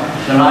Subhash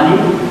Sharani,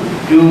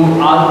 to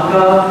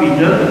Alka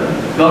Peter,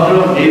 daughter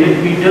of David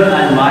Peter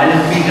and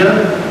Violet Peter,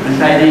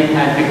 residing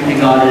at Victory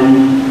Garden.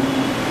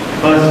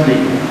 Firstly,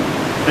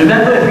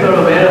 remember, if you are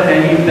aware of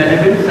any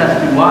benefits as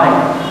to why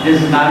this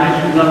marriage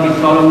should not be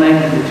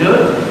solemnized in the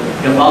church,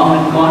 you are bound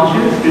in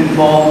conscience to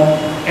inform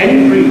any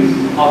priest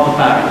of the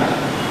parish.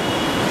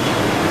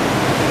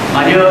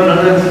 My dear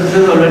brothers and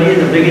sisters, already at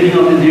the beginning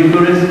of this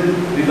Eucharist,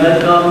 we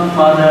welcome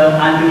Father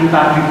Anthony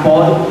Patrick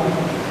Paul.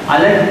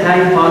 I'd like to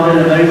thank Father in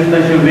a very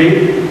special way,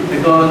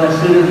 because as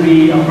soon as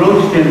we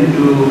approached him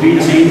to be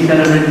the main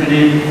celebrant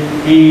today,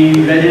 he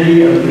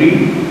readily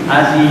agreed,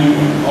 as he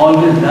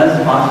always does.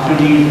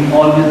 Pastorally is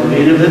always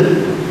available.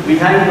 We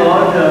thank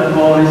God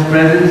for his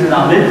presence in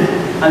our midst,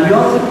 and we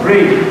also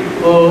pray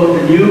for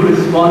the new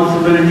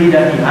responsibility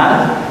that he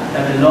has,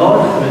 that the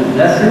Lord will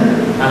bless him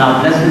and our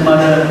Blessed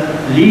Mother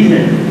lead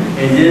him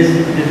in this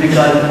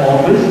difficult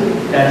office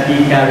that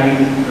he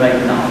carries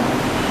right now.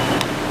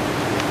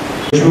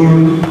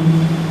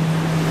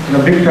 And a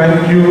big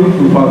thank you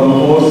to Father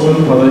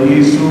Orson, Father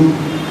Yesu,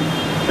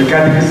 the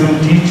catechism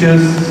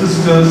teachers,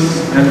 sisters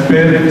and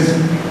parents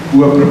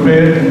who have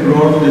prepared and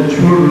brought their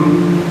children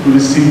to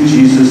receive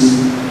Jesus.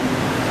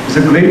 It's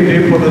a great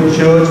day for the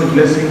church, a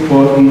blessing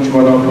for each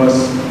one of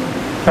us.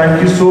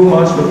 Thank you so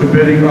much for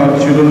preparing our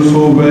children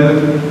so well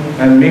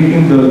and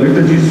making the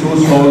liturgy so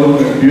solemn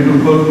and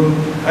beautiful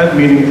and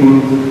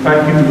meaningful.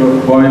 Thank you to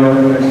the choir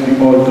and the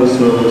altar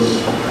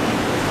service.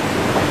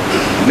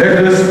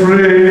 Let us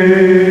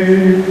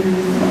pray.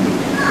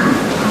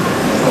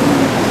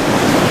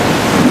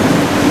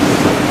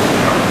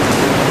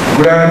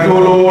 Grant, O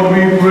Lord,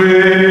 we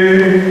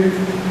pray,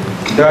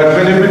 that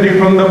benefiting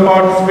from the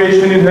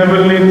participation in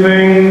heavenly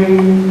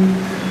things,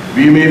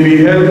 we may be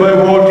helped by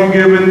what you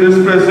give in this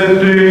present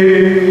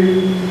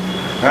day,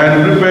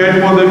 and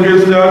prepared for the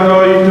gifts that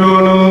are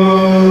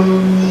eternal,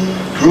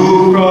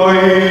 through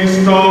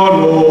Christ our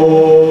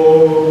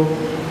Lord.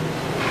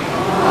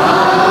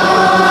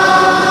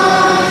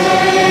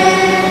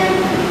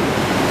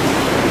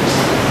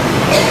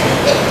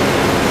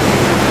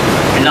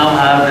 We now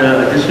have the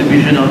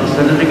distribution of the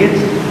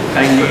certificates.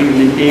 Kindly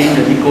maintain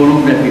the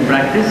decorum that we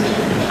practice,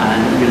 and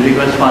we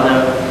request Father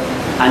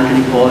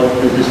Anthony Paul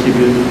to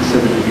distribute the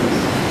certificates.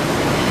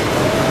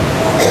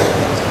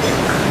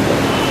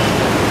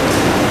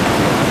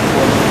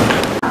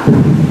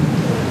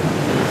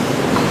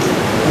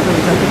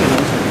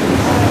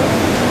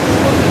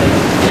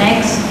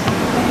 Next,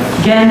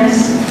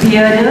 Janice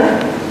Bearder,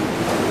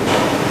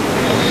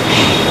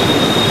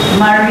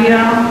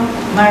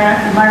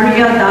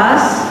 Maria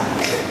Das,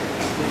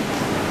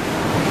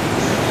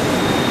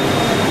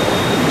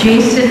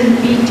 Jason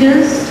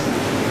Peters,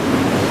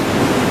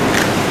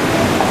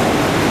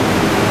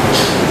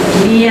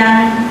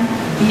 Leanne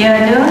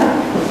Bearder,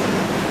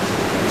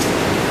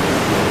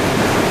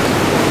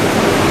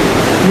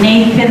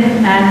 Nathan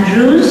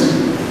Andrews,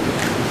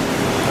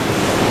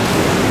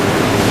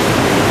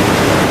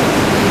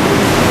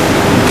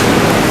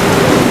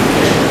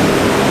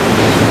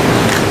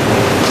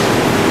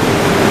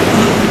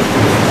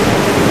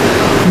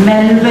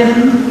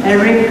 Melvin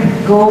Eric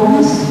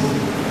Gomes,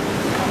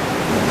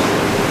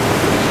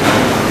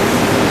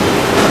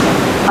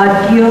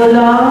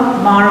 Adiola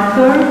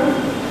Marker,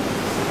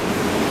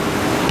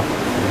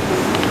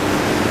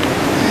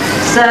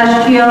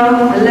 Saskia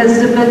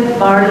Elizabeth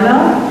Barla,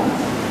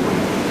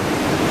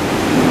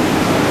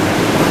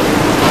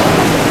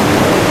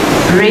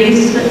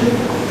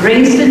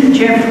 Grayson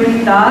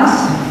Jeffrey Das,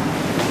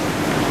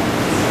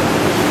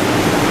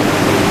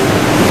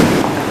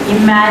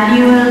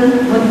 Emmanuel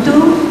Muttu,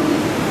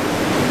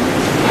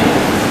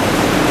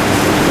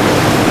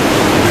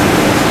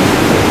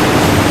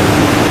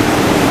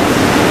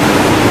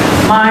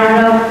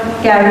 Myra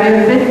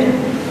Carrier-Pitt,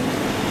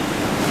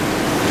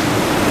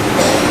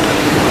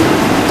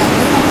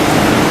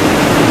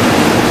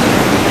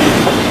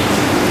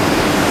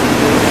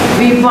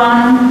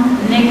 Vivan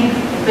Nick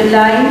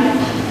Pillai,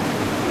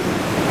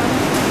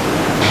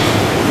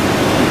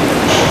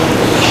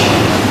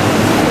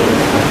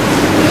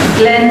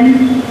 Glenn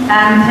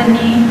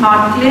Anthony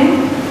Hartley,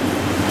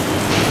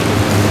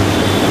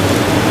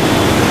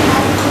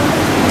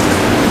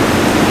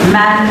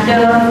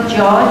 Manda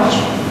George,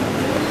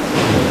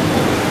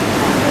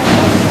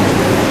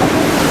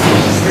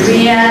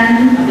 Rian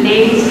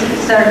Blaze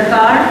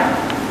Sarkar,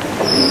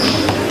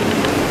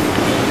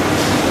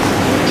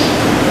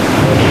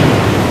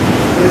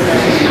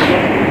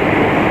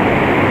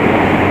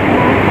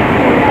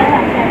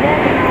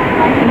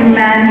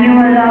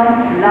 Emmanuela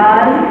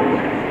Lal,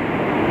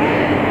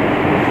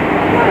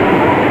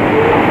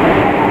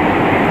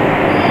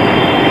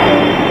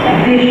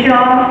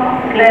 Disha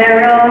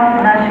Clara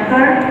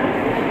Nashkar,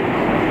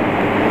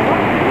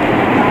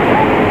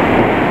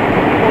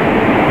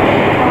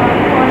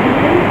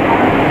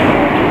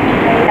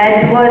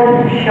 Edward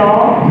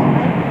Shaw,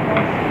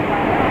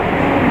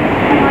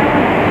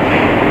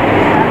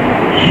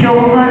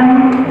 Shovan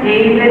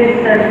David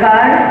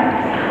Sarkar,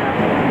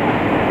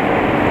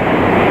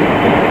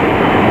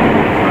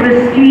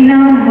 Christina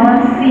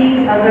Mercy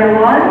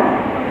Agarwal,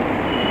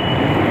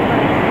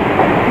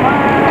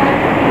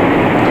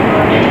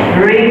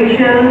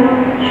 Rachel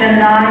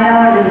Shania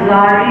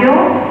Rosario,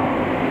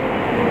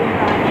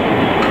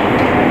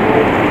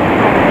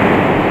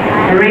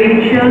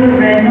 Rachel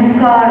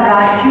Renuka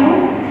Raju,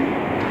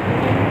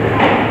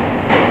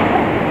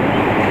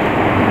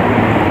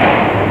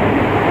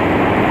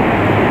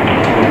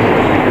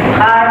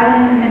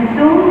 Aaron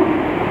Mittu,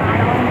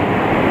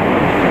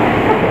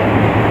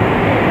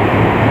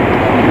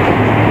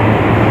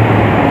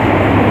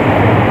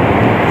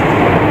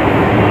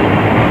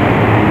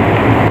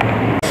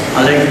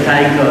 I'd like to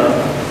thank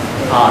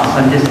our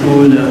Sunday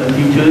school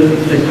teachers,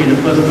 especially the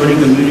first 20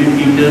 communion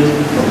teachers,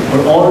 for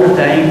all the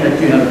time that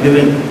you have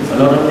given, a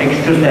lot of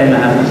extra time I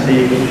have to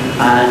say,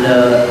 and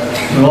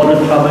for all the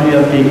trouble you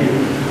have taken.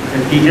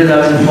 The teachers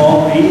have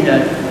informed me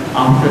that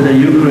after the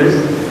Eucharist,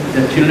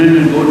 the children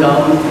will go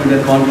down to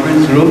the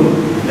conference room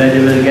where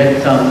they will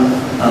get some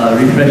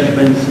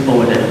refreshments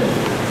over there.